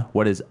One,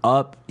 what is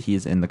up?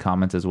 He's in the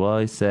comments as well.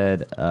 He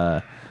said,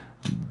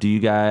 do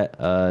you got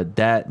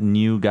that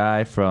new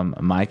guy from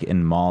Mike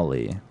and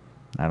Molly?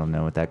 I don't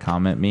know what that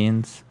comment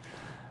means.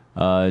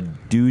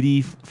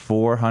 Duty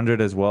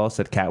 400 as well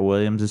said Cat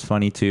Williams is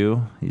funny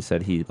too. He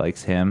said he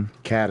likes him.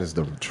 Cat is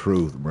the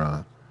truth,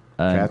 bro.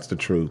 That's the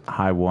truth.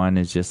 High One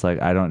is just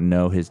like, I don't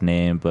know his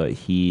name, but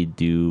he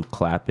do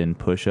clapping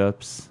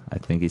push-ups. I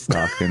think he's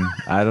talking.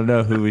 I don't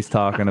know who he's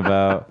talking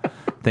about.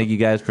 Thank you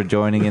guys for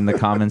joining in the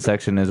comment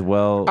section as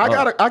well. I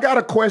got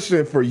a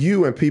question for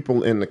you and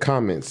people in the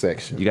comment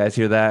section. You guys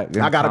hear that?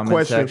 I got a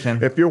question.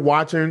 Section? If you're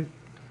watching,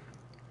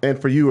 and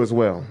for you as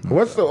well.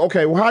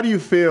 Well, how do you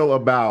feel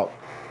about,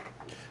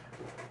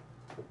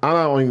 I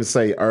don't even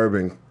say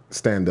urban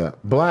stand-up,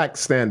 black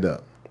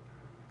stand-up?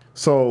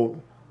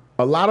 So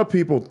a lot of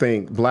people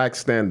think black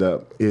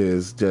stand-up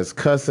is just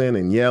cussing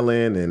and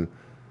yelling and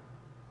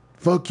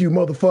fuck you,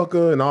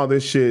 motherfucker, and all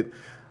this shit.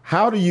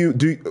 How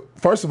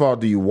first of all,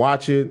 do you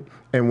watch it?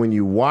 And when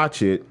you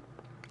watch it,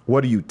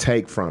 what do you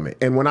take from it?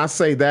 And when I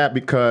say that,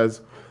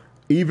 because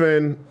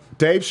even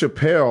Dave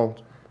Chappelle,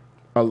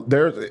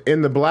 there's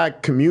in the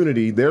black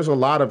community, there's a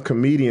lot of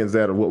comedians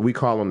that are what we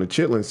call on the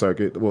Chitlin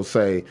circuit will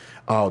say,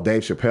 oh,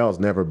 Dave Chappelle's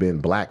never been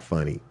black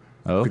funny.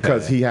 Okay.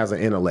 Because he has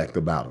an intellect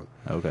about him.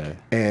 Okay.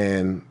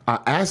 And I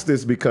ask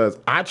this because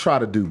I try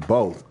to do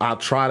both. I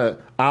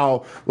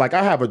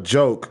have a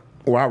joke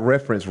where I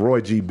reference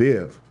Roy G.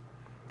 Biv.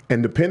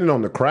 And depending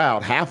on the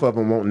crowd, half of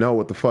them won't know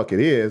what the fuck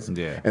it is.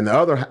 Yeah. And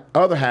the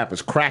other half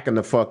is cracking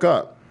the fuck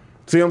up.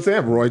 See what I'm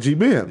saying? Roy G.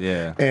 Biv.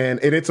 Yeah. And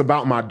it's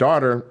about my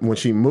daughter. When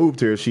she moved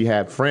here, she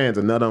had friends,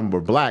 and none of them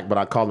were black, but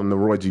I called them the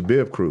Roy G.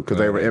 Biv crew because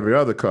they were every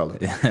other color.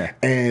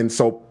 And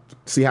so,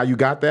 see how you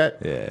got that?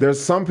 Yeah.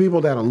 There's some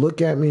people that'll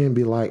look at me and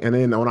be like, and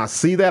then when I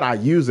see that, I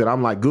use it.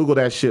 I'm like, Google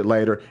that shit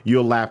later.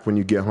 You'll laugh when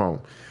you get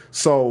home.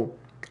 So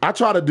I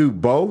try to do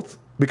both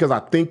because I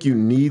think you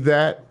need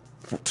that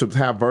to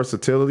have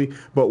versatility.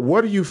 But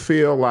what do you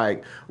feel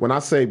like when I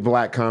say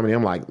black comedy?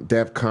 I'm like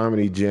Def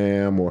Comedy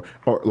Jam or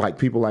like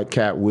people like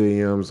Cat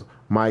Williams,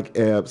 Mike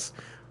Epps.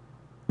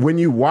 when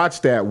you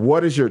watch that,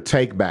 what is your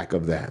take back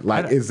of that?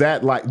 Like, is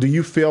that like, do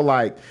you feel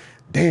like,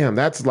 damn,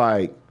 that's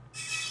like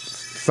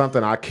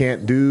something I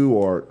can't do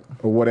or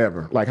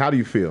whatever? Like, how do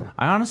you feel?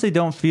 I honestly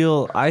don't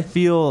feel. I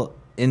feel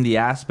in the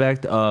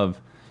aspect of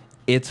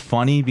it's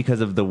funny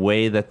because of the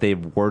way that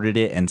they've worded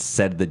it and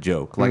said the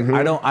joke. Like,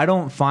 I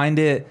don't find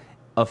it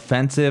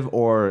offensive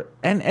or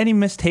any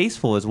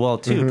mistasteful as well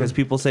too, because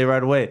people say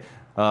right away,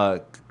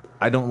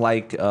 I don't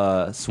like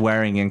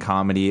swearing in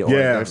comedy, or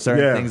there's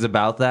certain things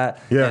about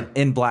that. And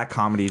in black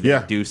comedy,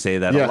 they do say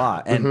that a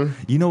lot. And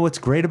you know what's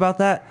great about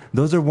that?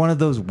 Those are one of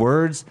those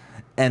words,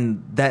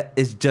 and that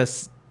is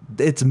just,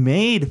 it's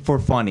made for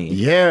funny.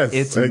 Yes,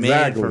 it's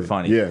made for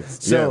funny.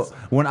 Yes. So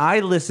when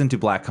I listen to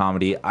black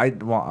comedy,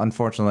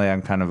 unfortunately,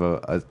 I'm kind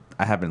of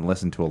I haven't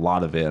listened to a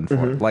lot of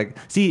it. Like,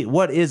 see,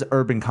 what is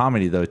urban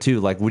comedy though? Too,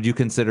 like, would you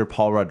consider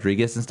Paul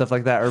Rodriguez and stuff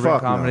like that urban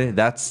comedy? No.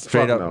 That's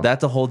straight up. No.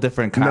 That's a whole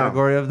different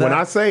category of that. When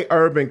I say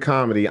urban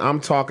comedy,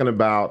 I'm talking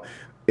about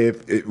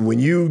when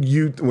you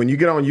get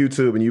on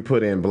YouTube and you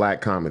put in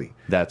black comedy.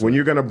 That's when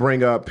you're going to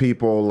bring up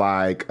people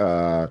like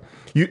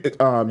you're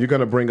going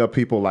to bring up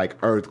people like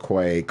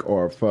Earthquake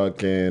or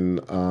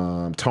fucking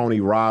Tony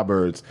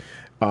Roberts.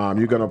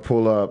 You're going to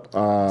pull up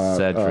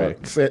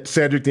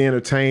Cedric the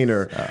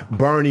Entertainer,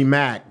 Bernie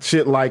Mac,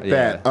 shit like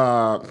that.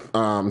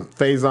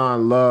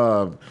 Faison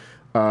Love.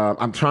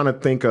 I'm trying to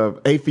think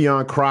of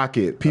Affion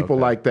Crockett, people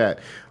like that.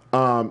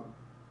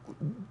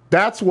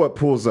 That's what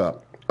pulls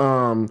up.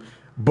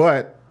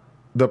 But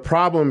the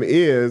problem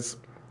is,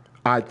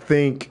 I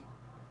think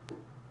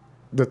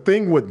the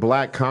thing with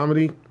black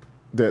comedy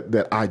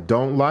that I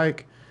don't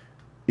like,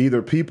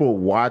 either people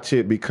watch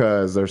it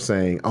because they're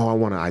saying, oh, I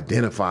want to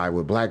identify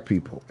with black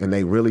people, and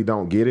they really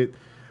don't get it,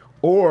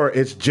 or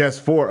it's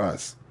just for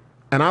us.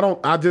 And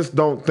I just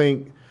don't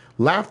think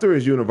laughter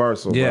is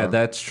universal. Yeah, bro.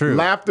 That's true.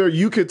 Laughter,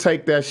 you could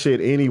take that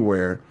shit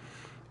anywhere.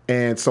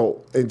 And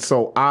so it's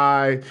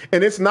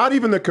not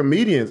even the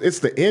comedians, it's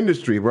the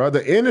industry, bro.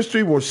 The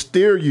industry will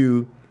steer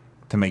you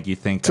to make you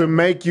think, to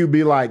make you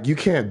be like, you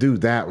can't do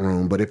that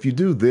room, but if you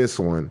do this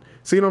one,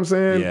 see what I'm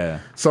saying?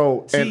 Yeah.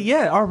 So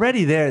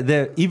already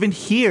they're even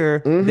here,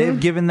 they've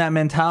given that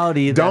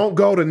mentality. Don't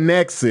go to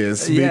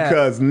Nexus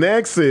because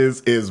Nexus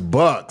is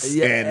bucks,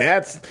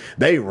 and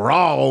they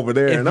raw over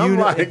there. And I'm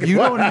like, if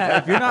you're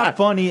not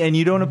funny and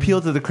you don't appeal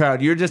to the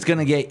crowd, you're just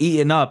gonna get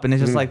eaten up. And it's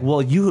just like,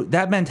 well,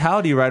 that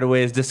mentality right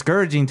away is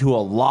discouraging to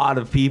a lot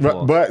of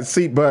people. But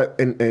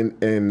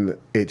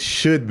it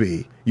should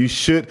be. You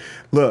should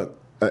look.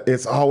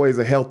 It's always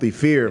a healthy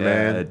fear,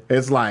 man.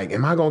 It's like,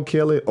 am I gonna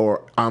kill it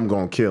or I'm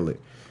gonna kill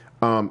it?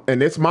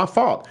 And it's my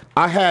fault.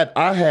 I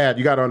had.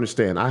 You got to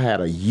understand. I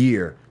had a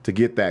year to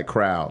get that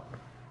crowd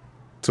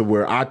to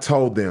where I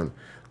told them,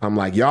 I'm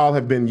like, y'all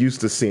have been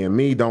used to seeing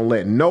me. Don't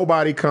let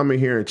nobody come in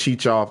here and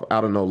cheat y'all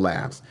out of no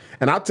laughs.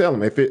 And I tell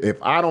them,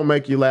 if I don't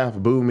make you laugh,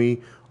 boo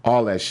me.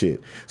 All that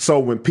shit. So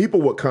when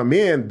people would come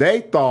in,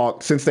 they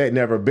thought, since they'd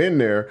never been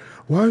there,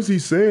 why is he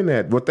saying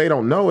that? What they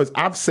don't know is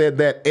I've said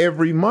that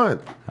every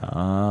month.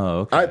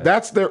 Oh, okay.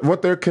 That's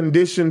what they're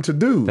conditioned to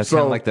do. That's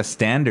kind of like the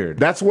standard.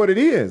 That's what it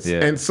is.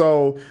 Yeah. And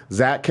so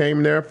Zach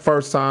came there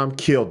first time,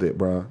 killed it,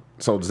 bro.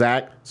 So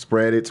Zach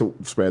spread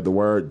the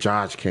word.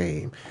 Josh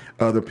came.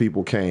 Other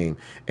people came.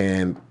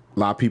 And a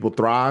lot of people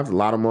thrived. A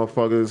lot of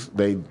motherfuckers,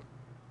 they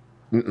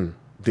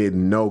did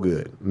no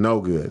good. No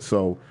good.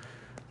 So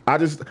I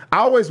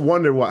always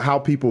wonder how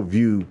people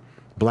view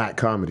black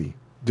comedy,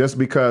 just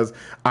because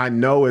I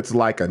know it's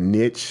like a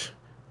niche.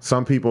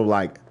 Some people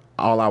like,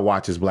 all I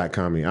watch is black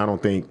comedy. I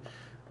don't think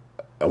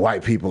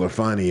white people are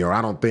funny, or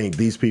I don't think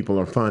these people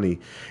are funny.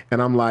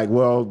 And I'm like,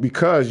 well,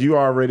 because you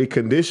already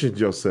conditioned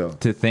yourself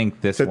to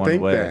think this one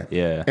way. That.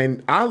 Yeah.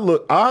 And I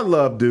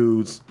love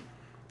dudes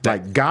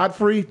like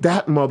Godfrey,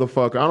 that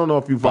motherfucker. I don't know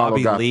if you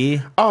follow Bobby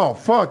Lee. Oh,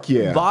 fuck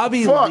yeah.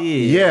 Bobby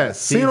Lee. Yes.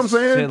 See what I'm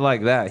saying? Shit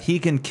like that. He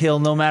can kill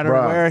no matter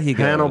where he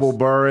goes. Hannibal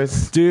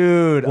Buress.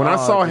 Dude. When I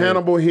saw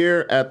Hannibal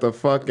here at the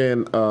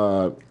fucking,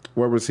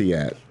 where was he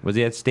at? Was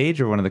he at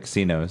Stage or one of the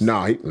casinos?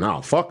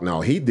 No, fuck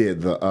no. He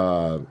did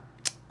the,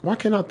 why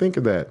can't I think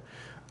of that?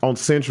 On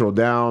Central,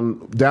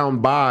 down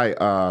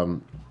by,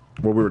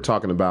 what we were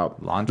talking about,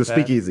 the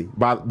Speakeasy,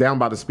 down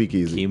by the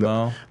Speakeasy.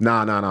 Chemo?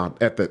 No.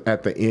 At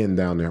the end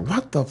down there.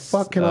 What the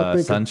fuck can I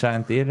think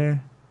Sunshine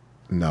Theater?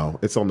 No,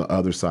 it's on the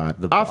other side.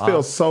 I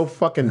feel so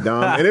fucking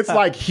dumb, and it's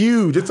like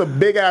huge. It's a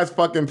big ass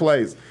fucking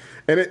place,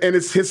 and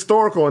it's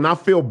historical. And I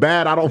feel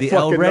bad. I don't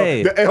fucking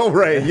know. The El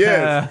Rey,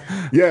 yes,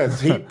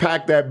 yes. He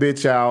packed that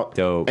bitch out.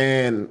 Dope.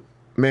 And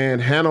man,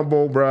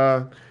 Hannibal,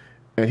 bruh,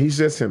 and he's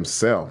just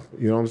himself.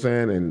 You know what I'm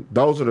saying? And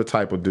those are the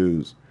type of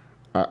dudes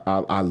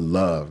I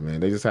love,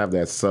 man. They just have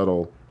that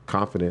subtle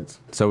confidence.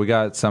 So we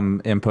got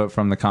some input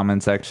from the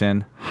comment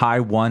section. High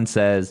One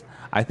says,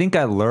 I think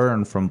I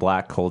learned from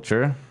black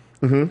culture.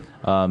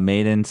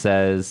 Maiden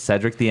says,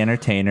 Cedric the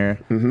Entertainer,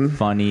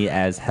 funny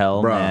as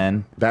hell, bruh,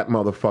 man. That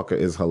motherfucker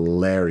is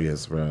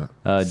hilarious, bro.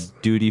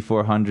 Duty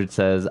 400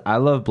 says, I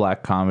love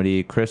black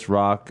comedy. Chris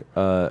Rock,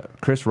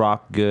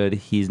 good.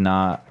 He's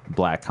not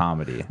black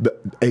comedy.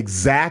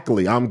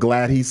 Exactly. I'm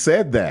glad he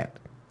said that.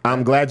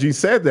 I'm glad you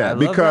said that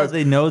because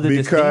they know the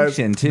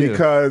distinction too.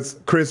 Because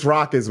Chris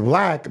Rock is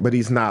black, but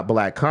he's not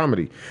black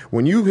comedy.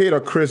 When you hit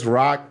a Chris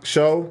Rock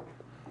show,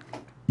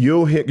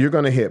 you're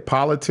going to hit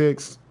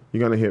politics, you're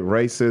going to hit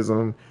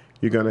racism,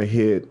 you're going to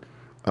hit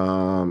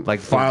like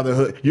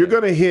fatherhood. You're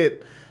going to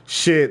hit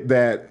shit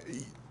that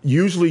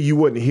usually you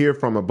wouldn't hear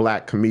from a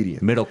black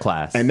comedian. Middle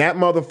class. And that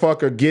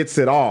motherfucker gets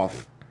it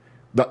off.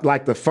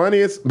 The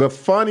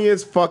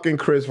funniest fucking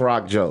Chris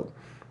Rock joke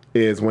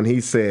is when he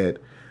said,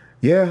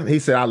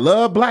 I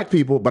love black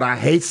people, but I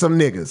hate some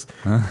niggas.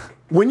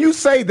 When you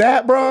say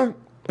that, bro,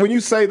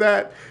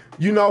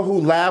 you know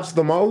who laughs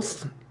the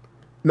most?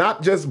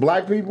 Not just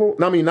black people.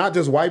 Not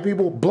just white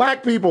people.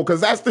 Black people, because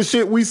that's the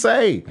shit we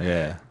say.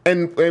 Yeah.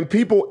 And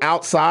people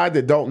outside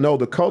that don't know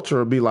the culture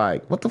will be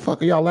like, what the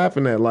fuck are y'all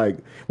laughing at? Like,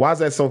 why is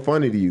that so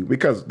funny to you?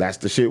 Because that's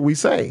the shit we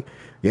say.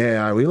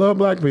 Yeah, we love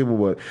black people,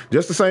 but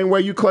just the same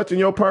way you clutching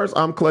your purse,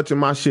 I'm clutching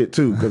my shit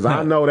too, because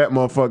I know that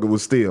motherfucker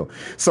was steal.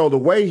 So the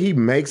way he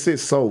makes it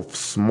so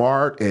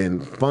smart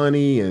and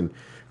funny, and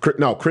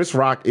Chris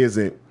Rock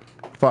isn't,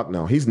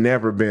 he's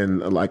never been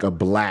like a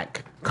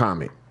black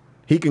comic.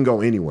 He can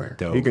go anywhere.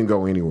 Dope. He can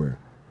go anywhere.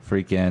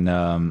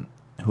 Freaking,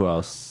 who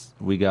else?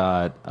 We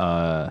got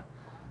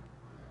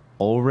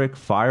Ulrich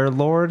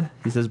Firelord.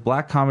 He says,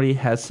 black comedy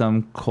has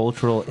some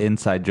cultural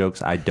inside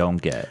jokes I don't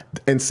get.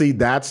 And see,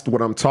 that's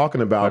what I'm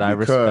talking about. But I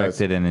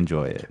respect it and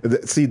enjoy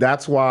it. See,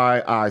 that's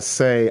why I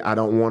say I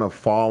don't want to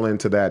fall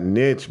into that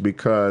niche,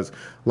 because,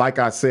 like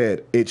I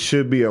said, it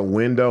should be a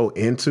window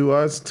into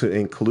us to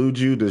include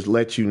you, to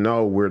let you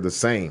know we're the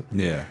same.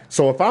 Yeah.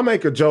 So if I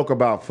make a joke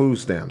about food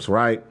stamps,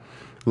 right?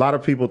 A lot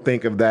of people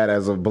think of that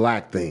as a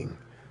black thing.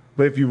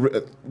 But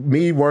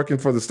me working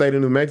for the state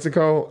of New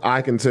Mexico,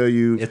 I can tell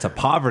you it's a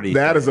poverty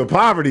thing. Is a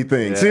poverty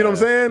thing. Yeah, see what I'm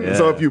saying? Yeah.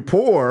 So if you're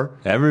poor,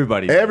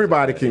 everybody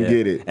can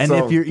get it. And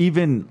if you're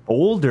even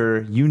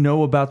older, you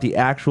know about the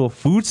actual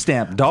food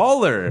stamp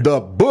dollar. The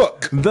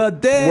book. The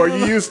damn. Where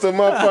you used to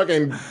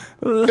motherfucking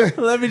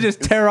let me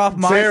just tear off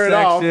my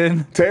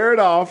section. Tear it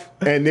off,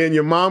 and then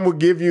your mom will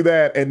give you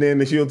that, and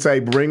then she'll say,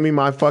 bring me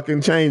my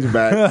fucking change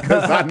back,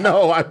 because I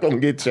know I don't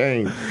get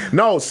change.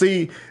 No,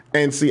 see,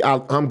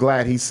 I'm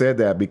glad he said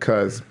that,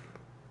 because,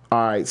 all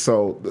right,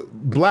 so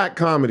black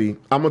comedy,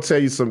 I'm going to tell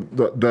you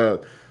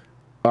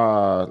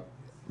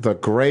the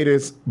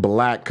greatest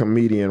black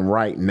comedian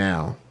right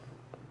now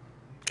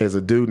is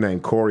a dude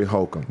named Corey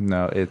Holcomb.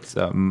 No, it's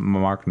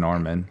Mark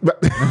Norman.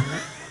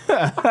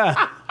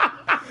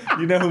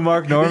 You know who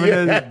Mark Norman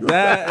is?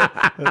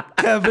 That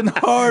Kevin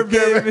Hart,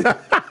 baby.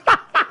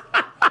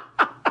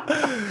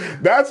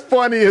 That's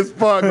funny as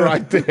fuck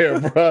right there,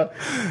 bro.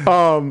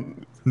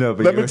 No,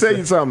 but let me tell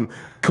you something.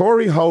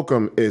 Corey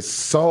Holcomb is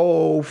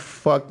so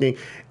fucking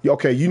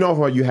okay. You know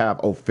how you have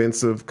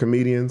offensive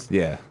comedians?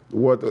 Yeah.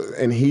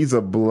 And he's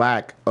a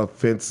black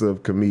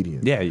offensive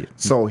comedian. Yeah.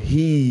 So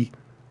he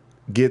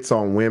gets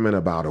on women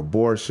about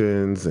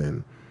abortions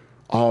and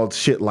all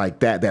shit like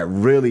that. That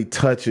really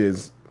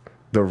touches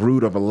the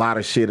root of a lot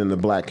of shit in the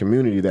black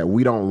community that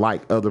we don't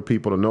like other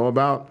people to know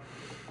about.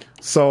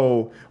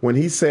 So when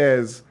he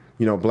says,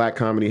 black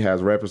comedy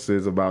has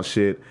references about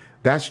shit,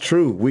 that's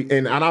true.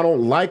 And I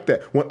don't like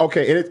that.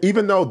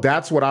 Even though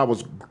that's what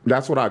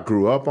I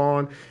grew up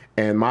on,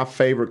 and my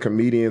favorite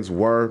comedians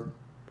were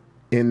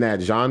in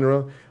that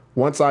genre.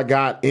 Once I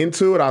got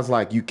into it, I was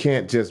like, you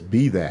can't just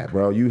be that,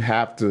 bro. You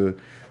have to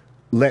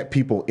let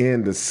people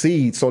in to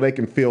see so they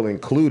can feel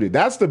included.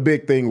 That's the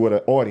big thing with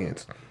an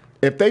audience.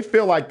 If they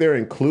feel like they're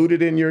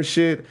included in your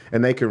shit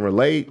and they can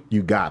relate,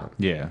 you got them.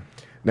 Yeah.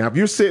 Now, if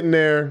you're sitting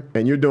there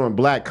and you're doing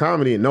black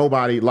comedy and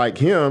nobody like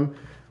him,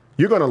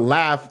 you're going to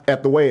laugh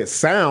at the way it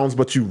sounds,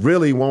 but you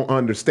really won't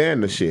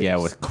understand the shit. Yeah,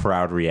 with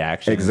crowd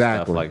reaction and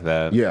stuff like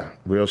that. Yeah,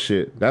 real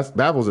shit.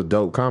 That was a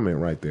dope comment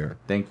right there.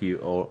 Thank you,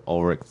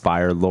 Ulrich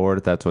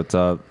Firelord. That's what's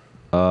up.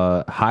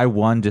 High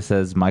One just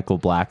says Michael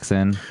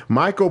Blackson.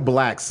 Michael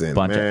Blackson,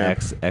 bunch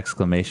of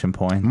exclamation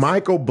points.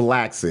 Michael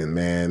Blackson,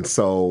 man.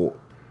 So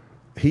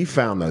he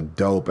found a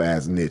dope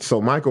ass niche.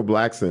 So Michael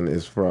Blackson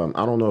is from,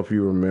 I don't know if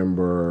you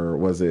remember,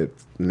 was it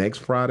Next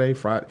Friday?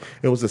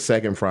 It was the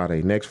second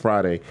Friday, Next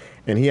Friday.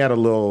 And he had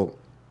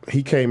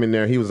he came in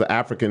there, he was an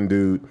African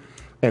dude.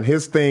 And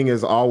his thing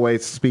is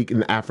always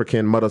speaking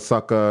African, mother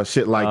sucker,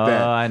 shit like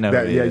that. I know.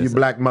 You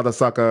black mother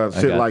sucker,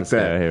 shit like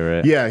that. Here,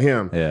 right? Yeah,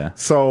 him. Yeah.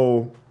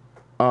 So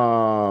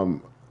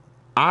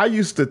I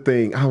used to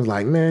think, I was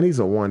like, man, he's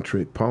a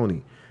one-trick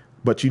pony.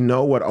 But you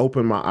know what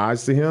opened my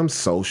eyes to him?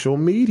 Social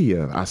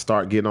media. I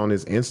start getting on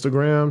his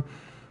Instagram.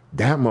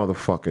 That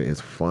motherfucker is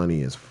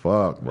funny as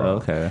fuck, bro.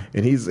 Okay.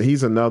 And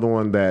he's another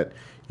one that,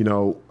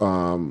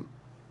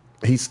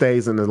 he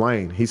stays in the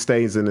lane. He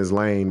stays in his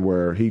lane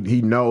where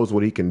he knows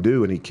what he can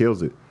do and he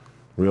kills it.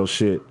 Real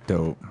shit.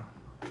 Dope.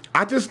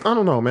 I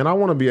don't know, man. I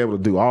want to be able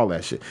to do all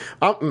that shit.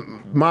 I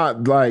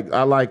like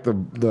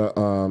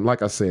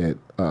like I said,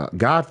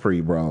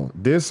 Godfrey, bro.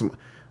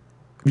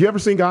 You ever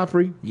seen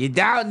Godfrey? You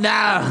don't know.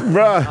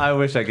 Bruh. I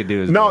wish I could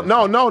do his voice.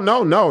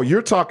 No.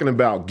 You're talking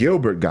about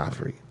Gilbert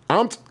Godfrey.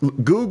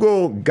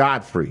 Google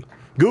Godfrey.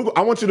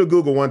 I want you to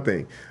Google one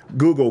thing.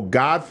 Google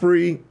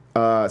Godfrey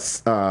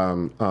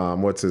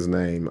What's his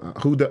name?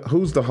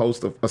 Who's the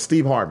host of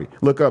Steve Harvey?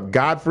 Look up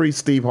Godfrey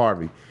Steve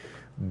Harvey.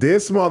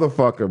 This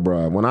motherfucker,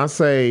 bro. When I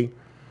say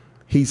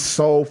he's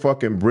so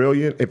fucking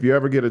brilliant, if you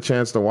ever get a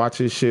chance to watch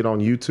his shit on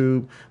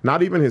YouTube,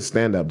 not even his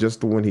stand up,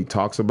 just when he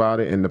talks about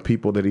it and the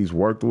people that he's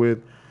worked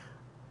with.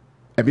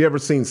 Have you ever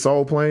seen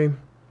Soul Plane?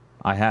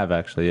 I have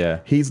actually, yeah.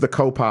 He's the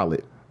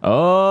co-pilot.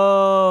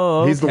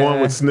 Oh, okay. He's the one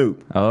with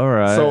Snoop. All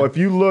right. So if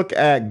you look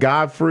at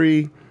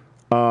Godfrey,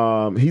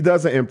 he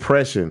does an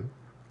impression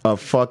of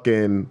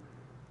fucking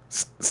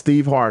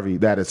Steve Harvey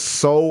that is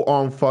so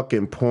on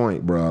fucking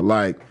point, bro.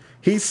 Like,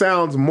 he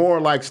sounds more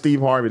like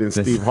Steve Harvey than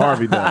Steve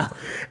Harvey does.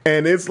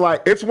 And it's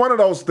like, it's one of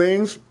those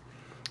things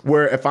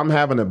where if I'm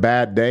having a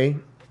bad day,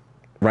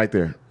 right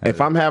there, if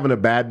I'm having a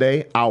bad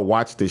day, I'll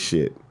watch this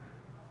shit.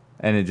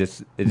 And it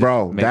just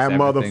bro, makes that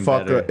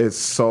motherfucker better. is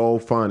so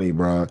funny,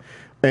 bro.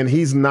 And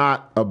he's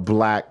not a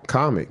black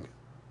comic.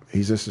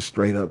 He's just a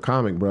straight up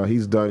comic, bro.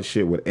 He's done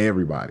shit with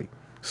everybody.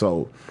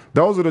 So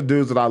those are the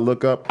dudes that I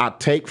look up. I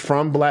take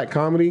from black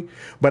comedy,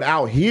 but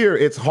out here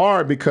it's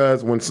hard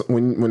because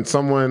when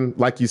someone,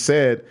 like you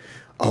said,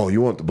 oh,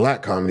 you want the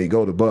black comedy,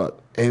 go to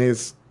Buck, and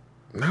it's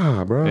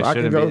nah, bro. I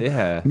can go.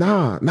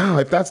 Nah.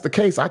 If that's the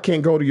case, I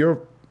can't go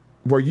to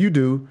where you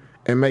do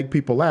and make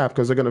people laugh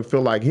because they're gonna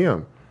feel like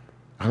him.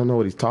 I don't know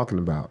what he's talking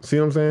about. See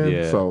what I'm saying?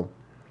 Yeah. So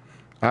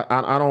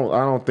I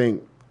don't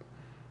think.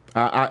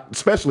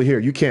 Especially here,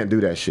 you can't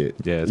do that shit.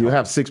 Yeah, you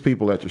have 6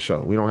 people at your show.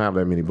 We don't have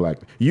that many black.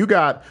 You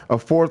got a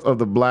fourth of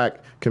the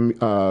black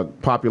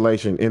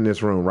population in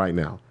this room right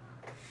now.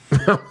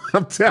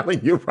 I'm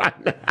telling you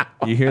right now.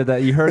 You hear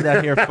that? You heard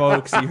that here,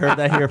 folks. You heard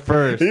that here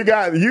first. You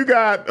got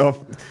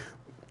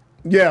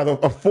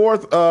a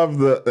fourth of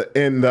the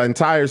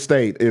entire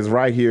state is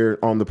right here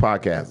on the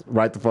podcast.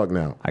 Right the fuck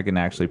now. I can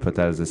actually put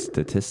that as a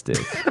statistic.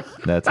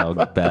 That's how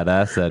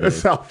badass that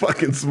is. That's how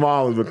fucking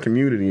small of a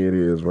community it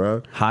is,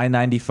 bro. High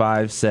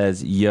 95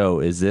 says, "Yo,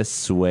 is this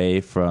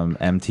Sway from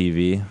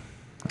MTV?"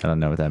 I don't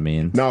know what that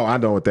means. No, I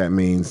know what that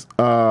means.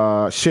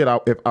 Shit,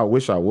 I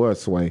wish I was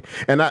Sway.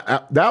 And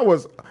that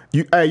was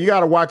you. Hey, you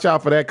got to watch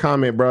out for that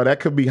comment, bro. That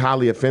could be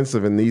highly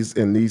offensive in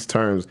these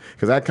terms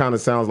because that kind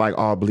of sounds like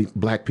all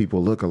black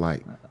people look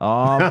alike.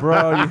 Oh,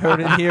 bro, you heard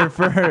it here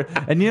first.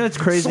 And you know it's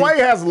crazy. Sway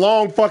has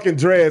long fucking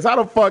dreads. How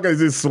the fuck is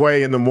this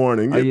Sway in the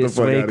morning? Are you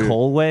Sway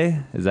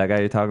Colway? Is that guy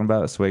you're talking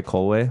about? Sway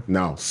Colway?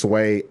 No,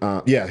 Sway.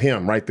 Yeah,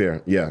 him right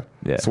there. Yeah.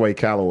 Sway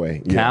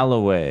Calloway. Yeah.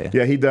 Calloway.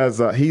 Yeah, he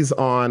does. He's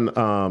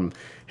on.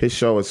 His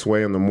show is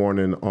Sway in the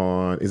morning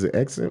on. Is it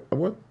X?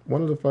 What?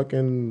 One of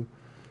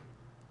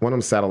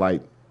them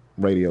satellite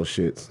radio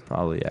shits.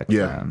 Probably XM.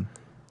 Yeah.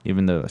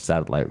 Even though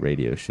satellite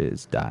radio shit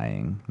is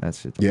dying.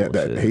 That's just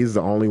he's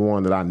the only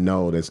one that I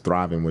know that's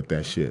thriving with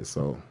that shit.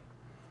 So,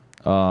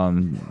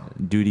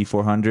 Duty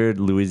 400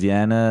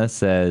 Louisiana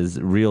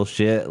says real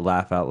shit.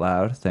 Laugh out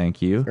loud.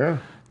 Thank you. Yeah.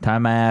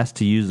 Time I asked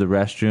to use the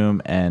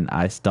restroom and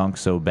I stunk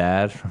so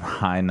bad from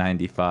High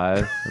 95.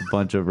 A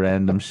bunch of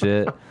random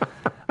shit.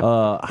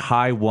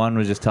 High 1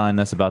 was just telling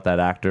us about that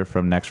actor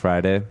from Next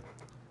Friday,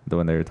 the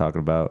one they were talking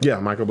about. Yeah,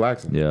 Michael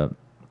Blackson. Yeah.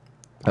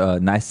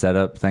 Nice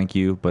setup, thank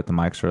you, but the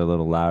mics are a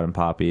little loud and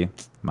poppy.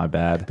 My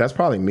bad. That's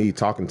probably me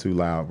talking too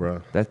loud,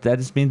 bro. That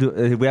just means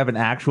we have an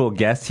actual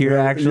guest here.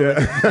 Actually,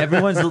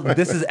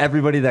 this is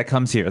everybody that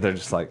comes here. They're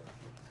just like,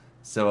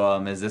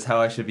 so is this how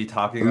I should be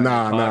talking on the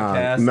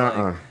podcast?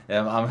 Nah. Like,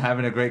 I'm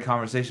having a great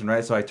conversation,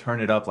 right? So I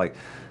turn it up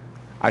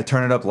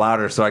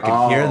louder so I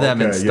can hear them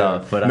and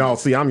stuff. Yeah. But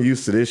see, I'm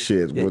used to this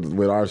shit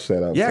with our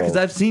setup. Yeah, because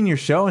I've seen your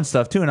show and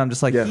stuff too, and I'm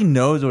just like, he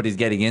knows what he's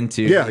getting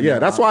into. Yeah.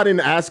 That's why I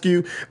didn't ask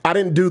you. I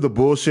didn't do the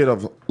bullshit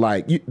of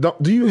like,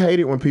 do you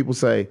hate it when people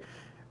say,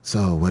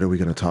 so what are we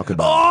going to talk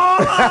about?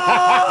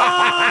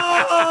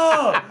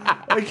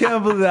 I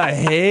can't believe that. I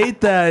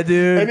hate that,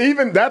 dude. And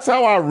even that's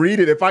how I read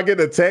it. If I get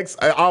a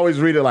text, I always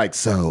read it like,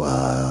 so,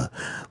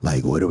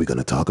 like, what are we going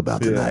to talk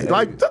about tonight? Yeah.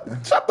 Like,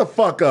 shut the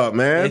fuck up,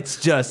 man.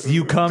 It's just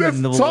you come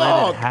and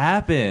let it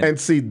happen. And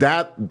see,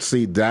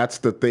 that's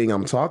the thing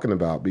I'm talking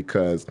about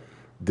because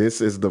this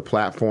is the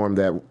platform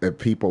that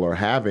people are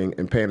having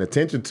and paying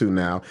attention to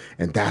now.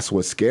 And that's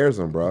what scares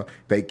them, bro.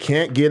 They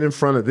can't get in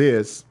front of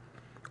this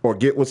or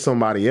get with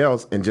somebody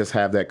else and just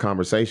have that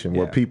conversation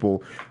where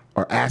people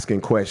are asking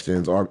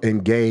questions or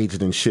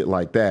engaged and shit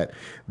like that.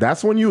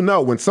 That's when you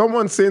know. When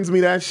someone sends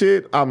me that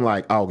shit, I'm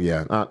like, oh,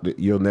 yeah,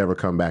 you'll never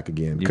come back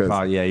again. You're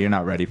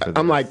not ready for this.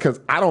 I'm like, because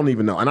I don't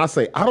even know. And I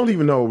say, I don't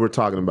even know what we're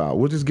talking about.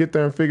 We'll just get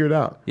there and figure it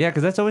out. Yeah,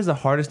 because that's always the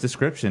hardest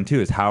description,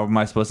 too, is how am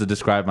I supposed to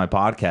describe my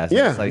podcast?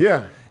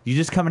 Yeah, You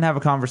just come and have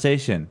a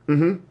conversation.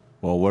 Mm-hmm.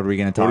 Well, what are we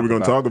going to talk about? What are we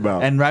going to talk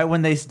about? And right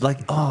when they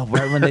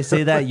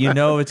say that, you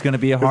know it's going to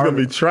be a hard... It's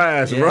going to be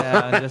trash, bro.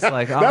 Yeah, just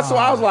like, That's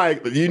why I was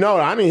like, I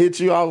didn't hit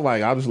you. I was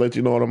like, I'll just let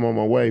you know when I'm on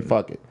my way.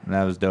 Fuck it. And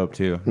that was dope,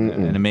 too.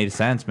 And it made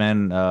sense,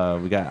 man.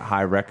 We got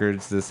High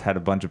Records. This had a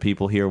bunch of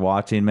people here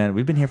watching, man.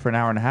 We've been here for an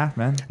hour and a half,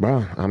 man.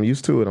 Bro, I'm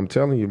used to it. I'm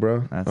telling you,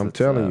 bro. I'm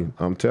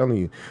telling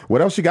you.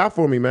 What else you got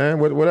for me, man?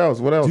 What else?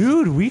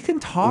 Dude, we can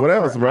talk What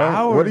else, bro?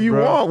 hours, what do you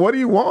want? What do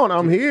you want?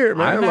 I'm here,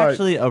 man. I'm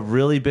actually a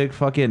really big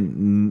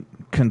fucking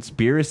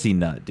conspiracy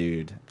nut,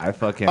 dude. I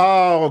fucking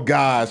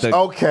gosh.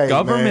 Okay,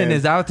 government man.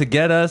 is out to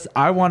get us.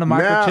 I want a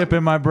microchip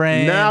in my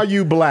brain. Now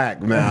you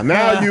black.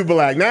 Now you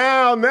black.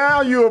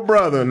 Now you a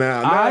brother.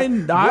 Now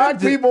black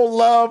people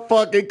love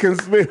fucking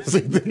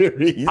conspiracy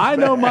theories. I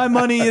know my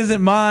money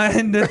isn't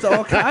mine. There's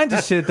all kinds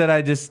of shit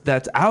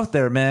that's out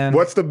there, man.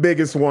 What's the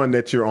biggest one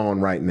that you're on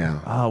right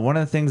now? One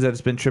of the things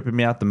that's been tripping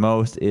me out the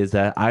most is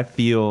that I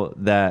feel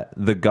that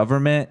the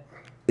government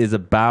is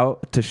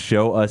about to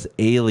show us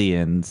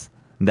aliens.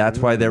 That's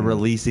why they're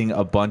releasing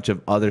a bunch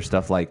of other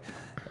stuff. Like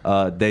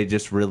they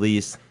just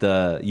released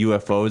the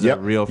UFOs are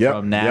real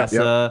from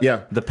NASA.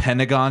 Yeah. The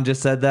Pentagon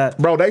just said that.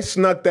 Bro, they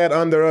snuck that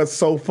under us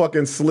so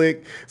fucking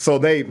slick. So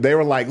they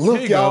were like,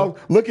 look, y'all,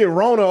 look at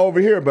Rona over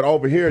here. But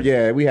over here,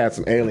 yeah, we had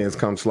some aliens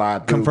come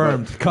slide through.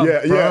 Confirmed.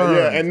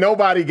 Yeah. And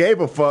nobody gave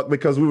a fuck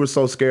because we were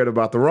so scared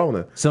about the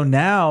Rona. So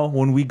now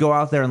when we go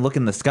out there and look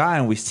in the sky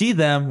and we see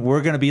them,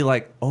 we're going to be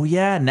like, oh,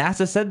 yeah,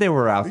 NASA said they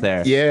were out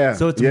there. Yeah.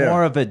 So it's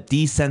more of a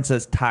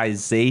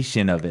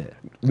desensitization of it.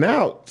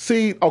 Now,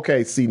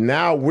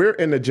 now we're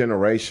in a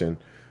generation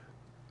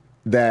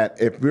that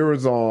if we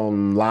was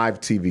on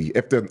live TV,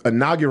 if the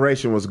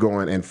inauguration was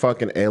going and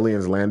fucking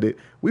aliens landed,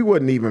 we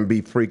wouldn't even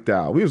be freaked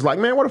out. We was like,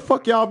 man, where the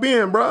fuck y'all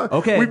been, bro?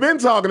 Okay. We've been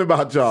talking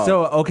about y'all.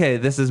 So,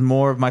 this is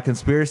more of my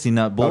conspiracy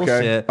nut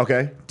bullshit.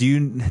 Okay. Do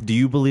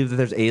you believe that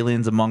there's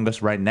aliens among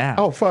us right now?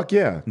 Oh, fuck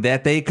yeah.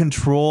 That they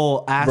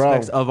control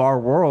aspects of our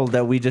world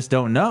that we just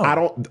don't know? I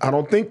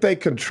don't think they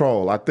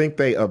control. I think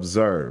they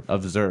observe.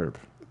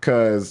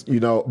 Because,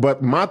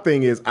 but my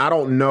thing is, I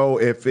don't know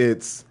if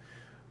it's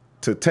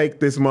to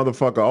take this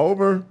motherfucker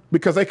over,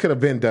 because they could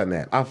have been done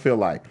that, I feel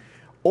like.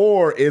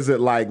 Or is it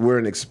like we're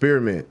an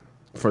experiment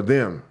for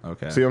them?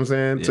 Okay. See what I'm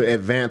saying? Yeah. To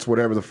advance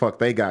whatever the fuck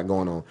they got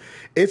going on.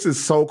 It's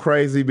just so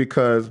crazy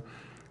because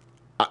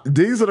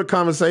these are the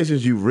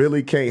conversations you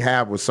really can't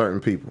have with certain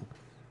people.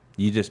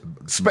 You just...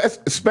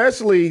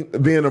 Especially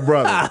being a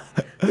brother.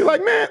 You're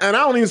like, man, and I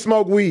don't even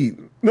smoke weed.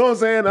 You know what I'm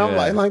saying?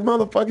 I'm like,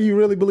 motherfucker, you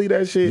really believe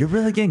that shit? You're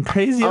really getting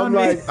crazy on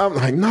me? I'm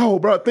like, no,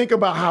 bro. Think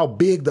about how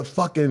big the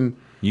fucking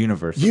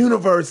universe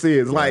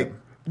is. Yeah. Like,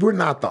 we're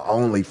not the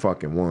only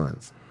fucking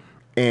ones.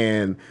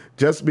 And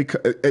just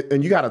because,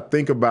 and you got to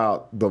think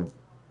about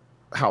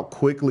how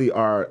quickly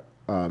our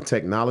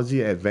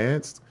technology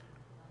advanced.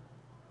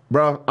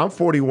 Bro, I'm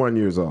 41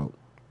 years old.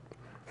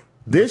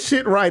 This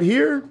shit right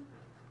here,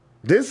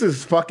 this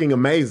is fucking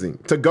amazing.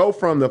 To go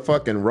from the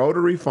fucking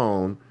rotary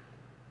phone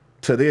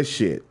to this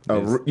shit.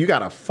 Yes. You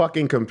got a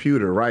fucking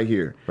computer right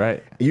here.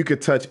 Right. You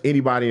could touch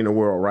anybody in the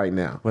world right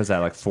now. Was that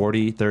like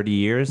 40, 30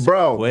 years?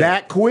 Bro,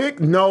 that quick?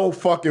 No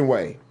fucking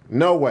way.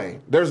 No way.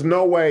 There's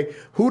no way.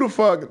 Who the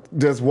fuck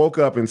just woke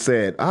up and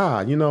said,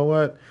 you know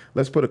what?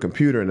 Let's put a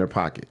computer in their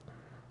pocket.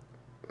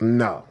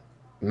 No.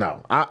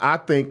 I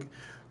think,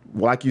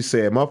 like you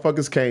said,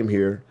 motherfuckers came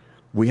here.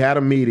 We had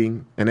a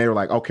meeting, and they were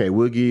like, okay,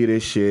 we'll give you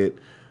this shit.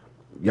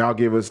 Y'all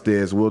give us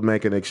this. We'll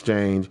make an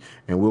exchange,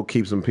 and we'll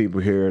keep some people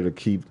here to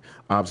keep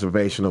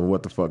observation of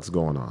what the fuck's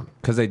going on.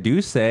 Because they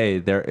do say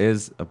there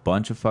is a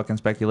bunch of fucking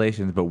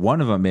speculations, but one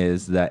of them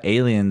is that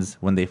aliens,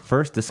 when they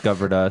first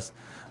discovered us,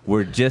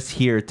 were just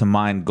here to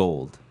mine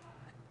gold.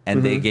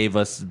 And they gave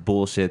us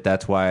bullshit.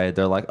 That's why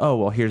they're like, oh,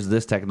 well, here's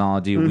this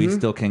technology. We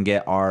still can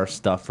get our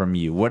stuff from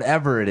you.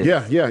 Whatever it is.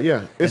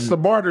 Yeah. It's the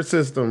barter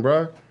system,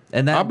 bro.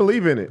 And I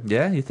believe in it.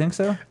 Yeah, you think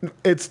so?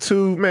 It's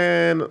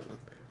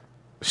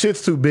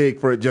shit's too big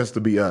for it just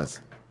to be us.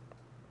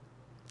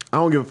 I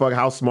don't give a fuck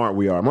how smart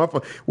we are.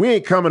 We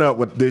ain't coming up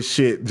with this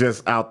shit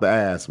just out the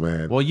ass,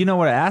 man. Well, you know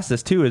what I asked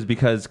this too is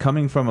because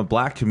coming from a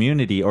black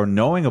community or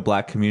knowing a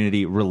black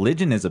community,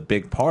 religion is a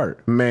big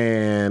part.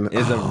 Man.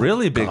 Is a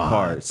really big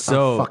part.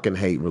 So I fucking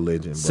hate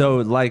religion, bro. So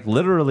like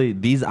literally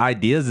these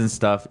ideas and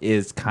stuff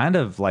is kind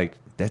of like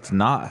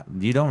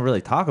you don't really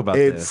talk about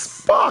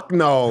this. Fuck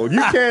no. You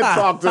can't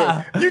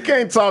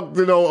talk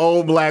to no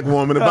old black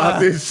woman about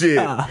this shit.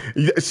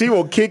 She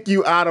will kick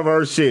you out of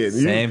her shit.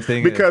 Same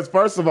thing. Because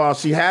first of all,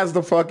 she has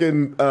the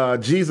fucking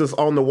Jesus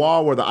on the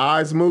wall where the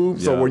eyes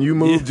move. So when you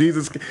move,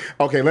 Jesus.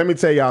 Okay, let me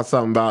tell y'all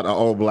something about an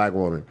old black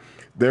woman.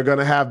 They're going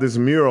to have this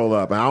mural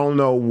up. And I don't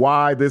know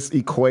why this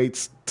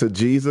equates to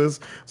Jesus.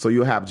 So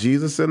you'll have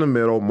Jesus in the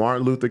middle,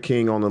 Martin Luther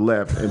King on the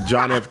left, and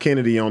John F.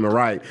 Kennedy on the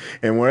right.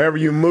 And wherever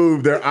you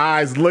move, their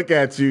eyes look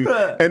at you.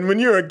 And when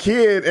you're a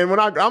kid, and when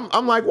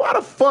I'm like, why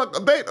the fuck?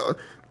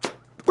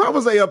 Why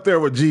was they up there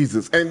with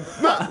Jesus? And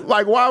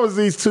why was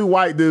these two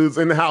white dudes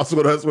in the house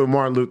with us with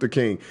Martin Luther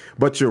King?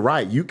 But you're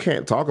right. You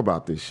can't talk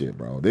about this shit,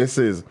 bro.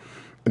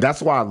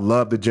 That's why I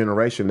love the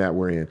generation that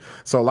we're in.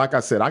 So like I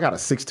said, I got a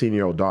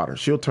 16-year-old daughter.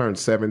 She'll turn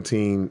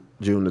 17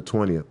 June the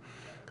 20th.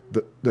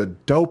 The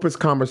dopest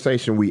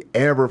conversation we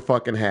ever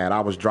fucking had,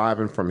 I was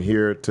driving from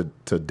here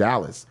to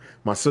Dallas.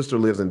 My sister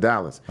lives in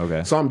Dallas.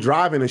 Okay. So I'm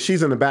driving, and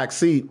she's in the back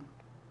seat,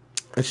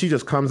 and she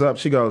just comes up.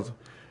 She goes,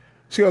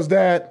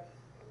 Dad,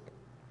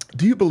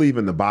 do you believe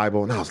in the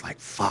Bible? And I was like,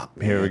 fuck,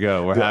 man. Here we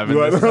go. We're having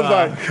this.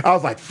 I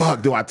was like,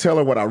 fuck, do I tell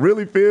her what I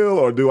really feel,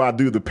 or do I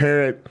do the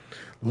parent?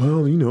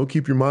 well,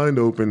 keep your mind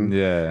open.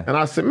 Yeah. And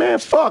I said, man,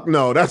 fuck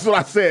no. That's what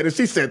I said. And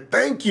she said,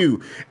 thank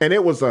you. And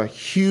it was a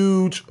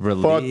huge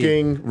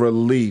fucking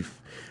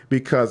relief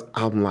because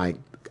I'm like,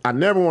 I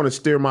never want to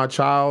steer my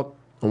child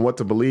on what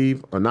to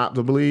believe or not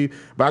to believe,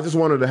 but I just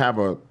wanted to have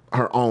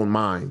her own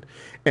mind.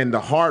 And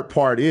the hard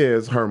part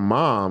is her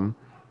mom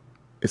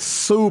is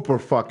super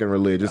fucking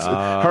religious.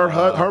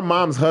 Her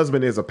mom's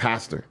husband is a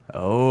pastor.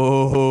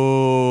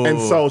 Oh. And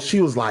so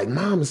she was like,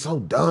 Mom is so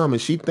dumb.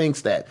 And she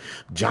thinks that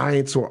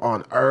giants were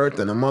on Earth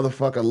and a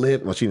motherfucker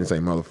lived. Well, she didn't say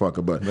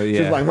motherfucker, but yeah.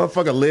 She was like,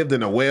 motherfucker lived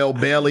in a whale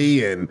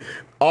belly and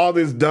all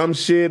this dumb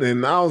shit.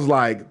 And I was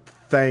like,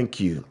 thank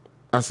you.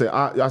 I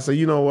said,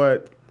 you know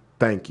what?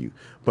 Thank you.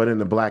 But in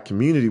the black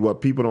community,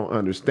 what people don't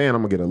understand,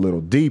 I'm going to get a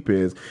little deep,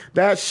 is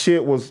that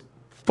shit was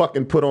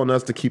fucking put on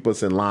us to keep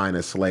us in line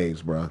as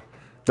slaves, bro.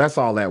 That's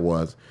all that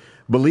was.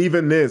 Believe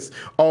in this.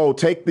 Oh,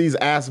 take these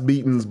ass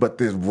beatings, but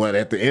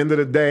at the end of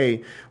the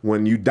day,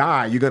 when you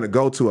die, you're going to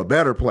go to a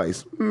better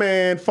place.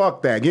 Man,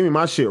 fuck that. Give me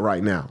my shit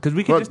right now. Because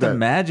we can just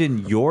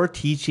imagine your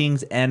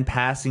teachings and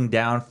passing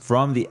down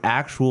from the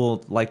actual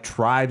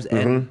tribes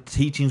and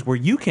teachings where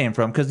you came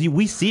from. Because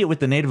we see it with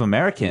the Native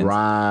Americans.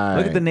 Right.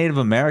 Look at the Native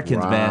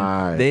Americans,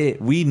 man.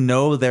 We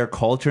know their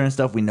culture and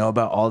stuff. We know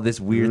about all this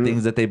weird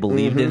things that they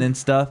believed in and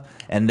stuff.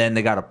 And then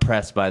they got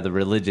oppressed by the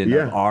religion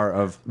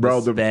of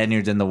the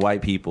Spaniards and the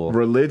white people.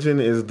 Religion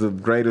is the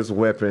greatest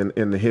weapon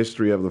in the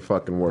history of the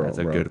fucking world. That's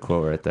a good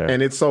quote right there.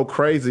 And it's so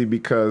crazy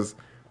because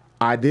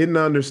I didn't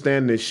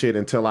understand this shit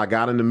until I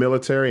got in the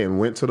military and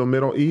went to the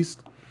Middle East.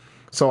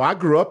 So I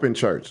grew up in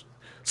church.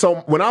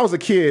 So when I was a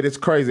kid, it's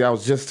crazy. I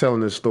was just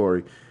telling this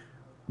story.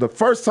 The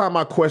first time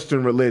I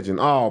questioned religion,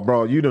 oh,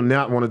 bro, you do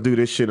not want to do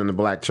this shit in the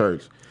black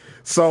church.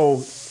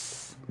 So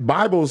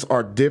Bibles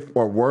are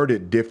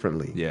worded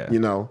differently,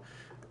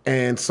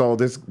 And so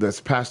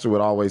this pastor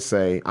would always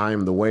say, I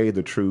am the way,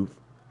 the truth,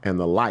 and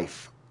the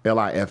life,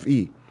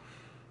 L-I-F-E.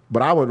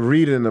 But I would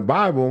read it in the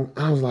Bible,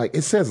 I was like,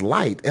 it says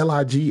light,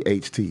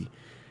 L-I-G-H-T.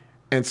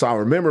 And so I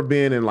remember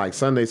being in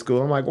Sunday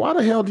school, I'm like, why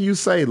the hell do you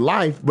say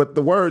life, but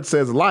the word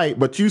says light,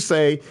 but you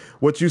say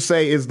what you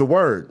say is the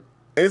word?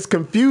 It's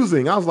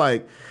confusing. I was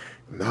like,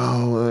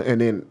 no. And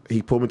then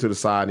he pulled me to the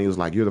side and he was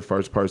like, you're the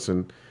first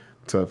person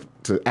to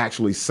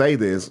actually say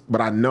this,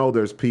 but I know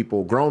there's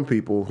people, grown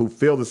people, who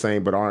feel the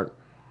same but aren't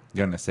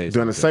gonna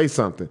say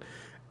something.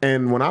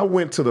 And when I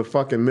went to the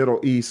fucking Middle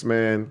East,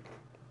 man,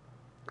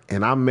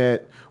 and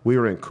we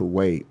were in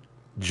Kuwait,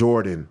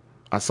 Jordan.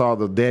 I saw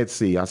the Dead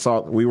Sea.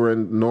 We were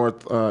in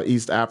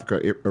East Africa,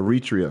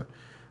 Eritrea,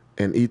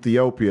 and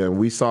Ethiopia, and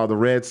we saw the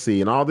Red Sea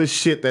and all this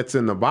shit that's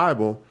in the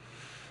Bible.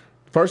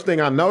 First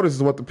thing I noticed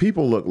is what the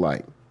people look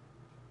like.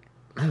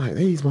 I'm like,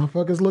 these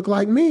motherfuckers look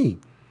like me.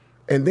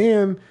 And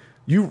then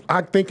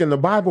I think in the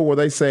Bible where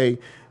they say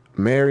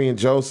Mary and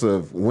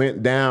Joseph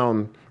went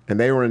down and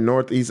they were in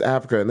Northeast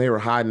Africa and they were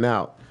hiding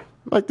out.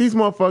 Like, these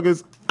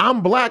motherfuckers,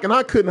 I'm black and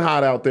I couldn't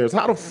hide out there. So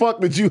how the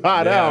fuck did you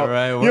hide out?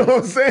 Right. You know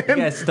what I'm saying? You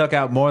guys stuck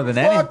out more than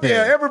anything.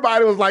 Yeah,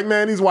 everybody was like,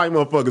 man, these white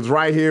motherfuckers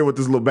right here with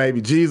this little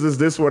baby Jesus.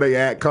 This where they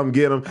at. Come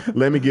get them.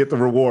 Let me get the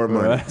reward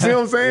money. Right. See what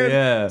I'm saying?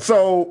 Yeah.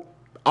 So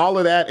all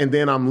of that, and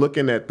then I'm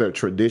looking at the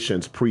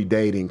traditions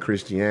predating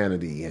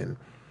Christianity, and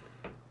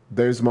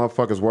there's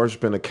motherfuckers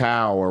worshiping a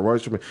cow or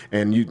worshiping,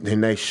 and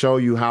they show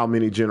you how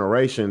many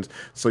generations.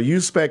 So you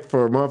expect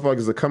for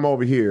motherfuckers to come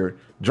over here,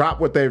 drop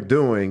what they're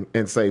doing,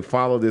 and say,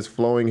 follow this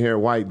flowing hair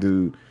white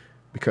dude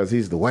because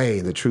he's the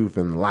way, the truth,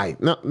 and the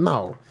light.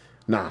 No,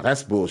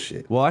 that's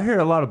bullshit. Well, I hear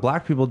a lot of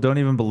black people don't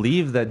even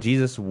believe that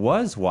Jesus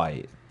was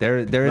white. There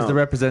is the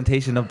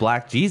representation of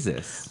black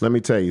Jesus. Let me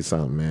tell you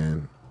something,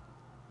 man.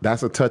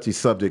 That's a touchy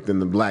subject in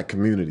the black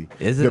community.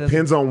 Is it?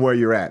 Depends on where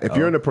you're at. If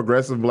you're in the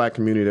progressive black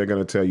community, they're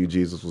going to tell you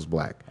Jesus was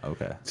black.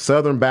 Okay.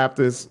 Southern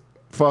Baptists,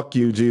 fuck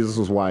you, Jesus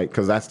was white,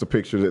 because that's the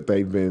picture that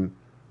they've been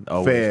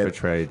fed,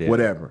 portrayed. Yeah.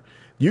 Whatever.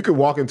 You could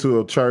walk into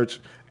a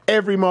church,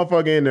 every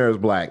motherfucker in there is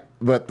black,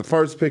 but the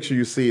first picture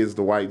you see is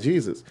the white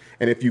Jesus.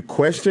 And if you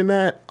question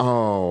that,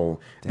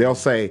 they'll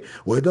say,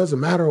 well, it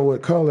doesn't matter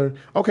what color.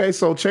 Okay,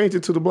 so change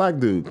it to the black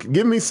dude.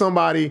 Give me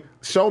somebody,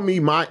 show me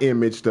my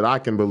image that I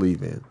can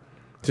believe in.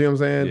 See what I'm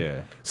saying?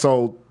 Yeah.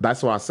 So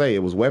that's why I say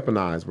it was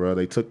weaponized, bro.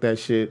 They took that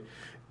shit.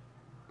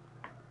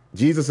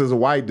 Jesus is a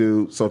white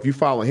dude, so if you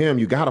follow him,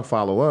 you gotta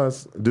follow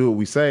us. Do what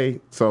we say.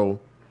 So,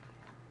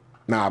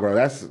 nah, bro.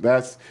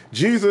 That's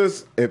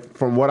Jesus.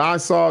 From what I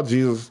saw,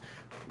 Jesus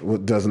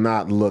does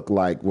not look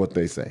like what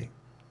they say.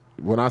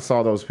 When I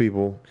saw those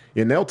people,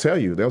 and they'll tell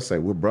you, they'll say,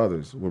 "We're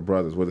brothers. We're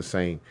brothers. We're the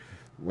same."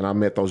 When I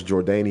met those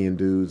Jordanian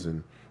dudes,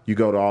 and you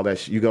go to all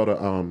that, you go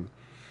to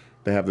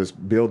they have this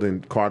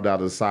building carved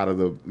out of the side of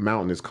the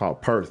mountain. It's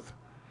called Perth.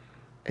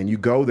 And you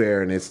go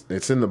there, and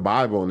it's in the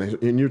Bible,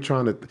 and you're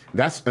trying to...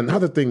 That's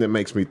another thing that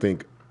makes me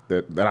think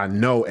that I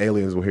know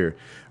aliens were here.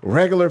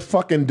 Regular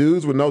fucking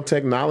dudes with no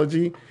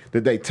technology,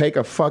 did they take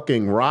a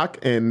fucking rock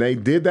and they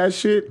did that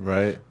shit?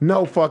 Right.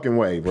 No fucking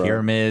way, bro.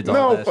 Pyramids,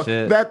 all that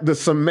shit.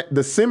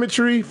 The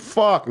symmetry,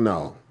 fuck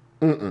no.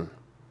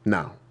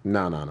 No.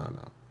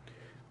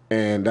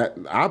 And that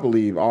I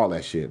believe all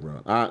that shit,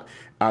 bro.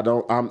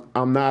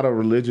 I'm not a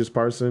religious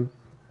person.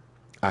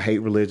 I hate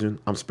religion.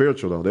 I'm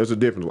spiritual though. There's a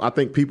difference. I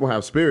think people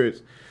have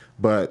spirits,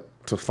 but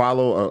to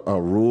follow a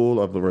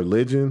rule of the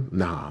religion,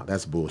 nah,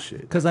 that's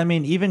bullshit. Because, I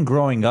mean, even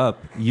growing up,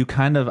 you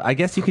kind of, I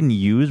guess you can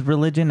use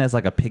religion as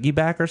like a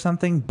piggyback or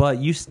something, but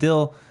you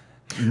still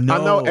know.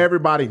 I know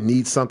everybody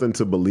needs something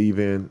to believe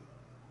in,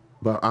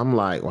 but I'm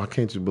like, why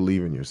can't you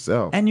believe in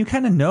yourself? And you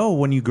kind of know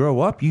when you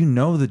grow up, you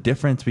know the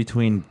difference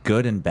between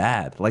good and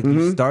bad. Like,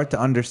 you start to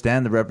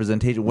understand the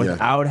representation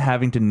without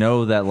having to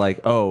know that, like,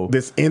 oh,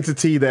 this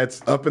entity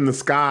that's up in the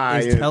sky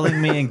is telling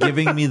me and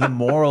giving me the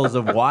morals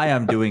of why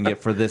I'm doing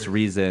it for this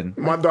reason.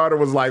 My daughter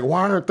was like,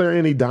 why aren't there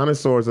any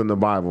dinosaurs in the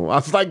Bible? I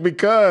was like,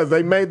 because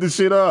they made the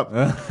shit up.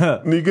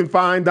 You can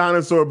find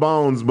dinosaur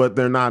bones, but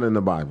they're not in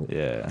the Bible.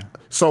 Yeah.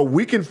 So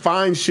we can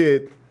find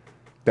shit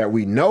that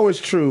we know is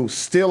true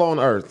still on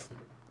Earth.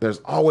 There's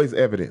always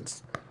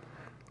evidence.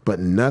 But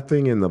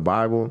nothing in the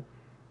Bible.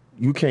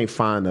 You can't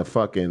find a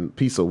fucking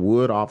piece of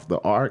wood off the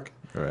ark.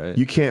 Right.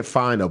 You can't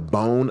find a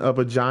bone of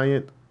a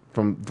giant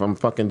from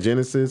fucking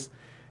Genesis.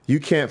 You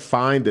can't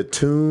find a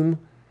tomb.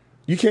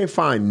 You can't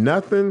find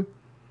nothing.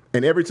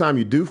 And every time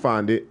you do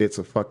find it, it's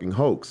a fucking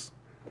hoax.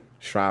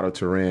 Shroud of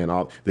Turin.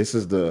 This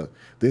is the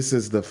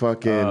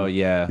fucking. Oh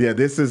yeah. Yeah,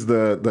 this is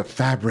the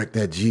fabric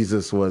that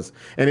Jesus was,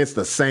 and it's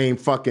the same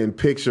fucking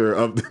picture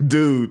of the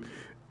dude.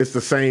 It's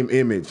the same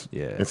image.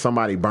 Yeah. And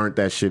somebody burnt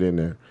that shit in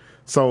there.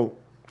 So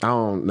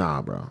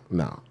bro.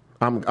 No.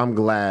 I'm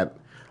glad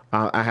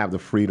I have the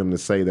freedom to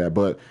say that.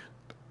 But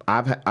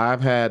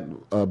I've had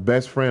a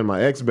best friend,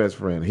 my ex-best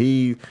friend.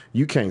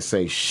 You can't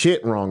say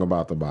shit wrong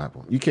about the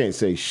Bible. You can't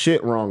say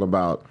shit wrong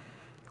about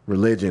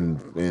religion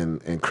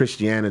and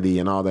Christianity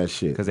and all that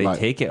shit. Because they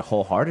take it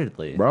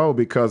wholeheartedly. Bro,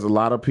 because a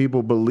lot of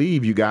people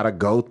believe you got to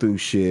go through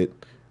shit.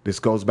 This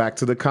goes back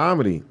to the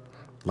comedy.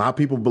 A lot of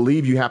people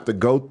believe you have to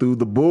go through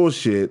the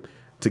bullshit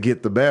to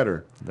get the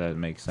better. That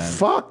makes sense.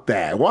 Fuck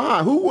that.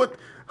 Why?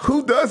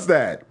 Who does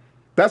that?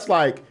 That's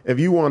like if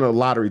you won a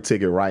lottery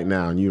ticket right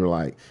now and you're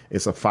like,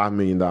 it's a $5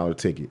 million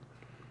ticket.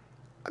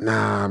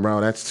 Nah,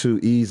 bro, that's too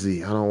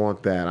easy. I don't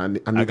want that. I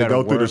need to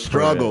go through the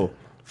struggle.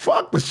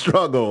 Fuck the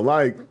struggle.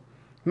 Like,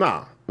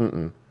 nah.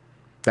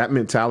 That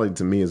mentality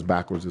to me is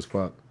backwards as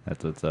fuck.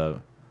 That's what's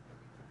up.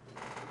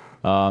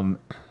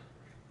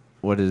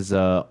 What is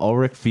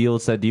Ulrich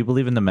Field said? Do you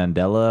believe in the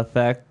Mandela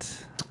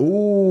effect?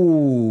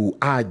 Ooh,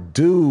 I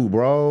do,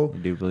 bro. You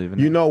do believe in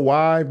it? You know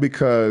why?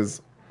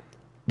 Because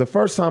the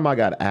first time I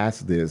got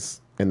asked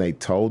this and they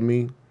told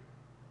me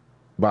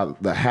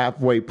about the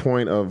halfway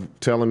point of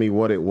telling me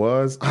what it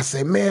was, I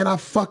said, man,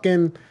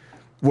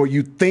 where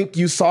you think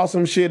you saw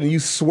some shit and you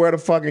swear to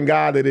fucking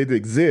God that it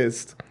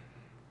exists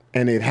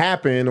and it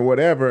happened or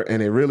whatever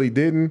and it really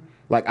didn't.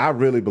 Like, I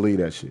really believe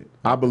that shit.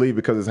 I believe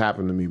because it's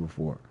happened to me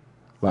before.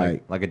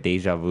 Like a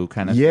deja vu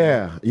kind of thing.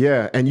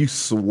 Yeah. And you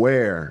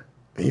swear.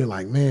 And you're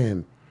like,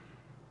 man,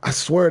 I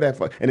swear that.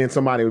 And then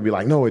somebody would be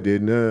like, no, it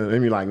didn't.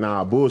 And you're like,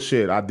 nah,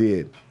 bullshit. I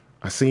did.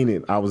 I seen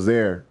it. I was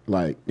there.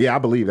 Like, yeah, I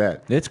believe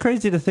that. It's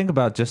crazy to think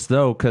about just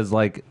though, because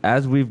like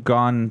as we've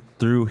gone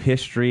through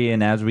history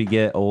and as we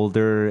get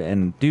older,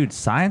 and dude,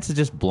 science is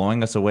just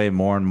blowing us away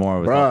more and more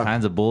with all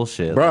kinds of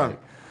bullshit. Bruh. Like,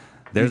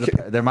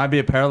 there might be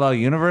a parallel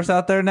universe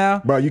out there now.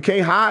 Bro, you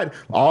can't hide.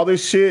 All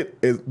this shit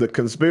is the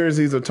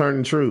conspiracies are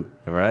turning true.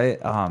 Right?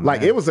 Oh,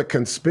 like, it was a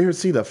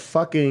conspiracy to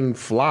fucking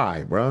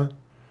fly, bro.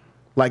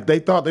 Like, they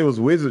thought there was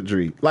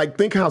wizardry. Like,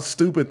 think how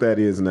stupid that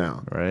is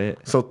now. Right.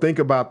 So think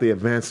about the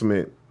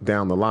advancement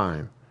down the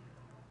line.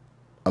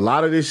 A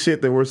lot of this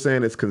shit that we're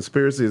saying is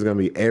conspiracy is going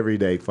to be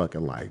everyday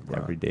fucking life, bro.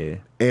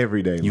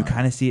 Everyday You life.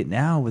 kind of see it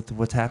now with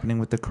what's happening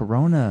with the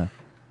corona.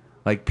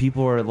 Like,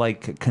 people are,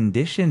 like,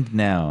 conditioned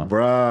now.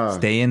 Bruh.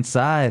 Stay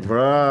inside.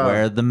 Bruh.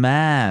 Wear the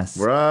mask.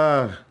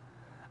 Bruh.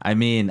 I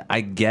mean,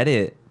 I get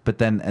it. But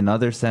then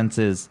another sense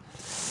is,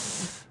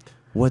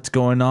 what's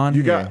going on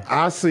here?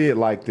 I see it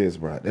like this,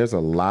 bro. There's a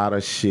lot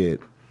of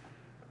shit.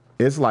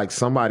 It's like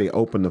somebody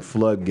opened the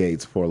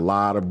floodgates for a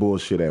lot of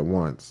bullshit at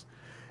once.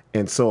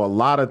 And so a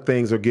lot of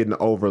things are getting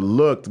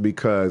overlooked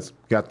because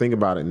you got to think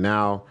about it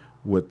now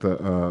with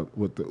the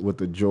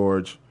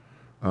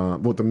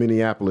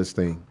Minneapolis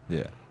thing.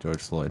 Yeah,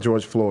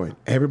 George Floyd.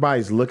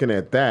 Everybody's looking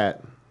at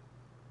that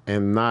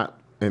and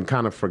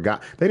kind of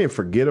forgot. They didn't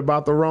forget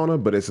about the Rona,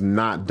 but it's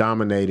not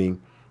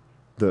dominating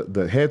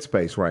the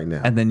headspace right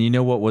now. And then you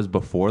know what was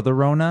before the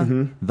Rona?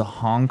 Mm-hmm. The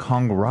Hong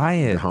Kong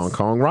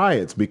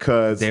riots.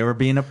 Because they were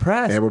being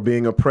oppressed. They were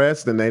being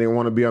oppressed and they didn't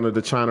want to be under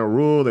the China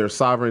rule. They're a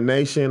sovereign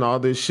nation, all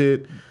this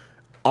shit.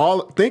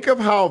 Think of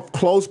how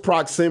close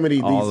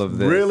proximity these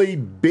really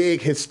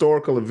big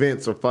historical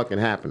events are fucking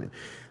happening.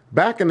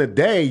 Back in the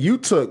day, you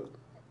took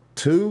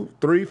 2,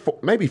 3, 4,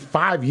 maybe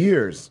 5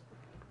 years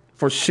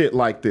for shit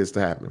like this to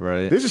happen.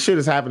 Right. This shit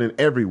is happening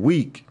every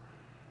week.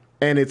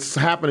 And it's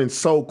happening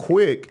so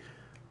quick,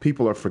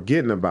 people are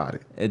forgetting about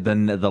it.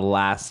 Then the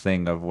last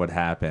thing of what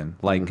happened.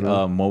 Like,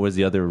 what was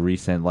the other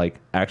recent, like,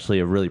 actually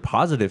a really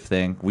positive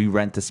thing? We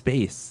went to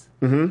space.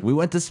 Mm-hmm. We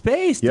went to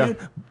space, dude.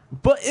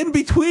 But in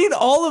between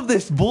all of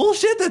this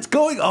bullshit that's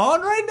going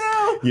on right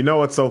now, you know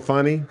what's so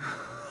funny?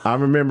 I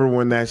remember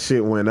when that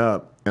shit went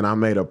up, and I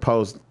made a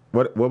post.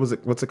 What was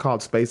it? What's it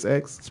called?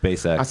 SpaceX?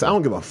 SpaceX. I said, I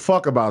don't give a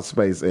fuck about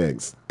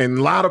SpaceX. And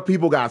a lot of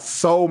people got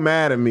so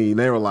mad at me. And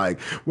they were like,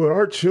 well,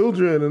 our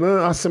children. And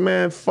I said,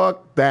 man,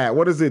 fuck that.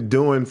 What is it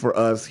doing for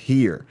us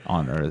here?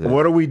 On Earth.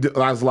 What do we do?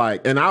 I was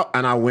like, and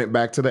I went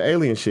back to the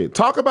alien shit.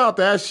 Talk about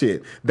that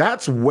shit.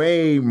 That's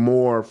way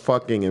more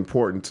fucking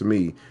important to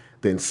me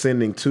than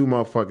sending two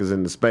motherfuckers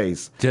into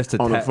space just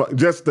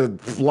to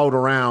float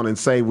around and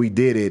say we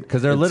did it.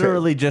 Because they're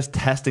literally just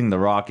testing the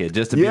rocket,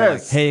 just to be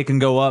like, hey, it can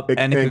go up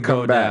and it can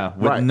go down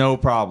with no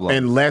problem.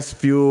 And less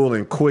fuel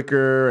and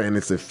quicker, and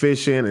it's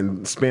efficient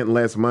and spent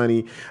less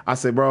money. I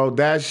said, bro,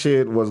 that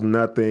shit was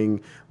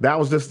nothing. That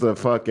was just a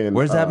fucking...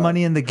 Where's that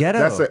money in the ghetto?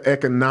 That's an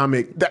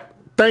economic...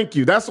 Thank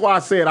you. That's why I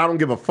said I don't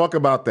give a fuck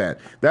about that.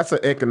 That's an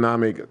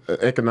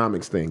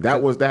economics thing.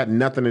 That had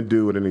nothing to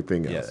do with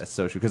anything else. Yeah, that's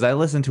so true. Because I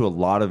listen to a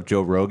lot of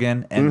Joe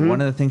Rogan, and one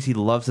of the things he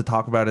loves to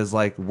talk about is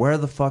like, where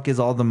the fuck is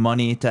all the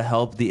money to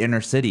help the inner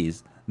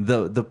cities,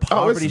 the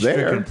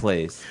poverty-stricken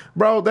place?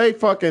 Bro, they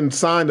fucking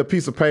signed a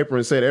piece of paper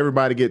and said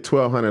everybody get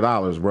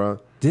 $1,200,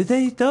 bro. Did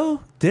they though?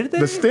 Did they?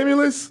 The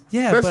stimulus?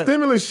 Yeah, that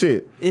stimulus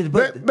shit.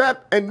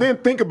 And then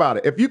think about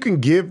it. If you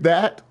can give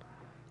that.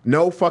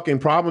 No fucking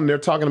problem. They're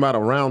talking about a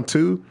round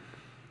 2.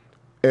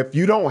 If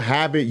you don't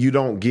have it, you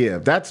don't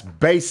give. That's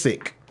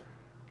basic.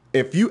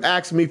 If you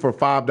ask me for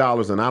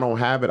 $5 and I don't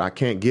have it, I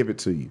can't give it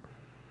to you.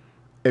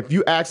 If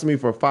you ask me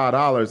for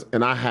 $5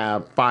 and I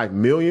have 5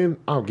 million,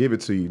 I'll give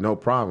it to you. No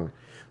problem.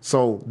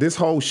 So this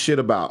whole shit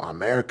about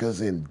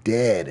America's in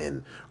debt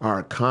and our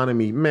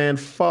economy, man,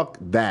 fuck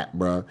that,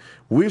 bro.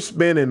 We're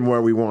spending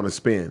where we want to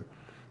spend.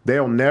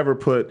 They'll never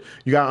put,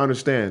 you got to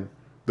understand,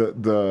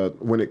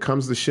 when it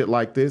comes to shit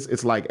like this,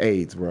 it's like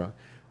AIDS, bro.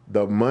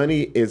 The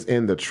money is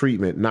in the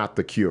treatment, not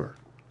the cure.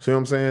 See what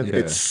I'm saying? Yeah.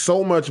 It's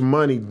so much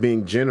money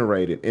being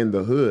generated in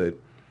the hood.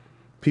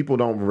 People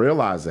don't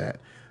realize that.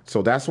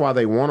 So that's why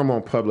they want them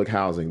on public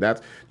housing.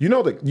 That's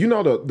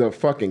the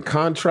fucking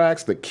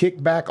contracts, the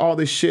kickback, all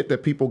this shit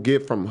that people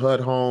get from HUD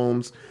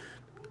homes.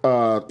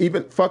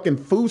 Even fucking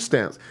food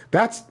stamps.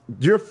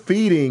 You're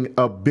feeding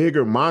a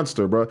bigger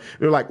monster, bro.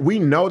 You're like, we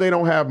know they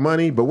don't have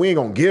money, but we ain't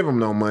gonna give them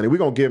no money. We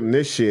gonna give them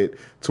this shit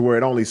to where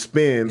it only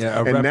spends.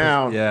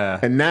 Yeah,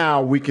 and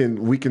now we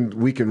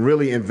can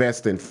really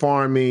invest in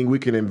farming. We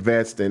can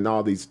invest in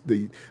all these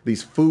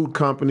food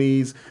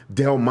companies,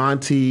 Del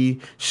Monte,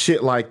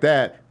 shit like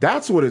that.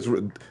 That's what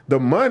the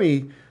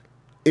money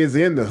is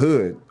in the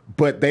hood.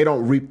 But they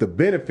don't reap the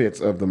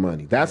benefits of the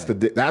money. That's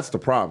the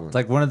problem. It's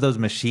like one of those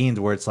machines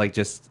where it's like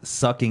just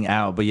sucking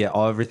out, but yet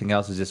everything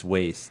else is just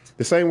waste.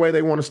 The same way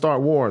they want to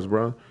start wars,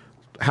 bro.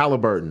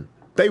 Halliburton.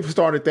 They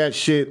started that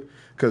shit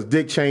because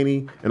Dick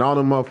Cheney and all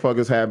the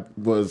motherfuckers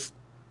was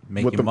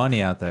making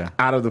money out there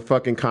out of the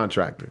fucking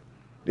contractor.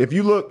 If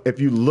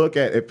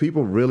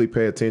people really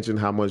pay attention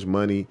how much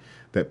money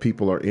that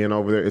people are in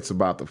over there, it's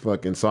about the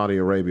fucking Saudi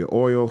Arabia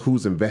oil.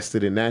 Who's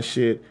invested in that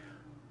shit?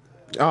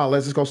 Oh,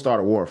 let's just go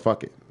start a war.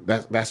 Fuck it.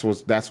 That's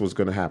what's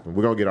going to happen.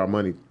 We're going to get our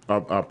money,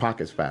 our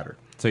pockets fatter.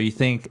 So you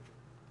think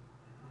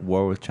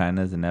war with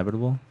China is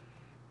inevitable?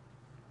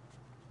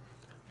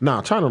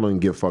 Nah, China don't even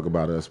give a fuck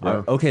about us,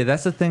 bro. Okay,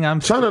 that's the thing.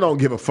 China don't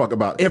give a fuck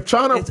about. If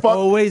China, it's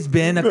always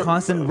been a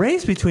constant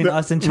race between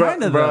us and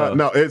China, though.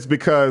 No, it's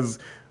because.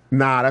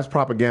 Nah, that's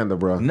propaganda,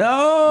 bro.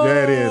 No.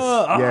 Yeah, it is.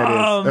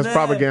 Yeah, it is. That's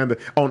propaganda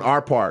on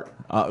our part.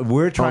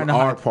 We're trying to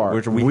our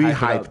part. We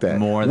hype that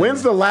more.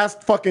 When's the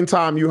last fucking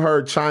time you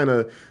heard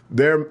China,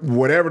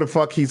 whatever the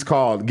fuck he's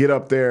called, get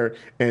up there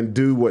and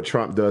do what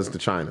Trump does to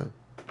China?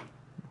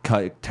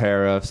 Cut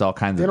tariffs, all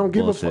kinds of bullshit. They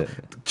don't give a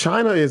fuck.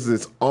 China is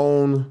its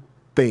own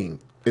thing.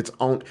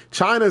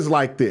 China's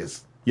like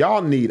this.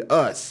 Y'all need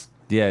us.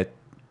 Yeah.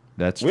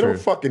 That's we don't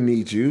fucking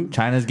need you.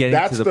 China's getting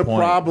to the point. That's the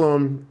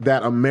problem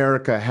that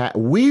America has.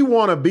 We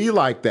want to be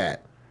like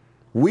that.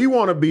 We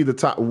want to be the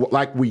top,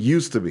 like we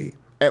used to be.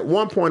 At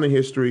one point in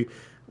history,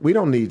 we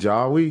don't need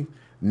y'all.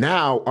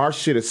 Now our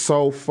shit is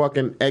so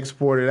fucking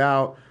exported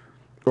out,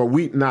 or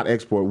we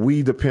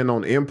depend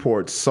on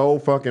imports so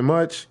fucking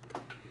much.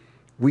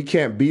 We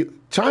can't be.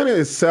 China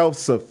is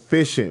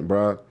self-sufficient,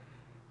 bro.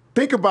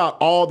 Think about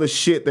all the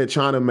shit that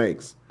China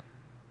makes.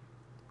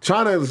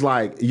 China is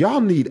like, y'all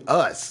need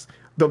us.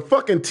 The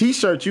fucking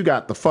T-shirt you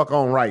got the fuck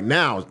on right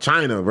now is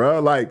China, bro.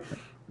 Like,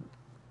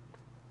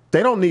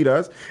 they don't need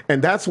us.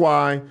 And that's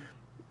why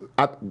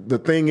the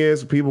thing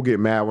is, people get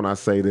mad when I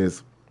say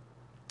this.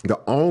 The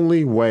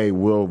only way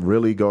we'll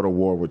really go to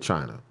war with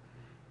China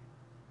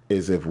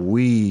is if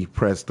we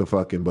press the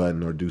fucking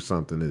button or do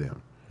something to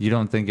them. You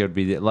don't think it would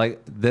be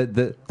like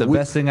the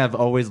best thing I've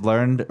always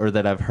learned or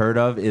that I've heard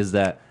of is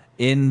that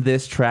in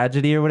this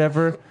tragedy or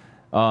whatever,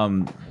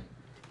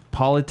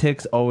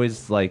 politics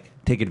always like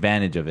take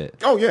advantage of it.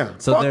 Oh yeah,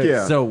 so fuck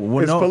yeah. So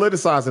it's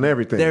politicizing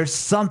everything. There's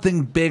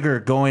something bigger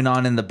going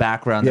on in the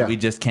background that we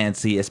just can't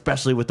see,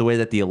 especially with the way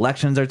that the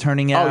elections are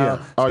turning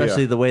out.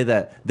 Especially the way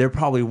that they're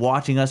probably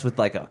watching us with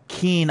like a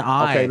keen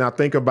eye. Okay, now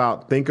think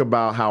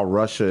about how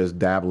Russia is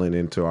dabbling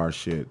into our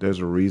shit. There's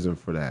a reason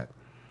for that.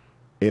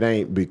 It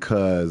ain't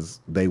because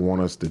they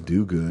want us to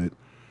do good.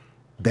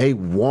 They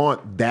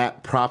want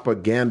that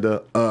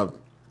propaganda of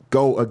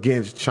go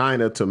against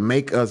China to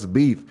make us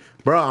beef.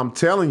 Bro, I'm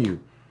telling you,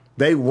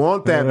 they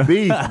want that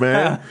beef,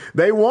 man.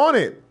 They want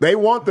it. They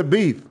want the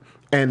beef.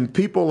 And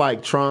people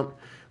like Trump,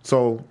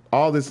 so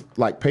all this,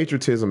 like,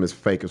 patriotism is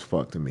fake as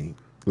fuck to me.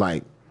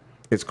 Like,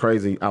 it's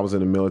crazy. I was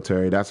in the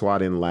military. That's why I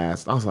didn't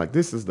last. I was like,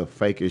 this is the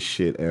fakest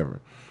shit ever.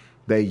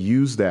 They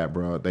use that,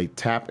 bro. They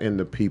tap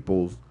into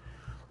people's.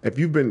 If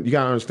you've been, you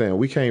gotta understand,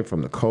 we came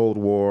from the Cold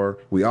War.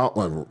 We all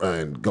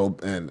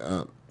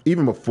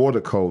even before the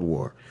Cold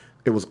War,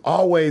 it was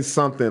always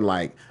something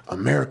like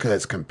America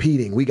is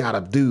competing. We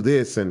gotta do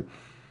this. And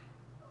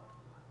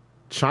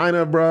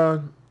China,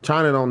 bro,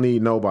 China don't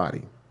need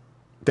nobody.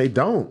 They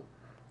don't.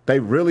 They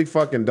really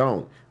fucking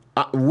don't.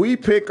 We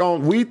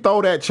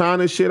throw that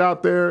China shit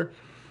out there.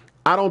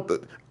 I don't.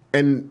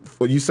 And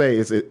you say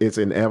it's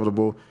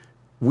inevitable.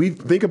 We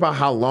think about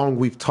how long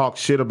we've talked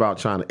shit about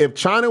China. If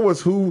China was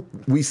who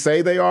we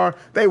say they are,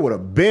 they would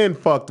have been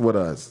fucked with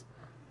us.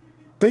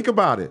 Think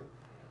about it.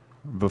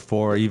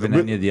 Before even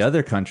any of the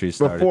other countries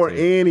started. Before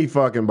any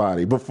fucking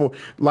body. Before,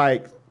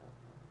 like,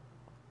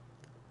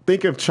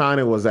 think if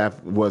China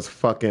was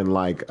fucking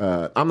like,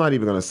 I'm not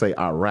even going to say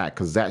Iraq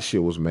because that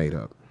shit was made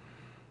up.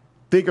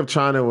 Think if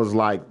China was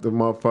like the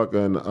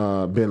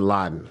motherfucking bin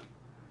Laden.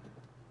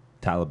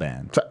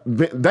 Taliban.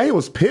 They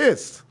was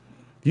pissed.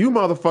 You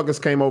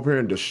motherfuckers came over here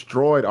and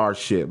destroyed our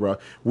shit, bro.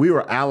 We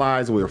were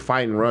allies. We were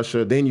fighting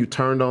Russia. Then you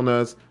turned on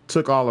us,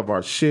 took all of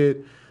our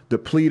shit,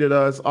 depleted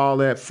us, all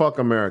that. Fuck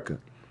America.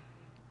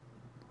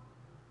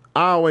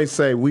 I always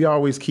say, we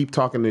always keep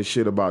talking this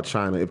shit about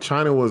China. If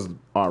China was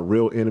our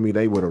real enemy,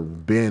 they would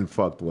have been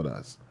fucked with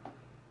us.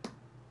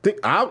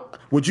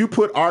 Would you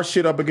put our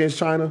shit up against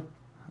China?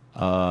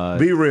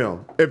 Be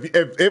real.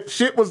 If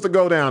shit was to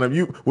go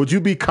down, would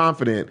you be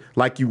confident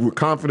like you were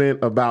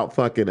confident about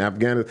fucking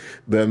Afghanistan,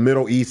 the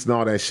Middle East, and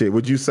all that shit?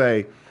 Would you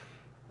say,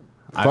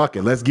 fuck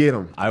it, let's get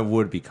them? I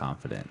would be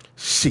confident.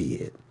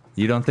 Shit.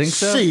 You don't think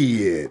so?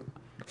 Shit.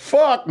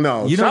 Fuck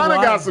no. China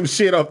got some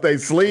shit up their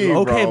sleeve.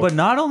 Okay, bro. but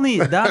not only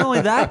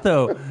that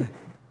though.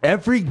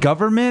 Every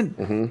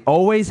government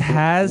always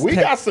has. We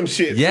got some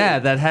shit. Yeah,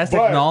 that has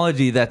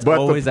technology that's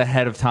always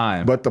ahead of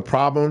time. But the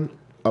problem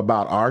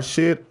about our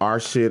shit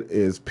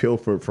is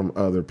pilfered from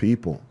other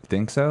people.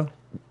 Think so?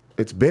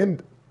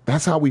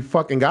 That's how we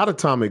fucking got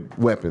atomic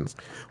weapons.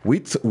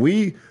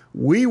 We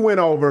went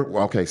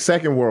over,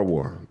 Second World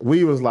War.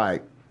 We was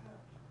like,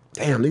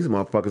 damn, these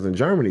motherfuckers in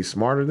Germany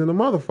smarter than a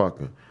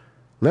motherfucker.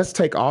 Let's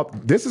take all,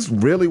 this is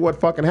really what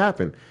fucking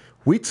happened.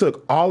 We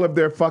took all of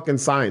their fucking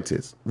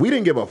scientists. We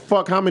didn't give a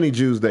fuck how many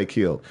Jews they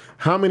killed,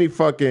 how many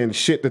fucking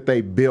shit that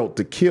they built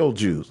to kill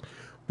Jews.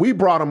 We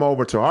brought them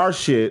over to our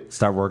shit.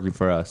 Start working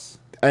for us.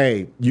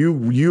 Hey,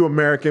 you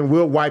American,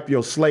 we'll wipe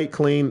your slate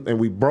clean, and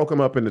we broke them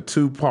up into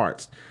two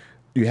parts.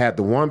 You had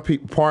the one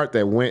part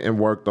that went and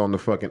worked on the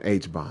fucking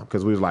H-bomb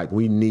because we was like,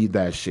 we need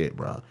that shit,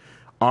 bro.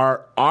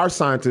 Our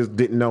scientists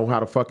didn't know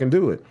how to fucking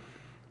do it.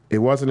 It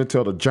wasn't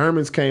until the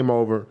Germans came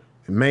over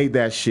and made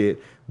that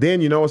shit. Then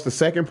you know what's the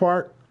second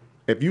part?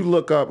 If you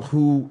look up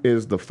who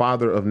is the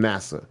father of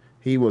NASA,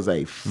 he was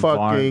a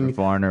fucking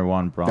Wernher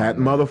von Braun. That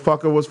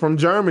motherfucker was from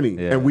Germany,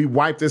 and we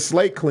wiped his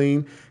slate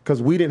clean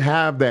because we didn't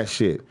have that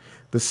shit.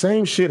 The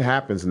same shit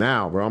happens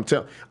now, bro.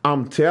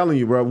 I'm telling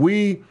you, bro.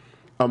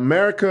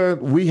 America,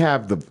 we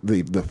have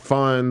the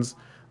funds,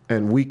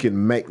 and we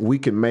can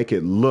make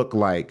it look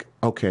like,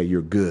 okay,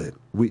 you're good.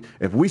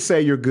 If we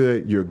say you're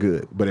good, you're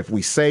good. But if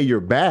we say you're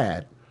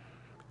bad,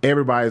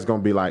 everybody's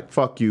gonna be like,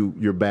 fuck you,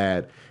 you're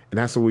bad. And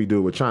that's what we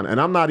do with China.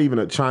 And I'm not even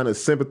a China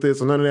sympathist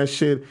or none of that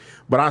shit,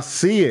 but I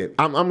see it.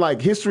 I'm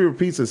like, history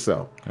repeats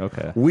itself.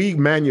 Okay. We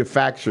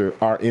manufacture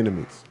our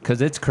enemies.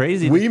 Because it's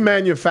crazy. We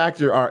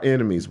manufacture our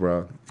enemies,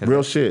 bro.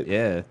 Real shit.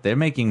 Yeah. They're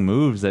making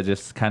moves that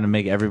just kind of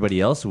make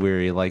everybody else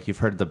weary. Like, you've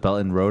heard the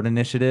Belt and Road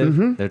Initiative.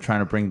 Mm-hmm. They're trying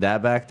to bring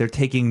that back. They're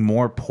taking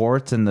more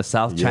ports in the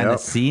South China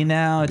Sea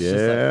now. It's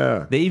just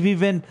like, they've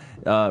even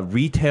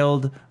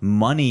retailed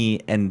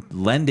money and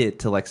lend it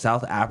to like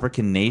South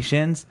African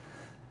nations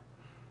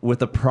with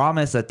the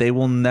promise that they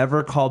will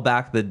never call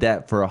back the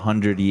debt for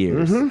 100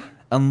 years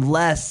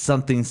unless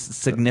something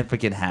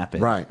significant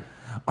happens. Right.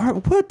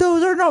 But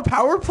those are no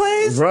power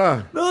plays?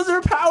 Bruh. Those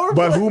are power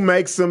plays. But who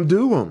makes them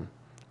do them?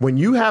 When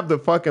you have the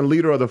fucking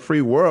leader of the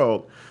free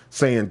world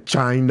saying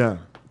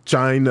China,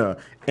 China,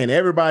 and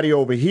everybody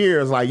over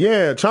here is like,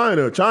 yeah,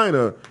 China,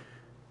 China,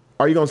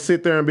 are you going to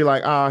sit there and be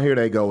like, here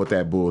they go with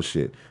that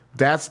bullshit?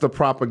 That's the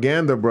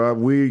propaganda,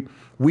 bruh.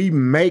 We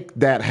make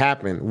that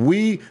happen.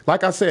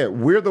 Like I said,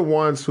 we're the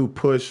ones who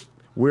push.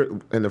 We're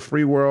in the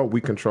free world. We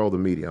control the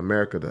media.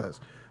 America does.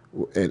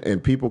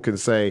 And people can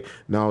say,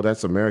 no,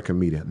 that's American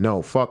media.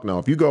 No, fuck no.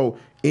 If you go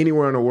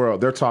anywhere in the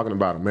world, they're talking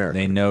about America.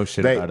 They know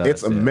shit about us.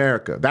 It's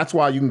America. That's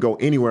why you can go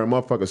anywhere and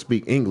motherfuckers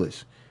speak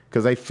English.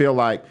 Because they feel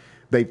like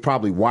they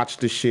probably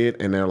watched the shit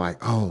and they're like,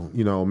 oh,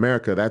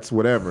 America, that's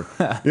whatever.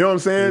 You know what I'm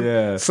saying?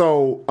 Yeah.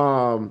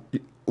 So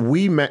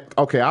we met.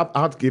 Okay,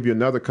 I'll give you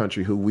another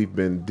country who we've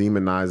been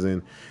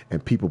demonizing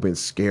and people been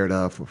scared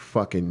of for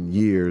fucking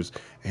years.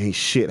 Ain't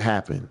shit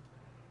happened.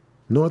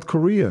 North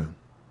Korea.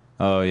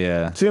 Oh,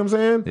 yeah. See what I'm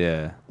saying?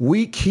 Yeah.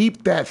 We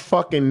keep that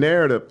fucking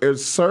narrative.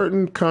 There's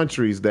certain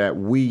countries that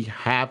we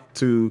have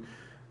to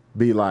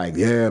be like,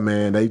 yeah,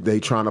 man, they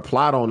trying to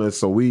plot on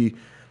us.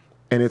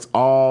 And it's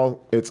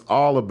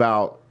all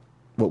about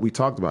what we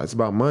talked about. It's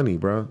about money,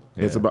 bro.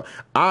 Yeah. It's about,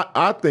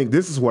 I think,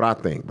 this is what I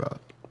think, bro.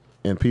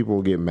 And people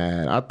will get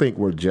mad. I think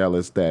we're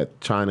jealous that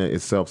China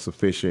is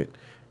self-sufficient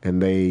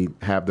and they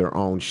have their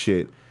own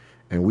shit.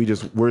 And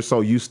we're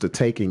so used to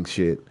taking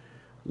shit.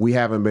 We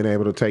haven't been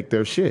able to take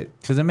their shit.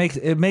 Because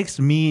it makes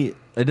me,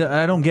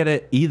 I don't get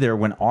it either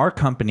when our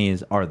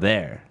companies are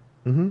there.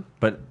 Mm-hmm.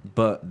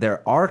 But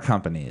there are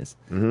companies.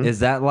 Mm-hmm.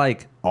 Is that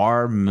like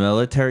our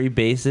military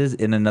bases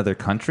in another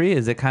country?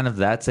 Is it kind of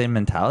that same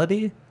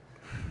mentality?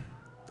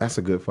 That's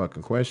a good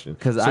fucking question.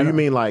 So you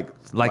mean like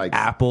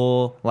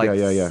Apple,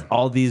 yeah.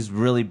 all these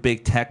really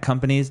big tech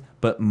companies,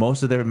 but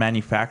most of their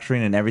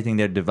manufacturing and everything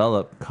they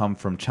develop come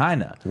from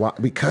China. Why?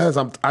 Because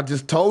I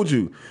just told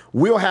you,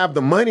 we'll have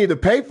the money to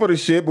pay for the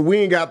shit, but we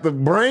ain't got the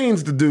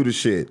brains to do the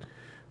shit.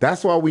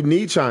 That's why we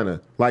need China.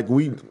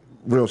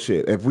 Real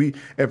shit. If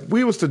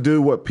we was to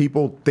do what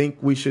people think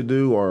we should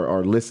do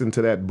or listen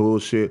to that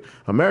bullshit,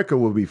 America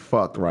would be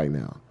fucked right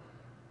now.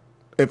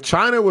 If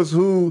China was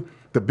who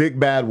the big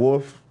bad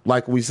wolf,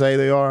 like we say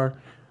they are,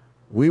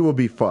 we will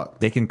be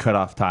fucked. They can cut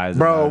off ties.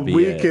 Bro,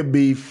 we could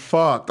be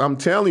fucked. I'm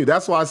telling you.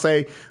 That's why I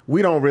say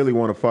we don't really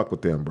want to fuck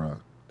with them, bro.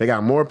 They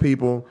got more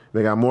people.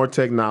 They got more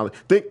technology.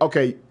 Think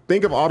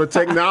of all the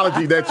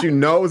technology that you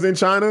know is in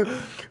China.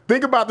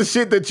 Think about the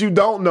shit that you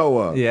don't know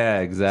of. Yeah,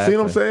 exactly. See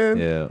what I'm saying?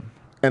 Yeah.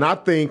 And I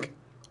think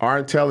our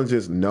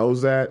intelligence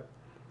knows that,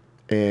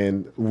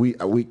 and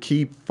we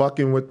keep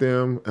fucking with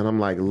them, and I'm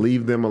like,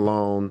 leave them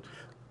alone.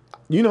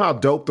 You know how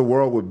dope the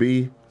world would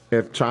be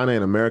if China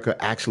and America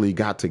actually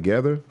got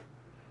together?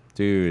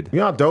 Dude. You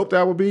know how dope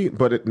that would be?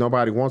 But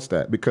nobody wants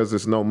that because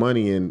there's no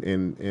money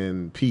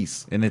in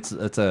peace. And it's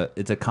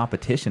a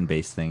competition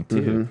based thing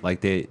too. Mm-hmm. Like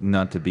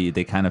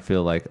they kind of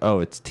feel like, oh,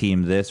 it's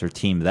team this or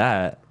team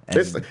that.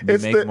 It's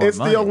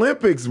the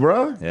Olympics,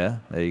 bro. Yeah,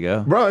 there you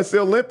go, bro. It's the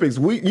Olympics.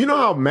 You know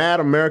how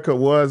mad America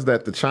was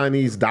that the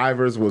Chinese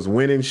divers was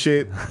winning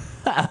shit.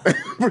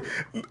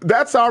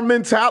 That's our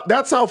mentality.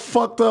 That's how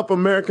fucked up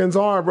Americans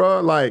are,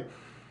 bro. Like,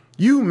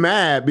 you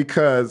mad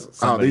because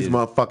these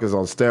motherfuckers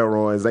on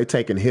steroids. They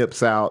taking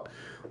hips out.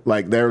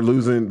 Like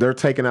they're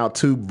taking out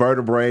 2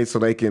 vertebrae so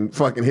they can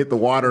fucking hit the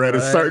water at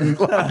a certain.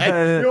 You know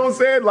what I'm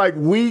saying? Like,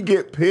 we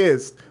get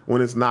pissed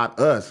when it's not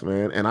us,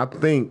 man. And I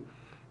think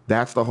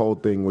that's the whole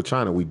thing with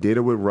China. We did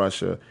it with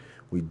Russia.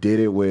 We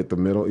did it with the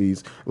Middle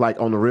East. Like,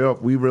 on the real,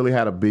 we really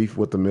had a beef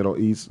with the Middle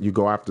East. You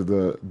go after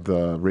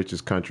the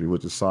richest country,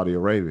 which is Saudi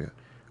Arabia.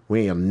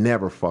 We ain't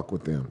never fuck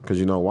with them. Because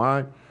you know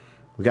why?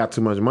 We got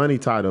too much money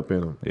tied up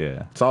in them.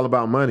 Yeah. It's all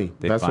about money.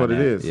 That's what it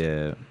is.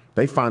 Yeah.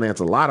 They finance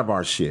a lot of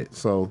our shit.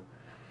 So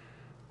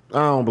I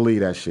don't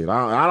believe that shit.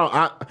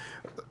 I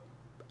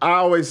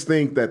always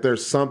think that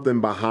there's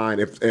something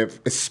behind,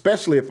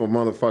 especially if a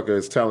motherfucker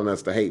is telling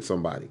us to hate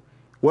somebody.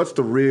 What's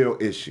the real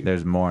issue?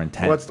 There's more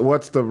intent.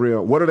 What's the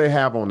real? What do they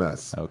have on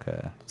us?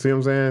 Okay. See what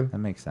I'm saying? That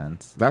makes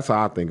sense. That's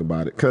how I think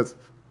about it. Because,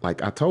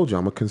 like I told you,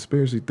 I'm a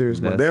conspiracy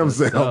theorist my damn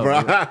self,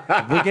 bro.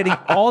 We're getting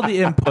all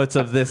the inputs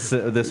of this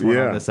one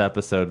on this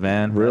episode,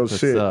 man. Real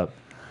That's shit. What's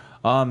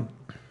up.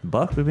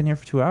 Buck, we've been here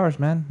for 2 hours,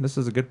 man. This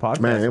is a good podcast,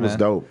 man. It was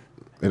dope.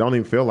 It don't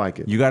even feel like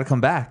it. You got to come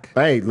back.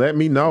 Hey, let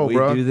me know,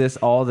 bro. We do this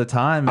all the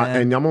time,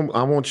 man.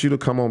 I want you to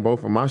come on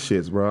both of my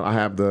shits, bro. I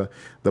have the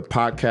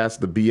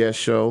podcast, the BS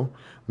show.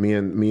 Me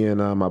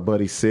and my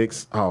buddy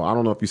Six. Oh, I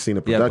don't know if you've seen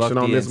the production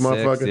on this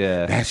motherfucker. Six,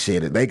 yeah. That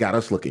shit, they got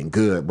us looking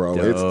good, bro.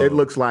 It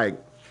looks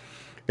like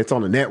it's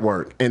on the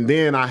network. And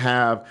then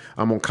I'm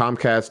on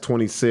Comcast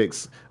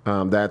 26.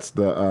 That's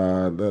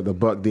the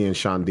Buck D and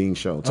Sean Dean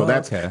show. So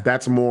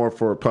that's more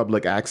for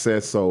public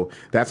access. So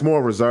that's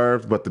more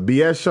reserved. But the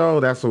BS show,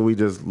 that's what we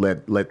just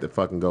let the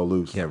fucking go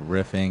loose. Yeah,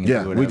 riffing.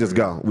 Yeah, we just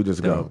go.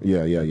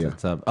 Yeah.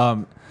 What's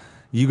up?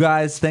 You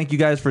guys, thank you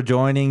guys for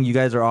joining. You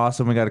guys are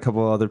awesome. We got a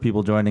couple of other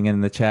people joining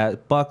in the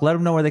chat. Buck, let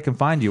them know where they can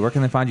find you. Where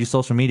can they find you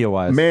social media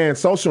wise? Man,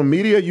 social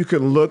media, you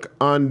can look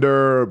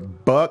under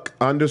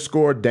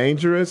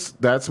Buck_Dangerous.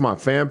 That's my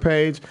fan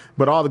page.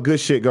 But all the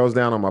good shit goes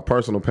down on my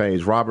personal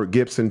page, Robert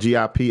Gibson,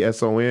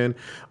 GIPSON.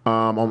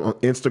 On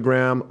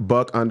Instagram,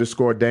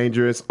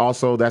 Buck_Dangerous.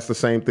 Also, that's the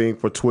same thing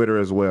for Twitter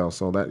as well.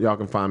 So that y'all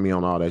can find me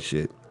on all that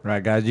shit.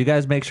 Right, guys. You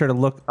guys make sure to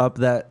look up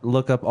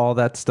all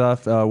that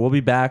stuff. We'll be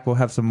back. We'll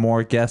have some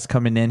more guests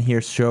coming in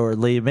here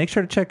shortly. Make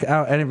sure to check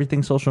out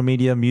everything social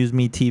media. Muse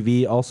Me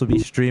TV also be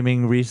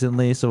streaming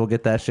recently, so we'll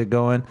get that shit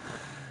going.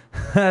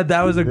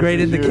 That was a great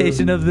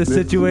indication of the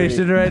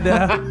situation right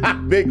now.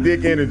 Big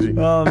dick energy.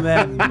 Oh,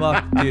 man.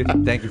 Buck, dude,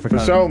 thank you for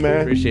coming. For sure,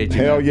 man. Appreciate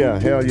you. Hell yeah.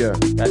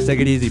 Guys, take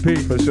it easy.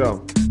 Peace. For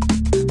sure.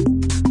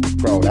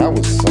 Bro, that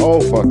was so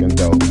fucking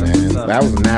dope, man. That was